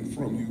something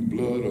from you,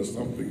 blood or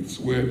something,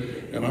 sweat,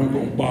 and I'm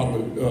going to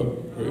bottle it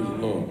up. Praise the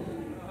Lord.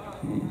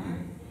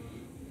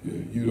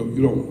 Yeah,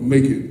 you don't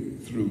make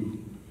it through.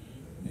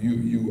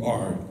 You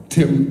are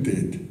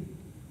tempted.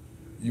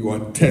 You are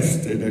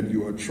tested and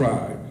you are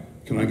tried.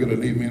 Can I get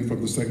an amen from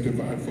the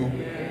sanctified folk?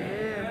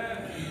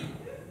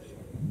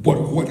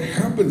 But what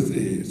happens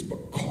is,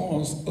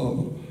 because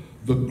of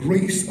the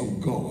grace of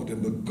God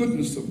and the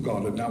goodness of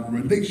God and our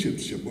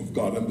relationship with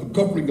God and the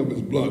covering of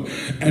his blood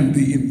and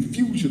the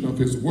infusion of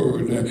his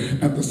word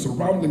and the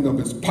surrounding of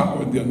his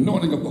power and the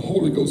anointing of the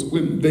Holy Ghost,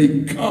 when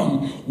they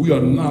come, we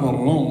are not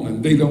alone,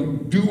 and they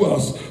don't do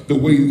us the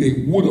way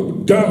they would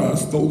have done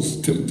us, those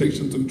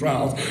temptations and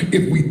trials,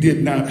 if we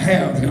did not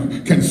have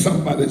him. Can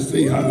somebody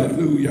say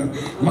hallelujah?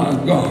 My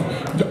God.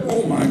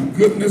 Oh my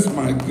goodness,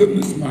 my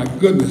goodness, my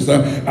goodness.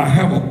 I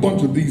have a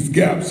bunch of these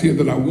gaps here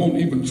that I won't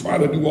even try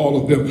to do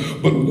all of them.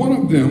 But one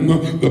of them,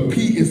 the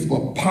P is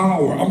for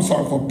power. I'm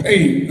sorry, for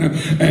pain.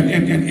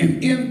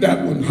 And in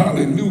that one,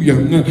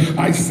 hallelujah,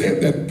 I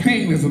said that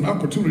pain is an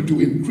opportunity to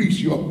increase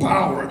your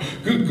power.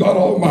 Good God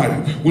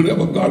Almighty.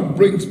 Whenever God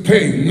brings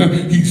pain,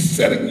 he's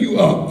setting you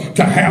up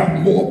to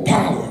have more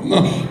power.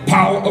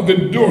 Power of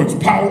endurance,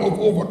 power of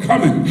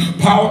overcoming,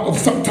 power of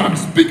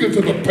sometimes speaking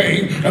to the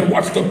pain and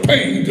watch the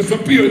pain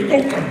disappear and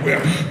go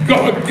somewhere.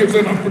 God gives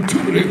an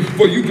opportunity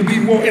for you to be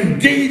more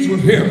engaged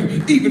with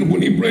him even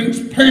when he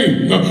brings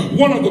pain.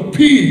 One of the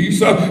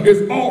P's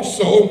is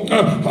also,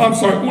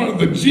 one of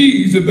the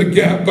G's in the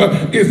gap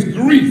is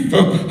grief.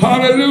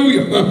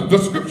 Hallelujah. The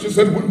scripture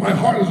said, when my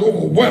heart is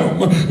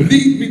overwhelmed,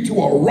 lead me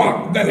to a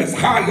rock that is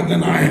higher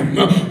than I am.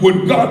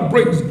 When God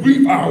brings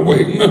grief our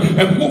way,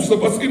 and most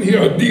of us in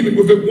here are dealing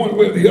with it one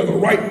way or the other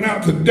right now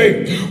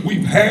today.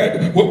 We've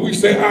had what we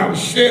say our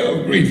share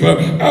of grief.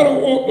 I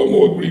don't want no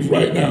more grief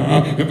right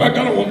now. In fact,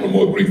 I don't want no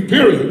more grief,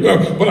 period.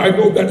 But I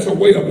know that's a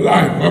way of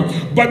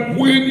life. But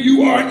when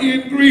you are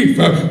in grief,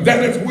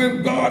 that is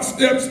when God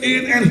steps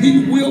in and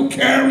he will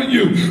carry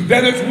you.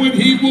 That is when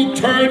he will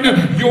turn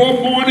your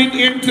mourning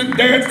into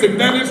dancing.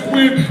 That is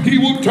when he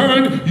will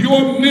turn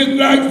your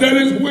midnight. That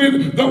is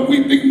when the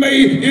weeping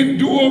may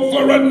endure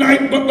for a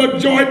night, but the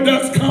joy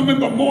does come in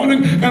the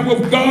morning. And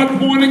with God,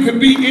 morning can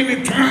be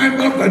any time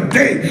of the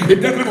day.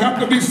 It doesn't have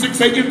to be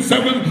 6 a.m.,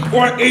 7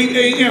 or 8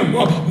 a.m.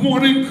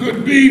 Morning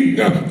could be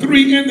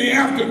 3 in the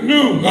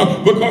afternoon,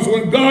 because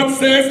when God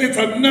says it's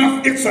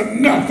enough, it's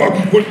enough.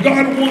 When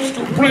God wants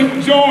to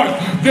bring joy,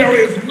 there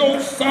is no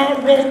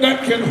sorrow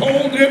that can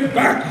hold it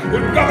back.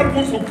 When God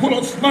wants to put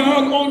a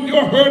smile on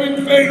your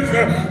hurting face,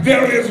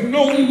 there is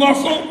no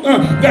muscle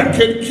that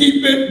can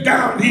keep it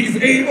down. He's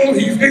able,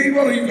 he's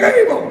able, he's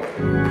able.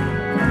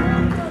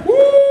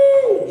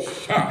 Woo!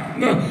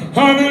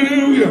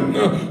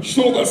 Hallelujah.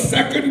 So the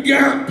second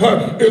gap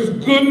is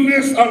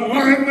goodness,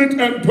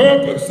 alignment, and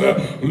purpose.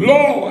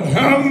 Lord,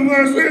 have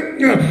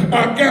mercy.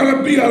 I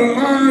gotta be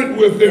aligned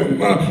with him.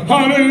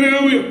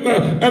 Hallelujah.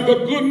 And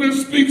the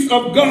goodness speaks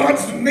of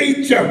God's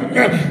nature.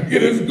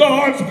 It is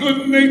God's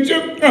good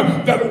nature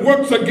that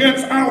works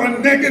against our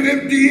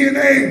negative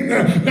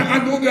DNA. Now,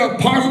 I know there are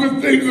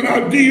positive things in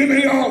our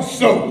DNA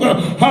also.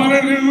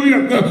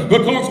 Hallelujah.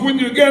 Because when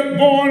you get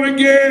born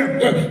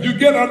again, you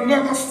get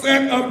another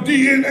set of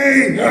DNA.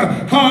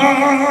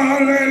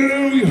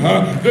 Hallelujah.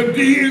 The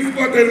D is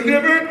for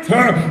delivered.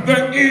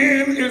 The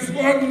N is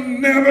for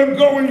never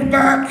going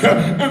back.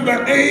 And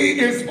the A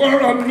is for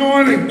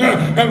anointing.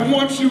 And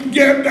once you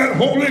get that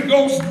Holy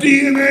Ghost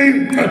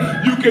DNA,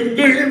 you can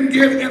then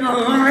get in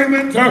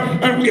alignment.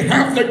 And we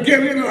have to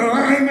get in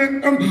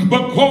alignment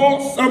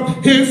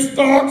because his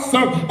thoughts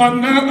are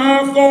not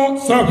our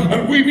thoughts.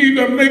 And we need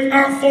to make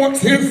our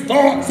thoughts his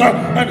thoughts.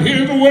 And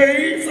his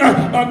ways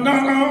are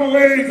not our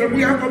ways. And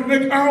we have to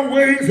make our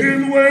ways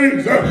his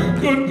ways.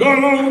 Good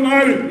God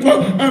Almighty.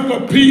 And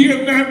the P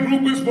in that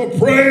group is for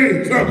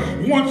praise.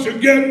 Once you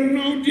get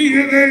new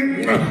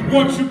DNA,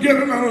 once you get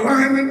in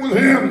alignment with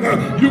him,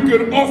 you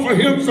can offer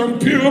him some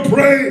pure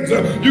praise.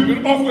 You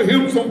can offer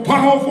him some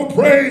powerful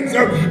praise.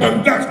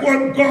 And that's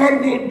what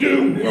God will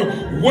do.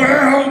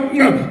 Well,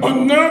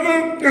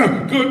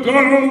 another, good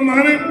God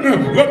Almighty,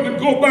 let me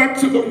go back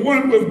to the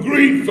one with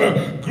grief.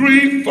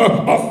 Grief,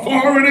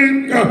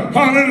 authority,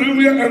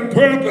 hallelujah, and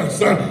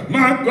purpose.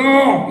 My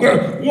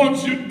God,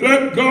 once you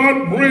let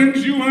God bring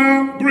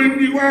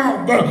you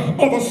out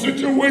of a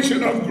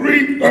situation of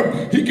grief,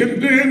 he can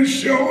then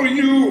show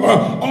you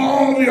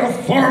all the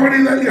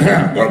authority that you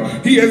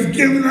have. He has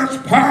given us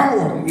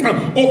power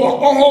over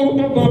all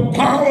of the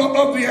power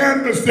of the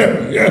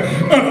adversary.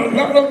 And a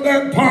lot of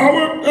that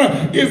power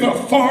is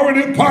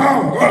authority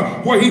power,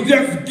 where he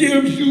just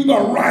gives you the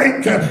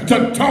right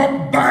to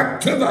talk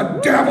back to the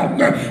devil.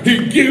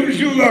 He gives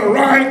you the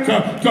right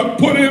to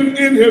put him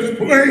in his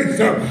place.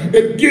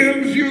 It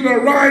gives you the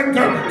right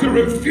to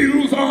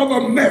refuse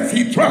all the mess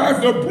he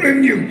tries to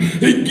bring you.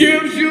 He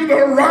gives you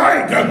the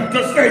right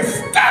to say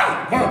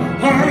stop.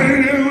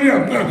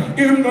 Hallelujah.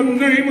 In the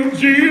name of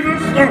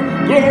Jesus,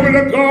 glory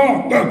to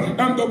God.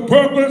 And the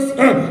purpose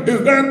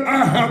is that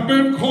I have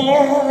been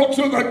called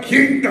to the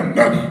kingdom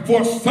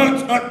for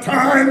such a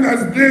time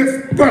as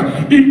this.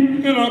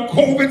 Even in a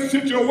COVID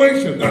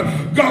situation,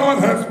 God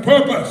has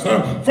purpose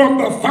from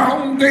the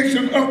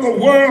foundation of the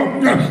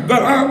world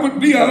that I would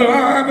be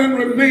alive and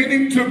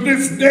remaining to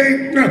this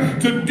day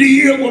to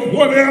deal with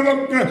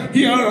whatever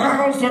he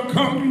allows to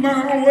come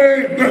my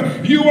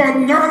way. You are are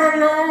not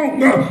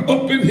alone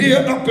up in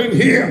here,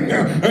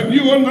 and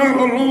you are not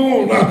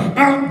alone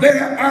out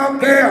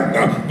there.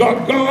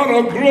 The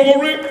God of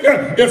glory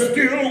is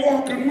still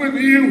walking with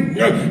you.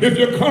 If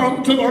you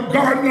come to the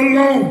garden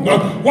alone,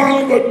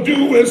 while the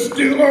dew is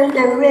still on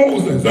the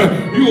roses,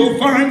 you will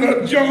find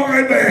a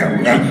joy there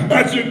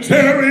as you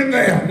tarry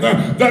there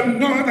that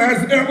none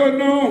has ever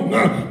known.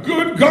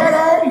 Good God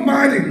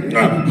Almighty,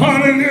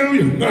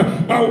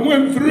 hallelujah. I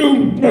went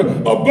through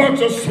a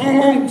bunch of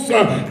songs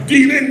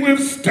dealing with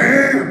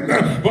stand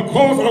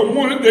because I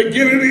wanted to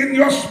get it in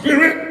your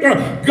spirit.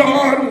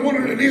 God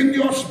wanted it in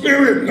your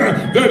spirit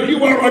that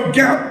you are a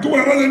gap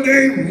dweller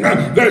today,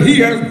 that he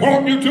has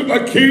brought you to the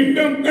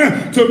kingdom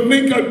to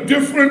make a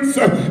difference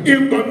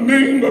in the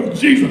name of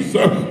Jesus.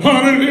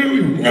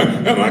 Hallelujah.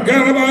 And I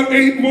got about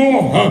 8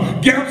 more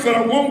gaps that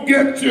I won't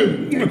get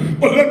to.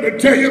 But let me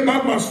tell you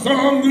about my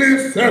song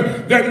list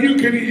that you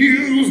can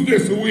use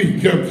this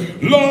week.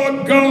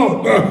 Lord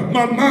God,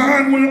 my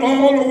mind went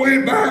all the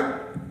way back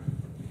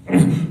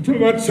to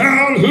my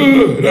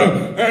childhood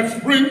at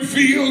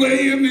Springfield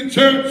A&M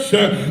Church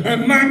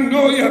and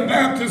Magnolia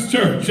Baptist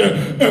Church.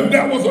 And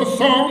that was a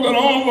song that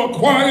all the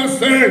choir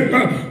sang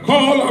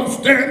called I'm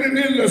Standing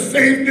in the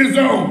Safety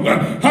Zone.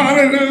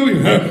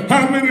 Hallelujah.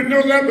 How many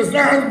know that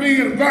besides me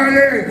and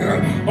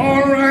Diane?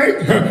 All right.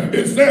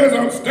 It says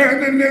I'm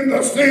standing in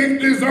the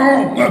safety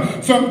zone.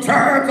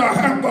 Sometimes I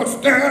have to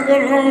stand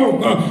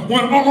alone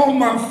when all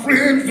my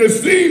friends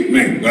deceive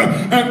me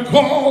and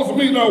cause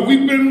me to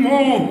weep and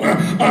mourn.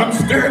 I'm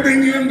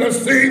standing in the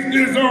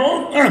safety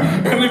zone,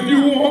 and if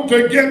you want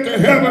to get to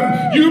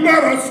heaven, you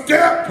better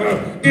step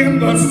in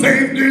the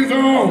safety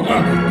zone.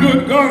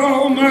 Good God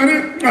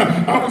Almighty,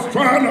 I was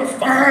trying to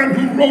find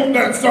who wrote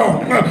that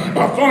song.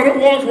 I thought it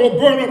was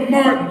Roberta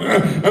Martin,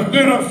 and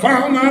then I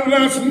found out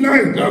last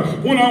night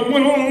when I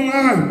went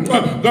online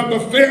that the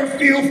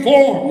Fairfield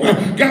Four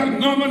got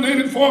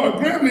nominated for a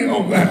Grammy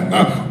on that.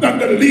 That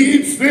the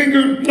lead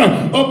singer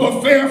of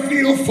the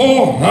Fairfield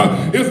Four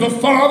is the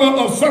father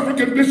of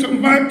Suffragan Bishop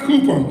Mike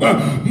Cooper,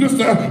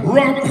 Mr.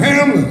 Robert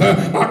Hamlin.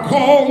 I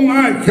called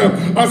Mike.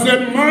 I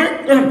said,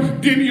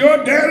 Mike, did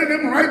your daddy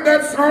them write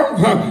that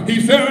song?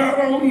 He said,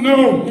 I don't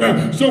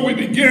know. So we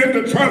began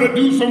to try to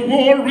do some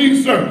more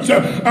research.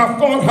 I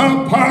thought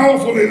how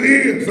powerful it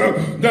is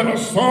that a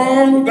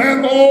song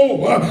that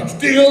old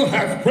still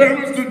has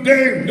prevalence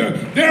today.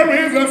 There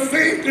is a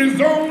safety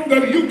zone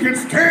that you can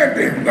stand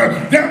in.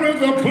 There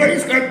is a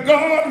place that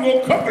God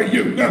will cover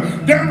you.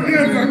 There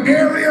is an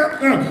area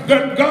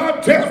that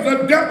God tells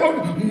the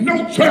devil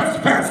no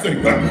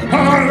trespassing.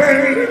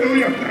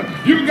 Hallelujah.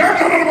 You got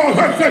to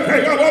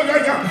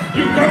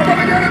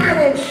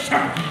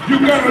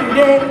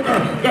know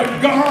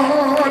that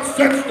God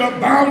sets the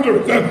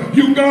boundaries.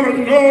 You got to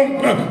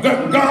know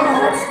that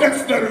God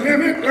sets the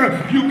limit.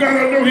 You got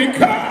to know he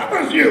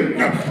covers you,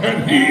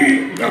 and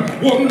he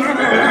will not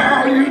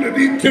allow you to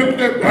be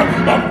tempted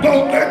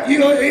above that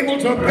you're able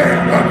to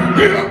bear.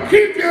 He'll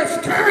keep you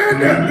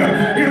standing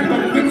in the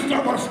midst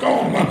of a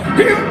storm.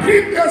 He'll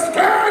keep you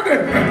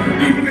standing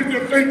even if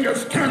you think you're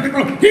standing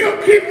wrong. He'll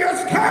keep you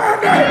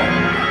standing.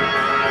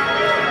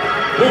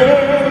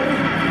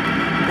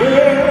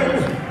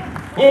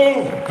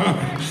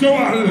 So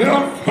I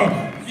left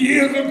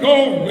years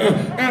ago,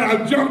 and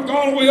I jumped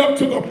all the way up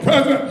to the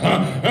present,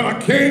 and I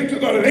came to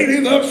the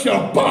Ladies of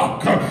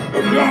Shabbat.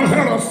 And y'all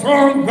had a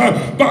song by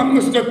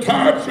Mr.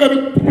 Ty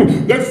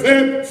Tribbett that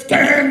said,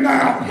 stand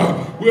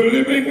out. We're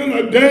living in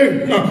a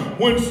day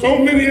when so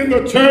many in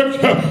the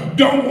church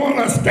don't want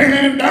to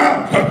stand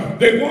out.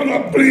 They want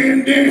to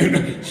blend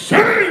in.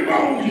 Shame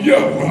on you.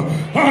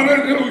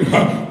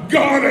 Hallelujah.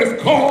 God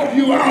has called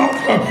you out.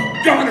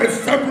 God has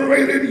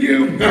separated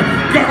you.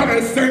 God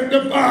has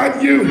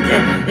sanctified you.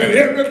 And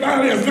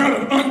everybody is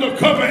not an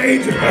undercover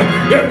agent.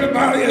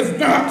 Everybody is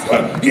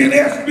not in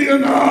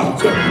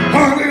espionage.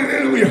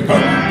 Hallelujah.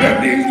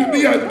 There needs to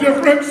be a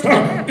difference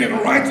in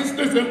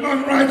righteousness and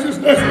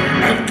unrighteousness,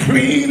 and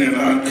clean and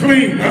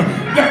unclean.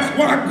 That's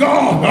why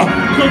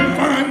God couldn't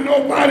find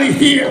nobody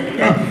here.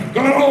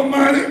 God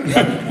Almighty,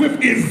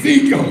 with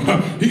Ezekiel,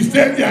 he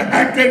said, you're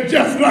acting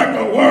just like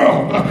the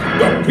world.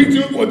 The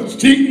preacher was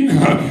cheating.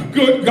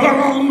 Good God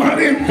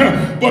Almighty,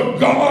 but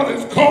God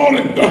is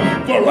calling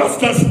for us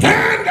to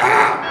stand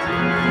up.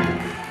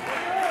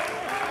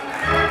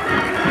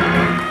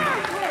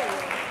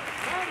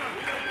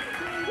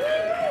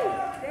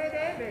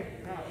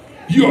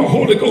 You're a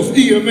Holy Ghost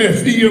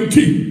EMS,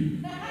 EMT.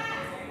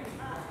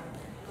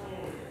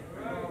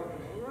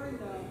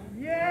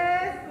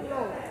 Yes,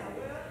 Lord.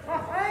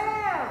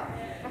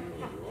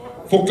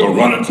 Folks are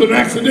running to an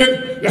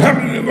accident. They're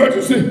having an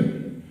emergency.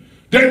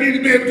 They need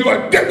to be able to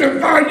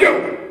identify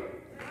you.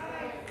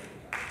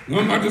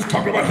 I'm not just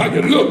talking about how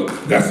you look.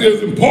 That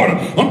is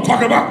important. I'm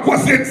talking about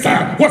what's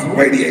inside, what's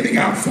radiating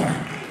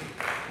outside.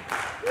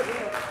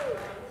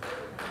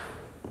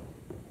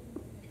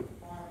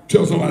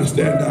 Tell somebody to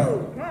stand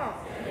down.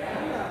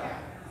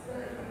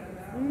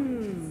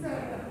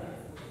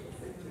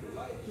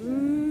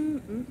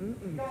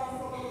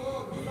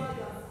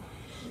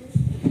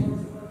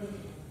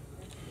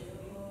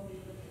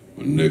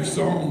 Next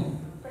song,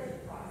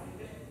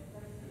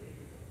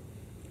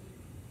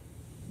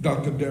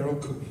 Dr. Darrell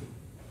Cook.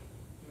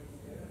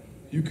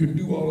 You can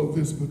do all of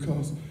this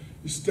because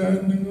you're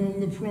standing on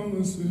the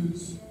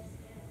promises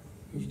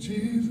of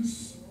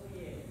Jesus.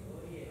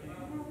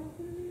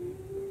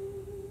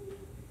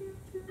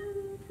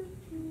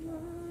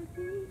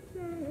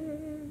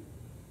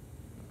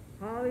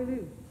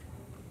 Hallelujah.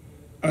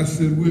 I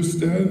said, we're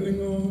standing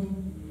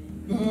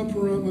on the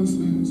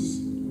promises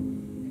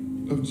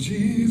of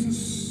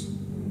Jesus.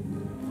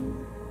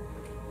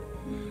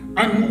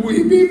 And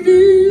we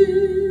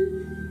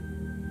believe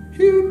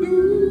he'll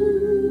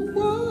do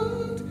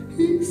what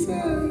he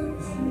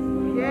says.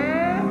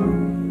 Yeah.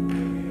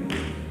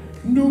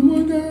 No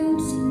more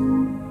doubts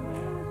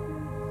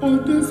or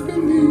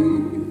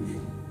disbelief,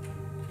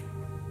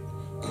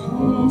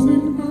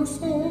 causing our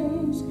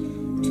souls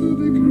to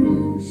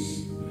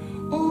decrease.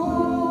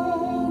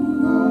 Oh,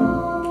 no.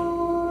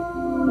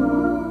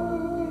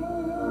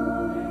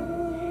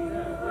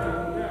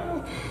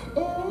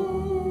 Oh.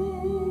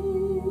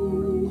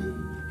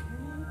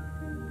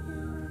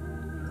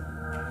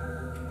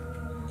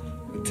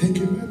 Take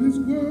him at his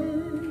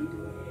word.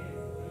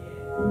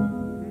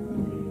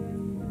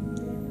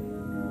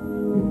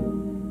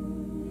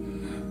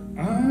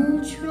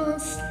 I'll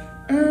trust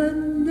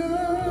and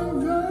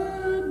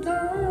never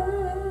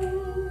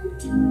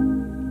doubt.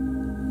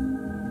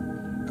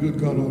 Good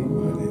God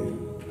Almighty.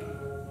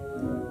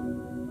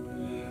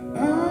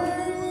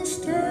 I'll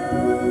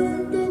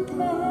stand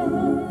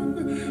upon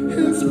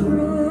his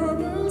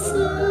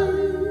promises.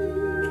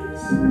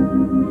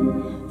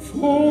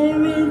 For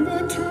in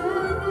the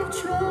time of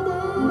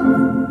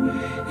trouble,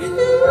 he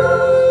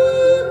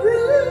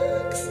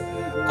brings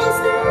us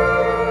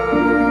out.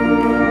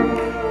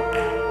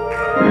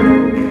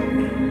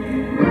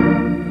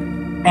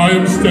 I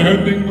am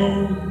standing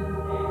on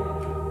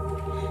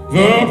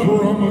the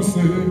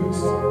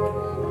promises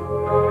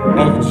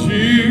of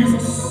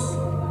Jesus,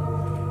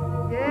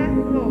 Yes,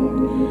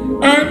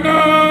 Lord. and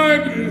I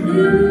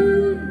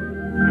believe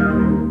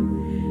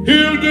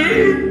he'll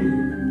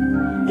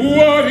do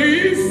what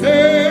he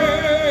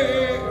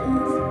says.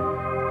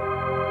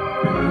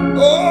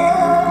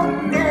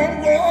 Oh, no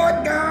more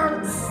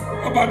doubts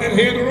about that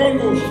head on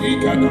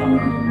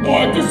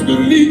or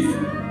disbelief,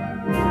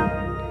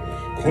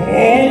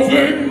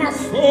 causing my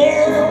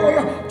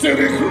soul to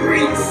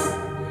decrease.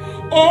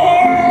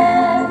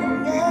 Oh,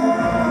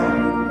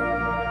 Lord.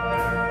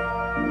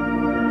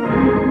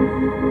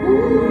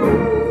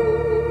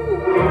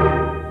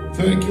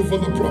 Thank you for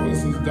the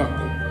promises, Dr.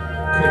 Cole.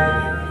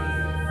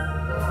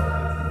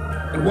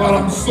 And while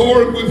I'm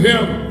soaring with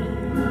him,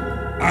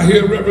 I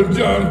hear Reverend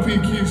John P.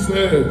 Keefe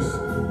says,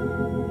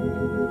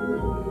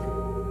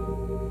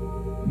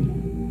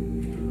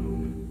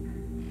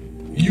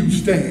 you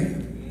stand.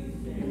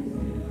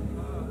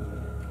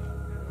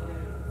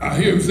 I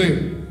hear him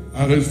say,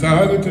 I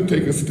decided to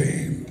take a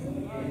stand.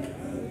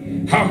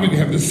 How many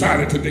have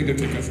decided today to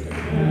take a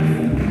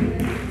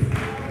stand?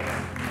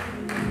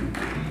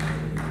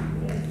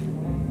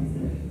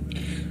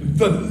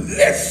 The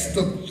list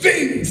of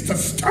things to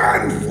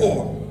stand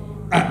for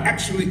are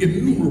actually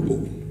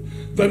innumerable.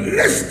 The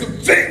list of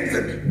things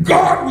that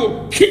God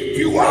will keep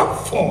you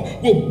up for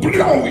will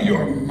blow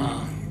your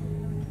mind.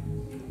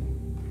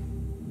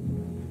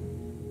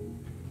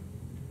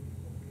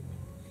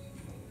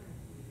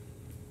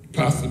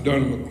 Pastor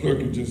Donald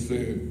McClurkin just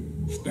said,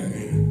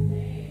 stand.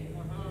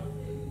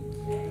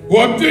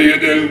 What do you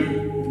do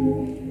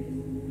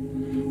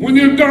when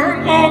you've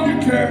done all you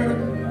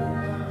can?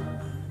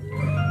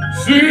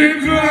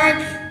 Seems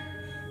like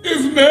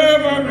it's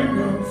never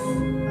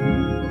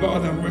enough.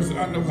 Lord have mercy,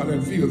 I know how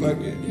that feels like.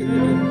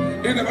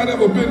 Anybody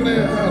ever been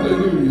there?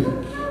 Hallelujah.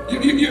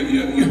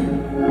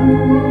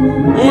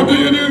 What do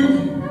you do?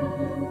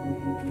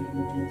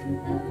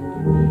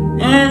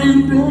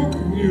 I'm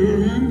broken,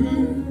 you're in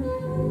there.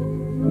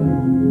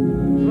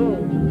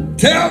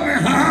 Tell me,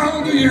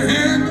 how do you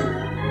handle?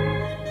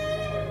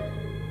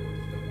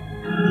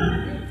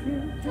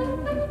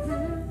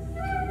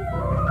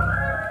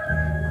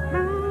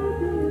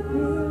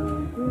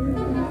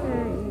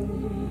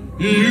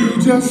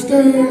 You just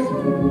stand.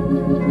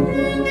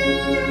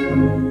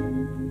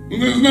 When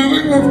there's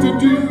nothing left to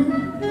do,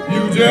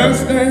 you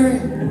just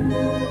stand.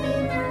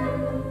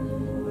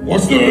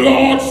 Watch the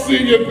Lord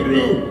see you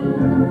through.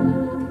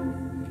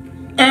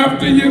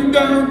 After you've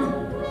done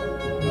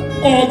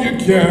all you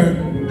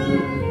can.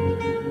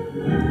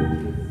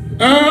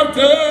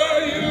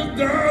 After you've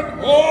done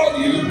all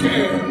you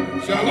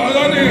can.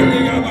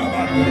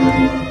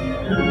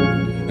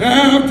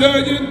 After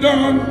you've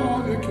done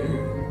all you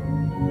can.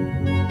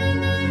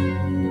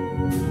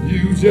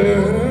 You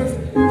just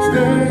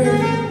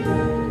stay.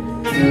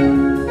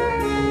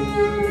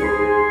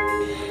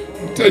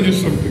 I'll tell you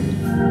something.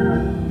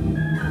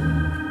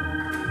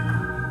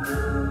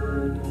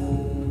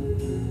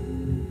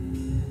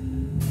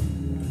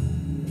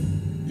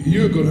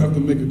 You're going to have to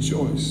make a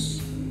choice.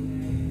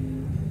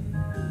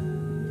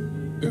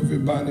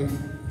 Everybody.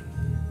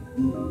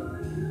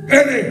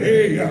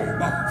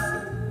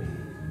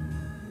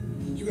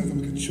 You have to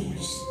make a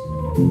choice.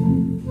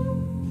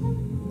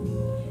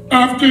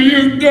 After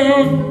you're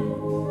done,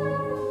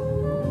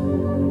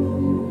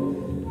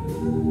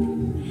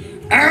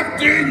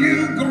 after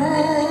you've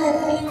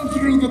gone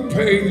through the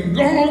pain,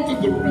 gone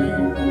through the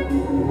rain,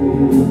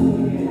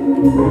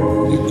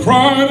 you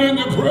cried and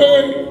you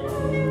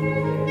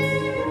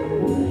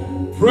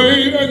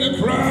prayed and you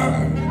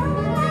cried,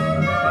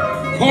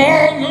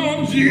 called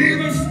on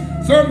Jesus.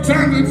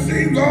 Sometimes it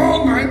seems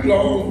all night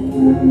long.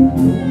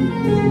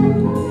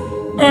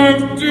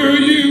 After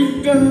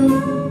you've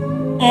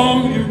done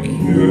all you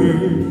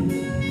can,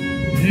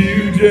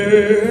 you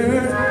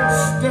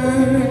just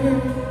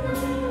stand.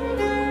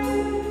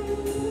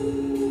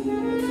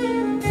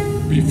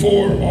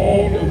 Before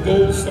all of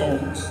those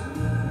songs,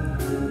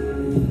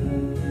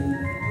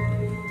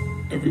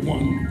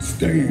 everyone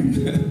stand.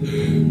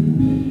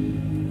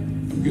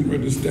 I'm getting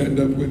ready to stand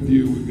up with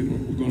you.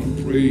 We're going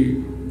to pray.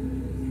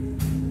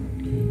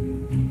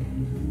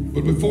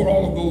 But before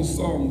all of those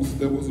songs,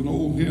 there was an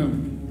old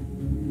hymn.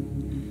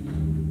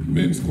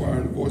 Men's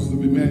choir, the Voices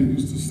of Emmanuel,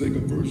 used to sing a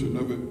version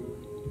of it.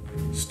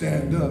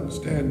 Stand up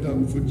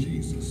for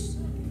Jesus.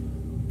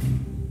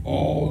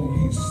 All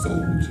ye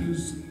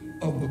soldiers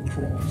of the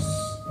cross.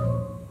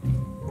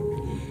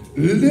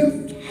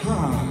 Lift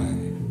high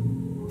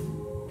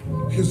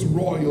his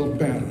royal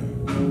banner.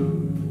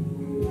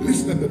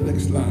 Listen to the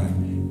next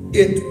line.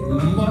 It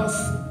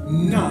must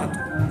not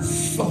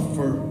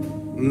suffer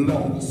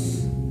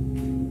loss.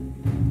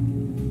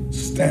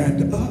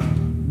 Stand up.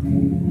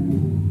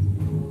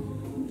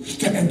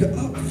 Stand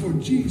up for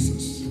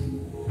Jesus.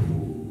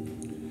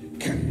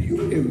 Can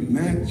you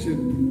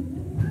imagine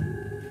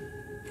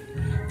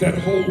that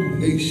whole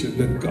nation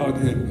that God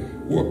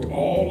had worked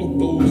all of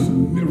those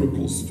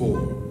miracles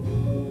for?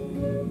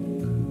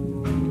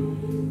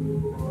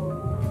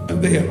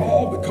 And they had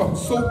all become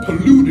so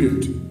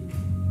polluted,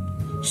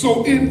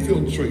 so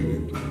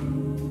infiltrated,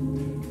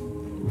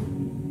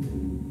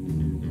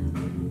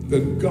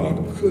 that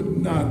God could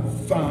not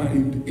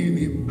find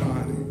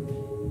anybody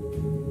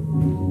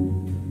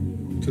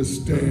to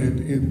stand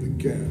in the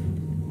gap.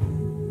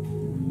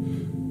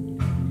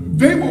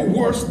 They were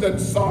worse than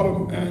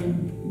Sodom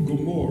and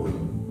Gomorrah,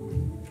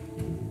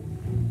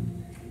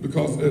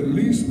 because at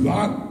least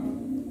Lot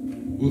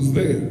was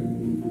there.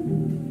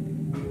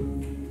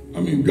 I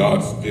mean,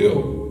 God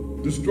still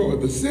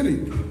destroyed the city.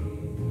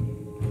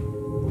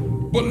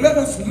 But let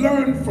us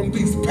learn from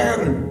these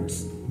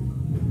patterns.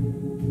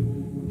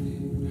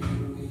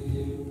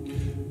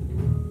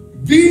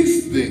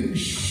 These things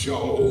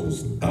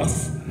shows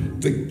us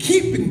the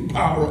keeping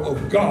power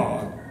of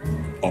God,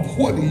 of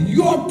what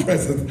your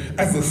presence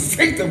as a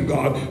saint of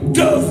God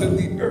does in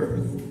the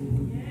earth.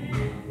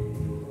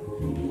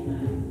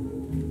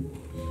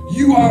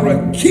 You are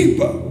a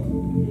keeper.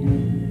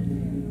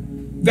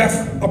 That's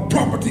a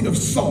property of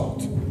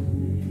salt.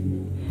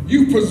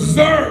 You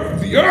preserve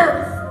the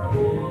earth.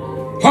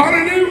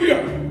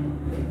 Hallelujah.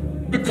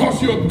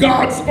 Because you're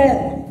God's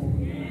own.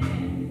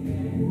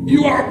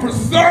 You are a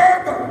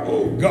preserver,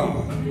 oh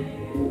God.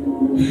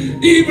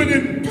 Even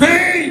in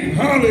pain,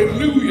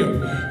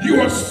 hallelujah, you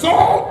are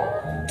salt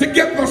to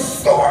get the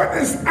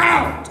soreness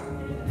out.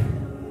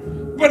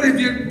 But if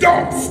you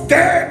don't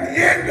stand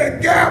in the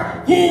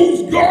gap,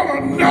 who's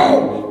gonna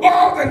know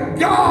all that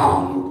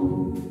God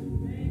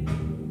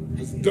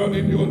has done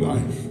in your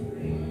life?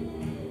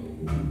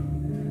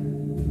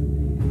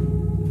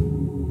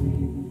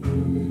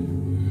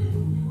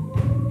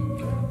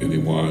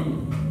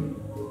 Anyone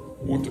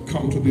want to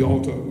come to the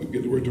altar? We're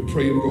getting ready to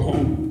pray and go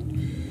home.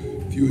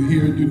 If you're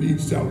here and you need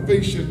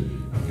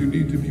salvation, if you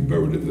need to be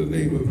buried in the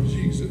name of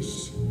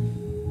Jesus,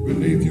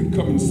 Renee, if you'd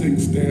come and sing,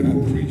 stand, I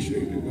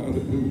appreciate it.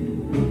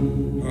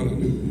 Hallelujah.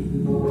 Hallelujah.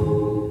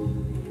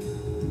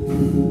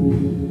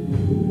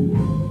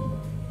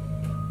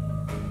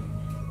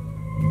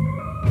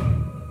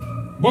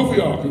 Both of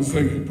y'all can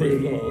sing and praise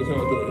the Lord. What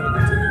y'all doing?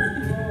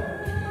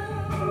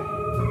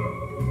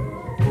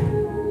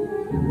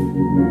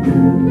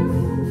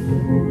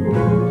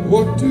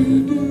 What do you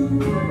do?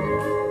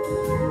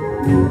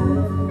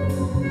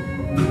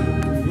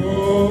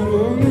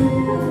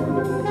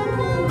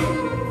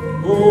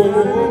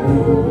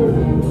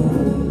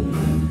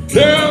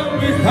 Tell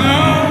me,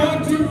 how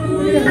do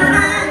you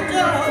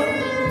handle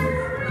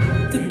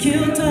the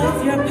guilt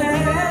of your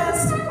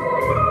past?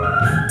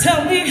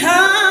 Tell me,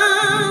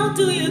 how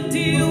do you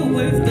deal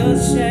with the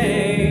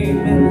shame?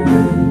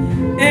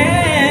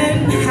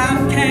 And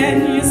how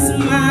can you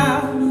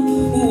smile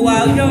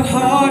while your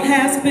heart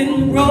has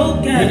been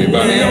broken?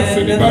 Anybody else?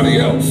 Anybody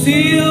else?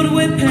 Filled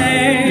with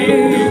pain.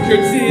 You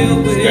can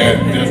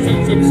stand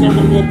distance and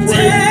someone will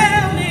pray.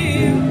 Tell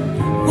me,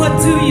 what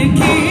do you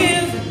give?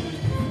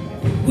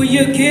 When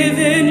you're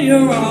giving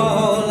your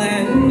all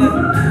and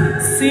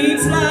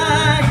seems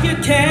like you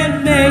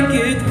can't make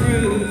it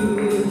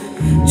through.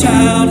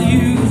 Child,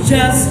 you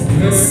just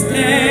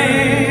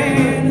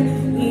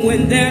stand.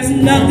 When there's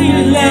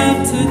nothing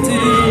left to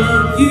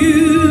do,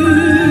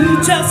 you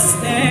just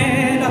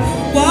stand.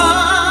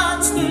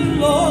 Watch the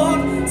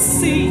Lord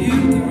see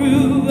you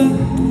through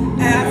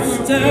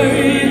after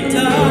you're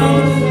done.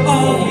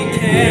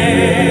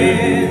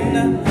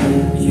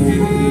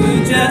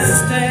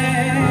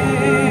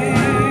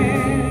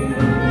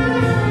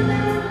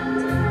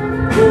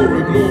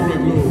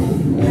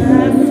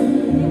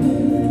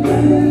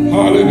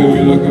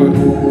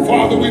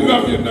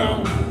 you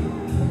now.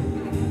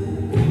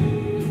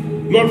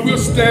 Lord, we're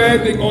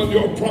standing on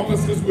your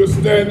promises. We're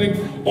standing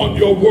on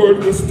your word.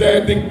 We're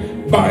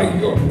standing by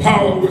your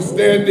power. We're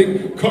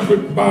standing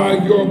covered by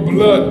your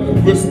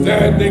blood. We're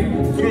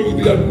standing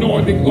through the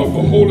anointing of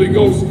the Holy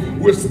Ghost.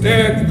 We're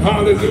standing,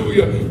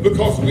 hallelujah,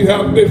 because we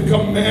have been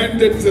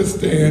commanded to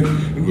stand.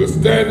 And we're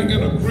standing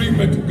in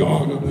agreement,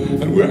 God.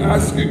 And we're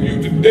asking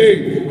you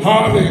today,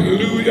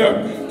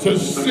 hallelujah, to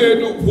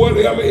send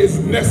whatever is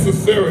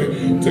necessary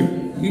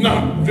to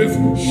knock this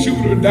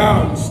shooter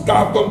down,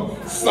 stop him,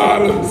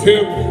 silence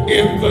him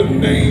in the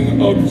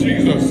name of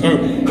Jesus.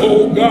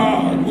 Oh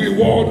God, we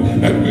want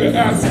and we're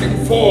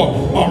asking for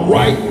a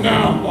right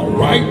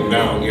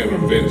now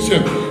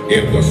intervention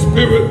in the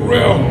spirit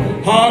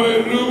realm.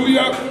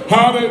 Hallelujah,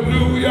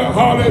 hallelujah,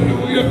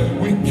 hallelujah.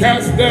 We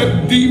cast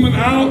that demon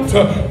out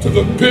to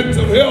the pits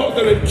of hell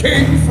that it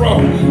came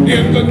from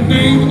in the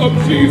name of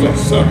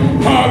Jesus.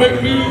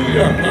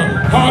 Hallelujah,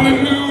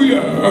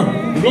 hallelujah.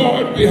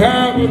 Lord, we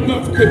have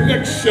enough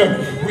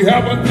connection. We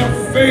have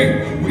enough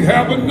faith. We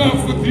have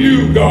enough with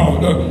you,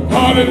 God.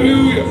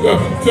 Hallelujah.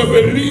 To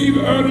believe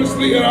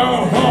earnestly in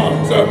our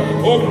hearts,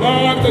 oh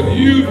God, that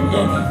you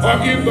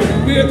are in the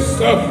midst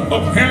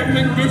of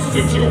handling this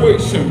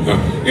situation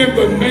in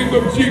the name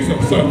of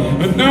Jesus.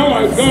 And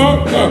now,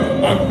 God,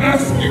 I'm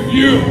asking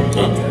you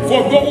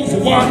for those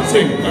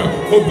watching,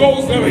 for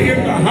those that are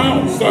in the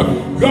house,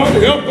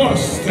 God, help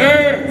us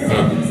stand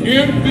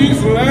in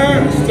these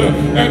last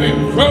and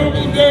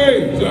incredible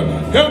days.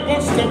 Help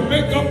us to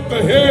make up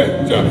the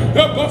hedge.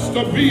 Help us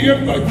to be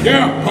in the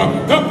gap.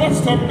 Help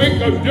us to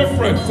make a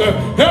difference.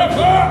 Help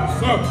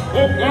us,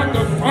 oh God,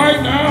 to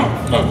find out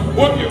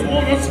what you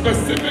want us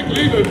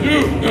specifically to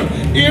do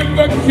in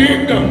the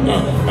kingdom.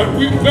 And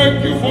we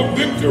thank you for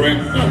victory.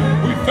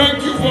 We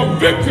thank you for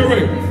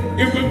victory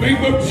in the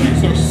name of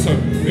Jesus.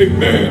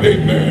 Amen,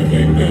 amen,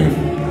 amen.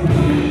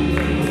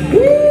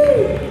 Woo!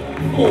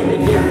 Oh,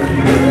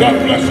 God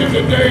bless you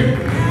today.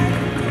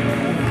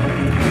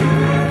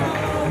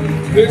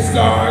 This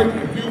side,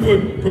 if you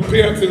would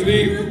prepare to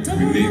leave,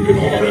 we leave in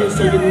order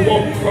so that we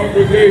won't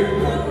congregate.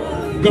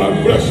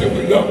 God bless you.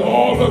 We love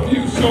all of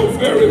you so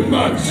very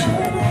much.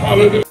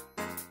 Hallelujah.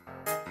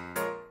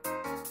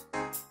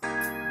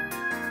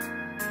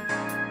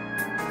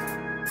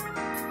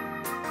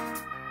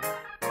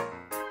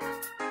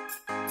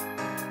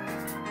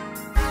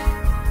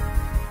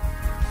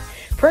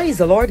 Praise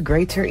the Lord,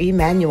 Greater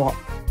Emmanuel.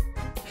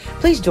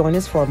 Please join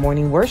us for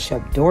morning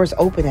worship. Doors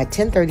open at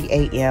 10:30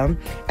 a.m.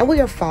 and we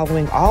are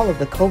following all of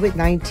the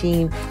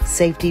COVID-19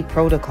 safety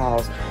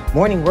protocols.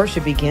 Morning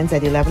worship begins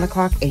at 11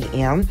 o'clock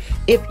a.m.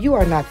 If you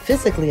are not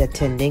physically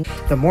attending,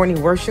 the morning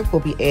worship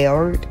will be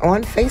aired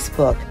on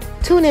Facebook.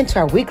 Tune into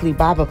our weekly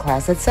Bible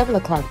class at 7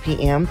 o'clock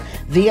p.m.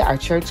 via our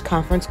church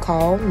conference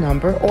call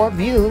number or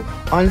view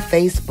on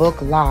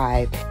Facebook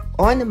Live.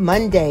 On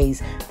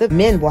Mondays, the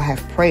men will have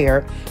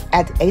prayer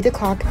at 8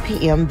 o'clock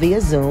p.m. via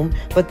Zoom,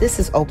 but this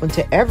is open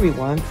to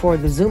everyone. For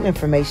the Zoom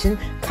information,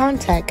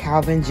 contact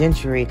Calvin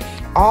Gentry.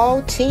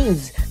 All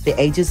teens, the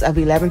ages of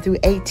 11 through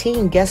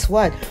 18, guess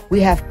what? We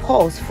have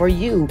Pulse for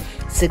you,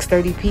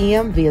 6:30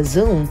 p.m. via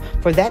Zoom.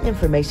 For that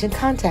information,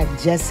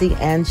 contact Jesse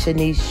and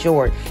Shanice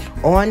Short.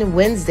 On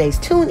Wednesdays,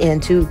 tune in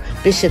to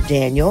Bishop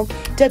Daniel,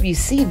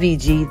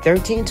 WCVG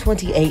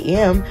 1320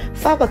 a.m.,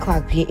 5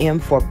 o'clock p.m.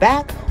 for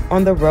Back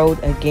on the Road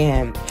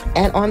Again.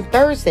 And on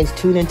Thursdays,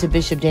 tune into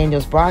Bishop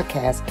Daniel's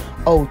broadcast,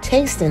 Oh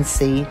Taste and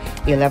See,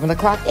 11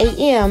 o'clock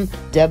a.m.,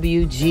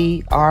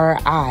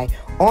 WGRI.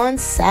 On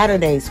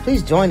Saturdays,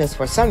 please join us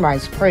for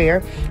sunrise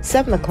prayer,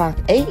 7 o'clock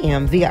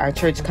a.m. via our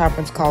church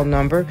conference call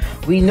number.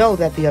 We know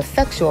that the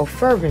effectual,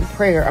 fervent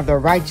prayer of the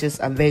righteous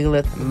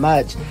availeth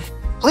much.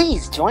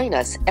 Please join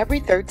us every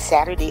third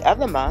Saturday of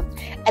the month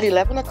at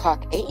 11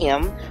 o'clock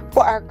a.m.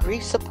 for our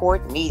grief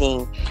support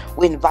meeting.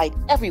 We invite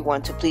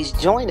everyone to please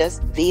join us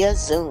via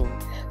Zoom.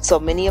 So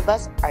many of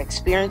us are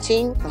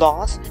experiencing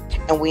loss,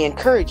 and we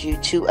encourage you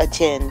to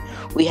attend.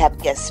 We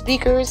have guest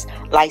speakers,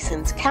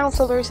 licensed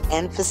counselors,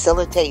 and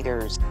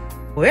facilitators.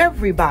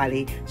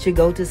 Everybody should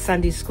go to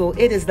Sunday school.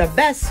 It is the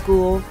best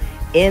school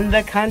in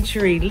the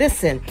country.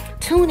 Listen,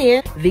 tune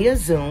in via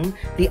Zoom.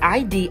 The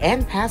ID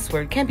and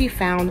password can be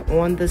found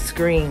on the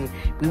screen.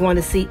 We want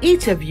to see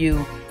each of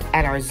you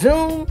at our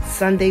Zoom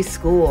Sunday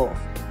school.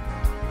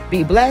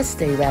 Be blessed,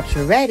 stay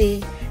rapture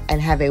ready,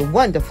 and have a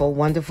wonderful,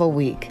 wonderful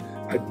week.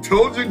 I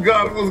told you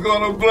God was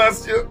going to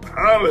bless you.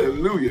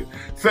 Hallelujah.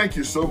 Thank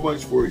you so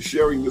much for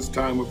sharing this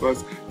time with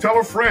us. Tell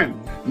a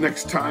friend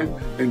next time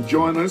and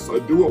join us or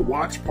do a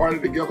watch party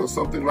together,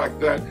 something like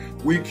that.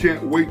 We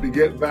can't wait to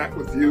get back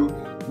with you.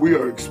 We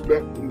are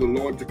expecting the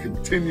Lord to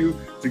continue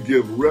to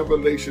give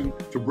revelation,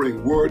 to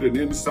bring word and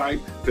insight,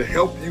 to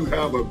help you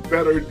have a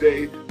better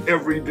day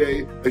every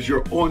day as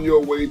you're on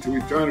your way to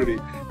eternity.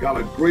 Got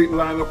a great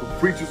lineup of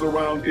preachers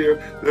around here.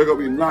 They're going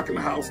to be knocking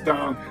the house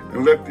down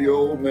and let the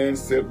old man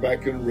sit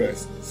back and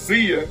rest.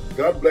 See ya.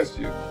 God bless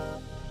you.